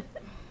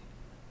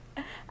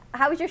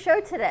 How was your show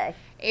today?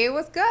 It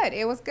was good.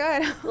 It was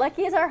good.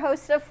 Lucky is our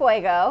host of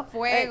Fuego.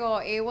 Fuego.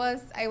 It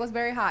was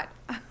very hot.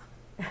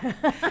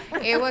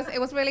 it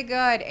was really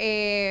good.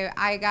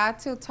 I got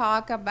to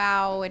talk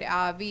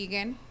about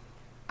vegan.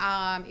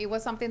 It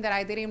was something that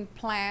I didn't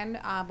plan,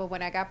 but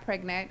when I got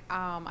pregnant,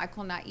 I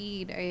could not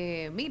eat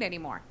meat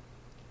anymore.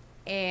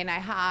 And I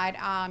had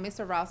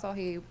Mr. Russell.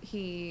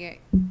 He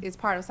is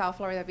part of South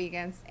Florida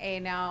Vegans,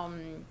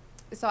 and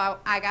so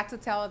I got to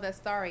tell the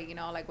story. You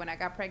know, like when I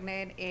got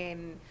pregnant,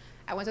 and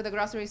I went to the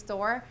grocery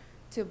store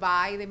to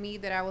buy the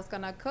meat that I was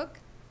gonna cook,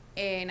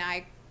 and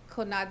I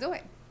could not do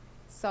it.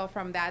 So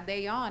from that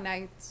day on,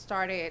 I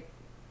started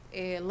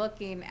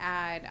looking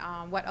at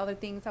what other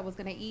things I was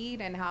gonna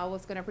eat and how I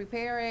was gonna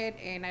prepare it,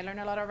 and I learned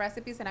a lot of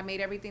recipes, and I made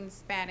everything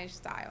Spanish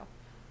style.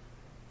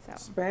 So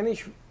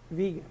Spanish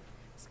vegan.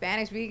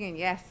 Spanish vegan,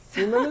 yes.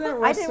 You remember that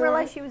restaurant? I didn't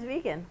realize she was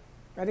vegan.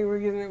 I didn't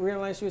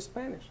realize she was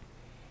Spanish.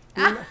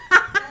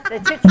 The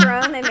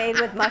chicharron they made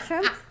with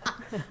mushrooms.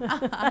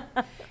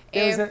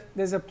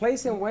 There's a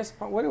place in West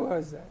Palm. What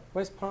was that?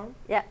 West Palm?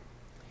 Yeah.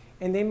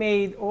 And they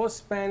made all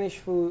Spanish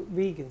food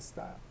vegan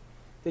style.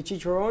 The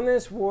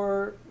chicharrones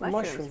were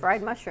mushrooms.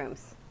 Fried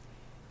mushrooms.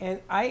 And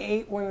I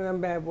ate one of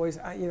them bad boys.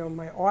 You know,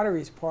 my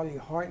arteries probably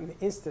hardened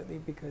instantly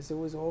because it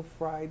was all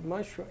fried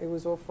mushroom. It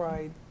was all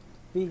fried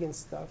vegan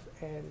stuff,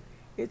 and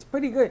it's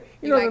pretty good.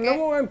 You know, the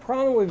number one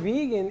problem with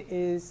vegan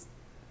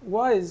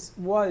was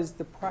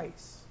the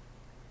price,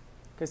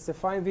 because to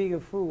find vegan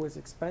food was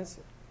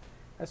expensive.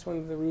 That's one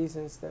of the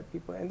reasons that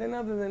people. And then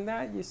other than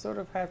that, you sort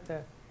of have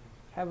to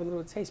have a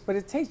little taste, but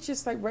it tastes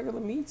just like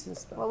regular meats and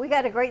stuff. Well, we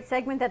got a great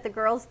segment that the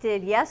girls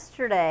did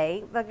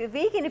yesterday. But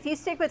vegan, if you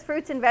stick with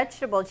fruits and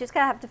vegetables, you just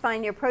gotta have to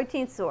find your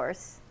protein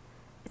source.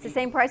 It's the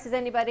same price as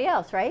anybody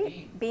else,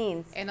 right?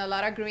 Beans. And a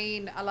lot of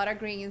greens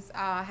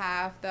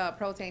have the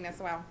protein as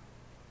well.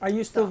 Are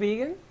you still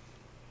vegan?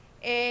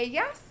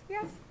 Yes.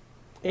 Yes?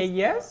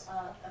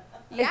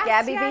 Is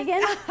Gabby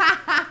vegan?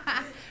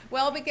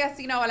 Well, because,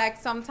 you know, like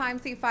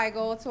sometimes if I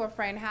go to a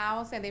friend's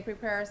house and they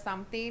prepare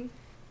something,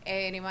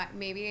 and it might,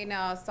 maybe in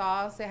a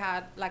sauce it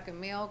had like a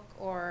milk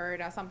or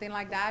something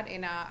like that,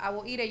 and I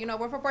will eat it. You know,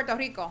 we're from Puerto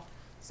Rico,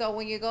 so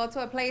when you go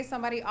to a place,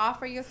 somebody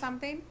offer you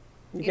something.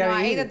 You know,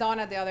 I ate a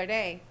donut the other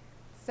day,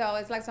 so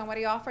it's like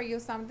somebody offer you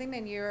something,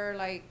 and you're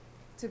like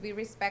to be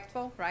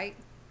respectful, right?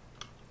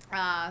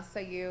 So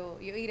you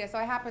eat it. So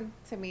it happened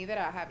to me that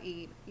I have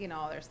eat, you know,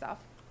 other stuff.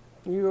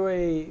 You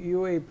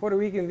a Puerto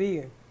Rican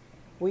vegan.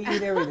 We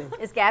eat everything.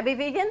 Is Gabby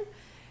vegan?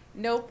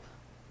 Nope.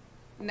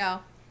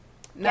 No.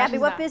 Gabby,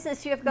 what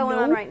business do you have going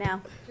on right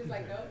now? She's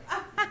like,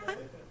 nope.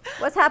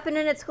 What's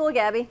happening at school,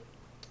 Gabby?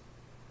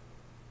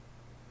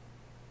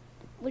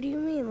 What do you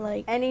mean,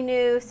 like? Any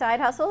new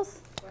side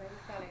hustles? What are you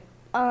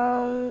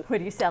selling?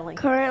 What are you selling?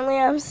 Currently,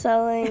 I'm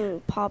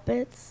selling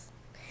poppets.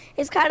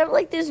 It's kind of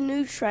like this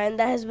new trend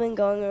that has been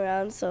going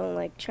around, so I'm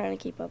like trying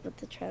to keep up with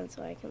the trend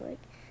so I can like.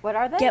 What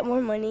are they? Get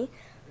more money.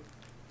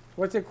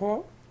 What's it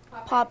called?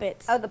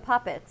 Poppets. Oh, the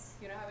poppets.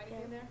 You don't have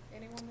anything there?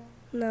 Anyone there?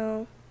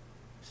 No.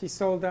 She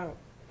sold out.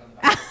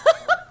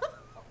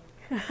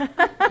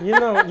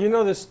 You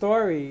know the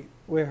story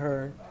with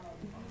her.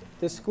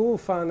 The school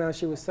found out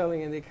she was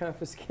selling and they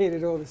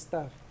confiscated all the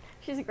stuff.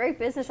 She's a great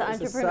business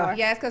entrepreneur.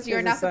 Yes, because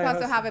you're not supposed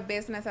to have a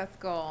business at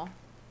school.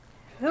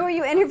 Who are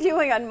you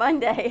interviewing on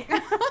Monday?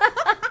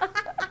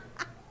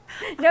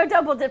 No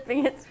double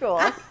dipping at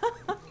school.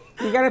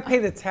 You got to pay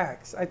the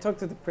tax. I talked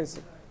to the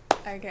principal.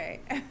 Okay.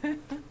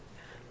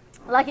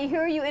 Lucky, who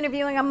are you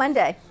interviewing on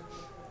Monday?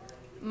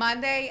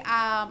 Monday,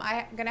 I'm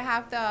going to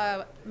have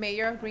the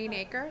mayor of Green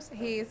Acres.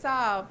 He's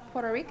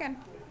Puerto Rican.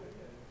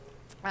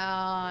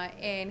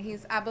 And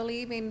he's, I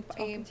believe, in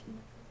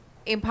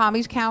Palm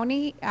Beach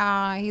County.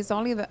 He's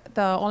only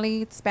the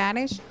only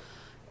Spanish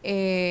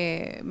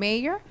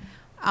mayor.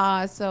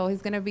 So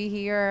he's going to be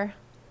here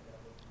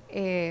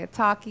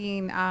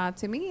talking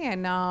to me.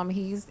 And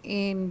he's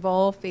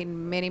involved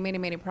in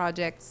many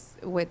projects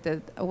with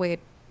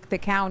the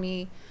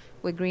county,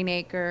 with Green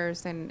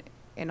Acres and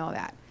all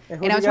that.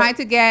 And I'm trying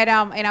to get,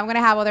 and I'm going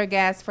to have other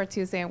guests for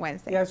Tuesday and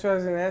Wednesday. Yeah, that's what I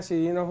was going to ask you.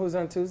 You know who's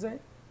on Tuesday?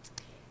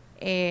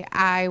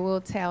 I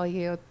will tell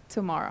you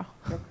tomorrow.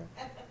 Okay.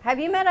 Have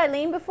you met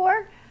Eileen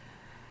before?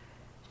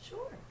 Sure.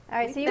 All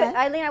right, so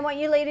Eileen, I want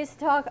you ladies to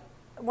talk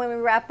when we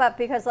wrap up,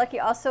 because Lucky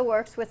also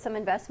works with some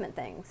investment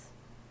things.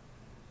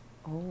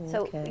 Oh,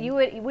 so okay.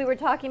 we were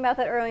talking about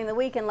that early in the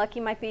week, and Lucky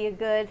might be a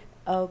good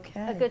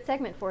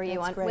segment for you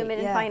on women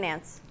in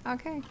finance.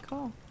 Okay,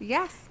 cool.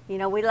 Yes. You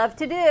know, we love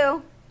to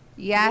do.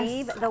 Yes.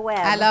 Weave the web.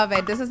 I love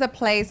it. This is a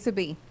place to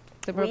be.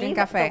 The Brooklyn Weave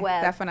Cafe. the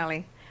web.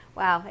 Definitely.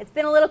 Wow. It's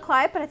been a little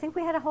quiet, but I think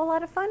we had a whole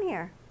lot of fun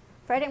here.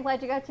 Freddie, I'm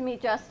glad you got to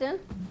meet Justin.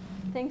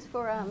 Thanks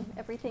for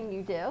everything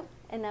you do.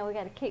 And now we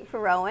got a cake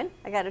for Rowan.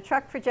 I got a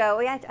truck for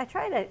Joey. I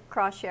try to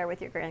cross-share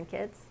with your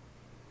grandkids.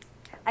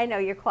 I know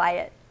you're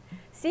quiet.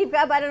 Steve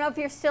Gubb, I don't know if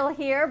you're still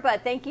here,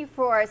 but thank you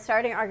for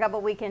starting our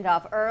Gubba weekend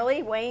off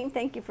early. Wayne,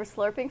 thank you for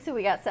slurping, so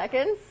we got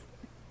seconds.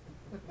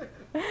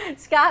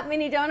 Scott,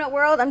 Mini Donut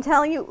World, I'm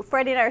telling you,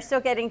 Freddie and I are still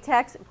getting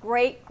texts.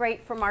 Great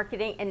for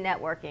marketing and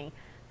networking.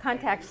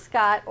 Contact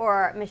Scott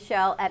or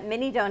Michelle at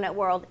Mini Donut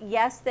World.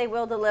 Yes, they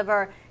will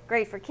deliver.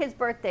 Great for kids'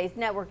 birthdays,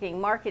 networking,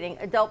 marketing,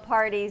 adult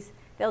parties.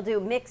 They'll do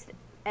mixed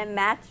and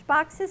matched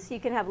boxes, so you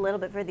can have a little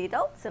bit for the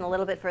adults and a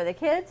little bit for the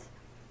kids.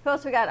 Who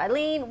else we got?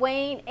 Eileen,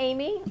 Wayne,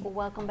 Amy.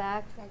 Welcome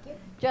back. Thank you.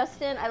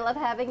 Justin, I love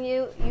having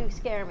you. You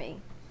scare me.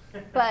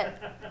 But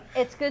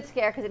it's good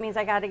scare because it means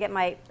I got to get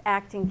my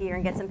acting gear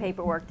and get some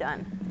paperwork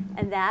done.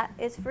 And that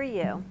is for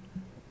you.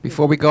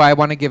 Before we go, I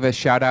want to give a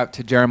shout out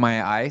to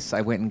Jeremiah Ice.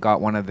 I went and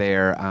got one of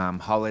their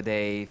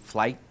holiday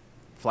flight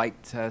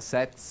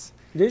sets.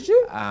 Did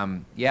you?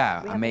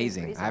 Yeah,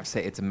 amazing. I have to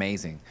say, it's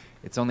amazing.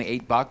 It's only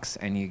 $8,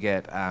 and you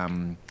get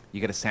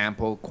a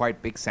sample,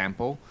 quite big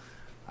sample.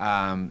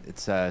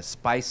 It's a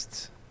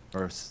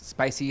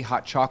spicy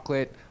hot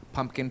chocolate,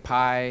 pumpkin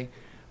pie,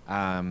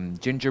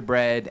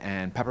 gingerbread,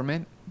 and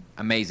peppermint.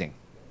 Amazing,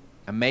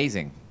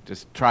 amazing.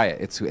 Just try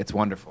it. It's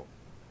wonderful.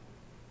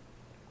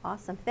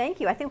 Awesome.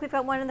 Thank you. I think we've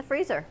got one in the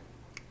freezer.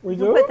 We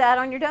You do? put that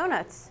on your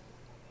donuts.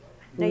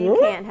 No, you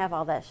can't have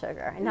all that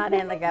sugar. Not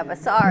in the Gubba.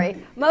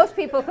 Sorry. Most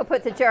people could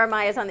put the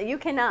Jeremiahs on there. You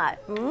cannot.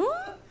 I'll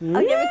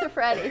give it to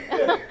Freddie.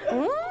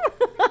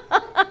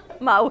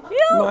 My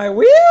wheels. My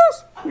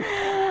wheels.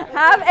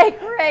 Have a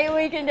great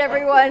weekend,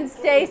 everyone.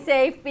 Stay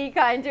safe. Be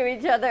kind to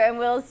each other. And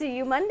we'll see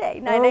you Monday,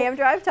 9 a.m.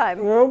 drive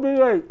time. We'll be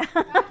late.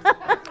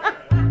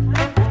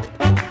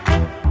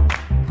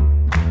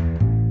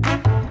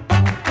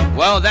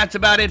 Well, that's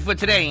about it for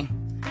today.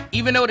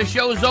 Even though the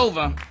show's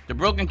over, the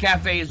Brooklyn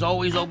Cafe is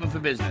always open for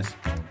business.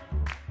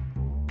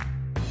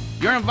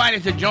 You're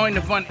invited to join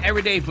the fun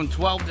every day from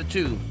 12 to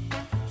 2.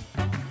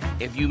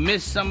 If you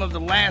missed some of the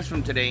laughs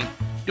from today,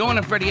 Dawn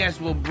and Freddie S.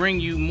 will bring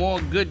you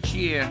more good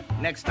cheer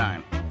next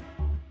time.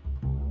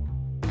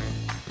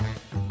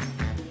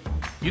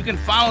 You can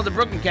follow the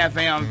Brooklyn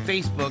Cafe on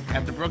Facebook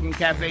at the Brooklyn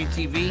Cafe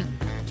TV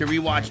to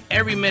rewatch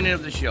every minute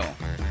of the show.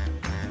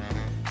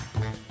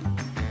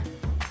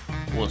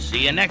 We'll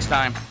see you next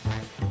time.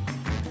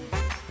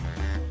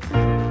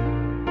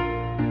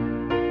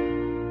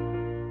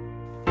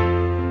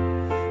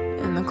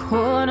 In the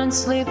cold and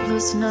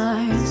sleepless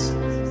nights,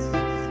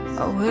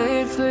 I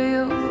wait for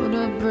you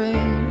to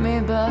bring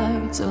me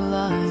back to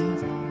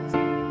life.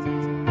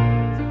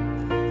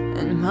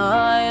 In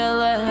my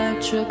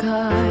electric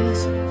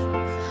eyes,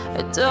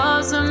 it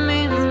doesn't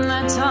mean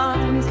that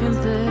time can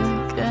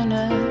thicken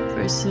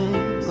every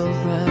single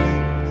breath.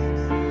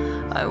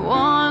 I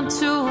want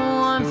to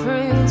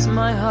unfreeze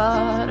my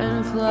heart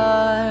and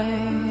fly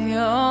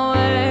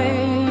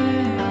away.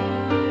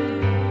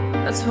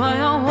 That's why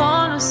I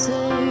wanna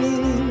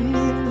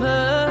save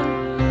it.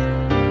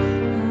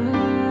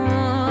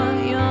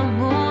 Your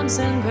moons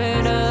and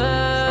craters.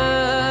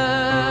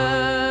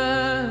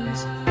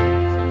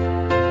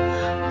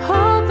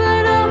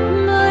 Open up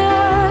my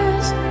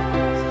eyes,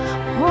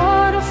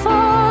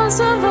 waterfalls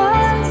of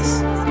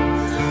ice,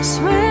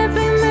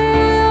 sweeping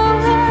me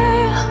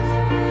away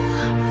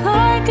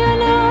like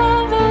an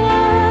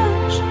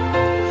avalanche.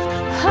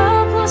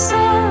 Helpless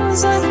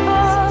as I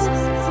fall,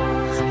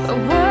 the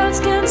words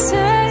can't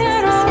say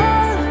it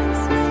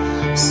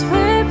all,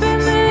 sweeping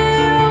me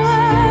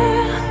away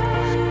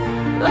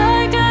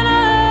like an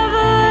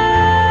avalanche,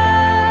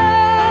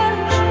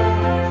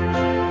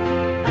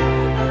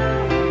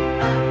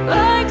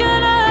 like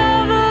an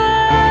avalanche.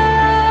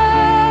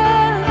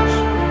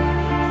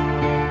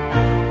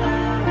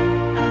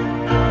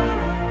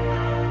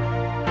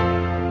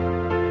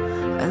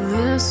 I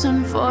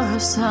listen for a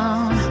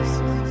sound,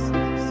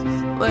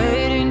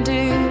 waiting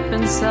deep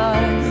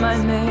inside my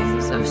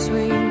maze of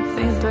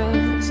sweeping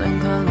thrills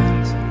and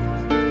colors.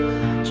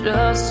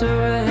 Just a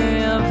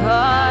ray of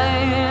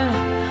light,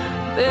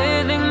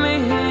 bathing me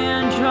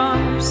in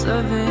drops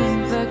of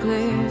ink that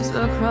glaze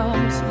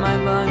across my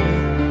body.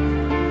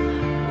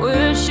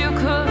 Wish you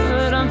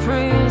could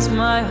unfreeze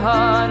my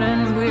heart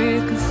and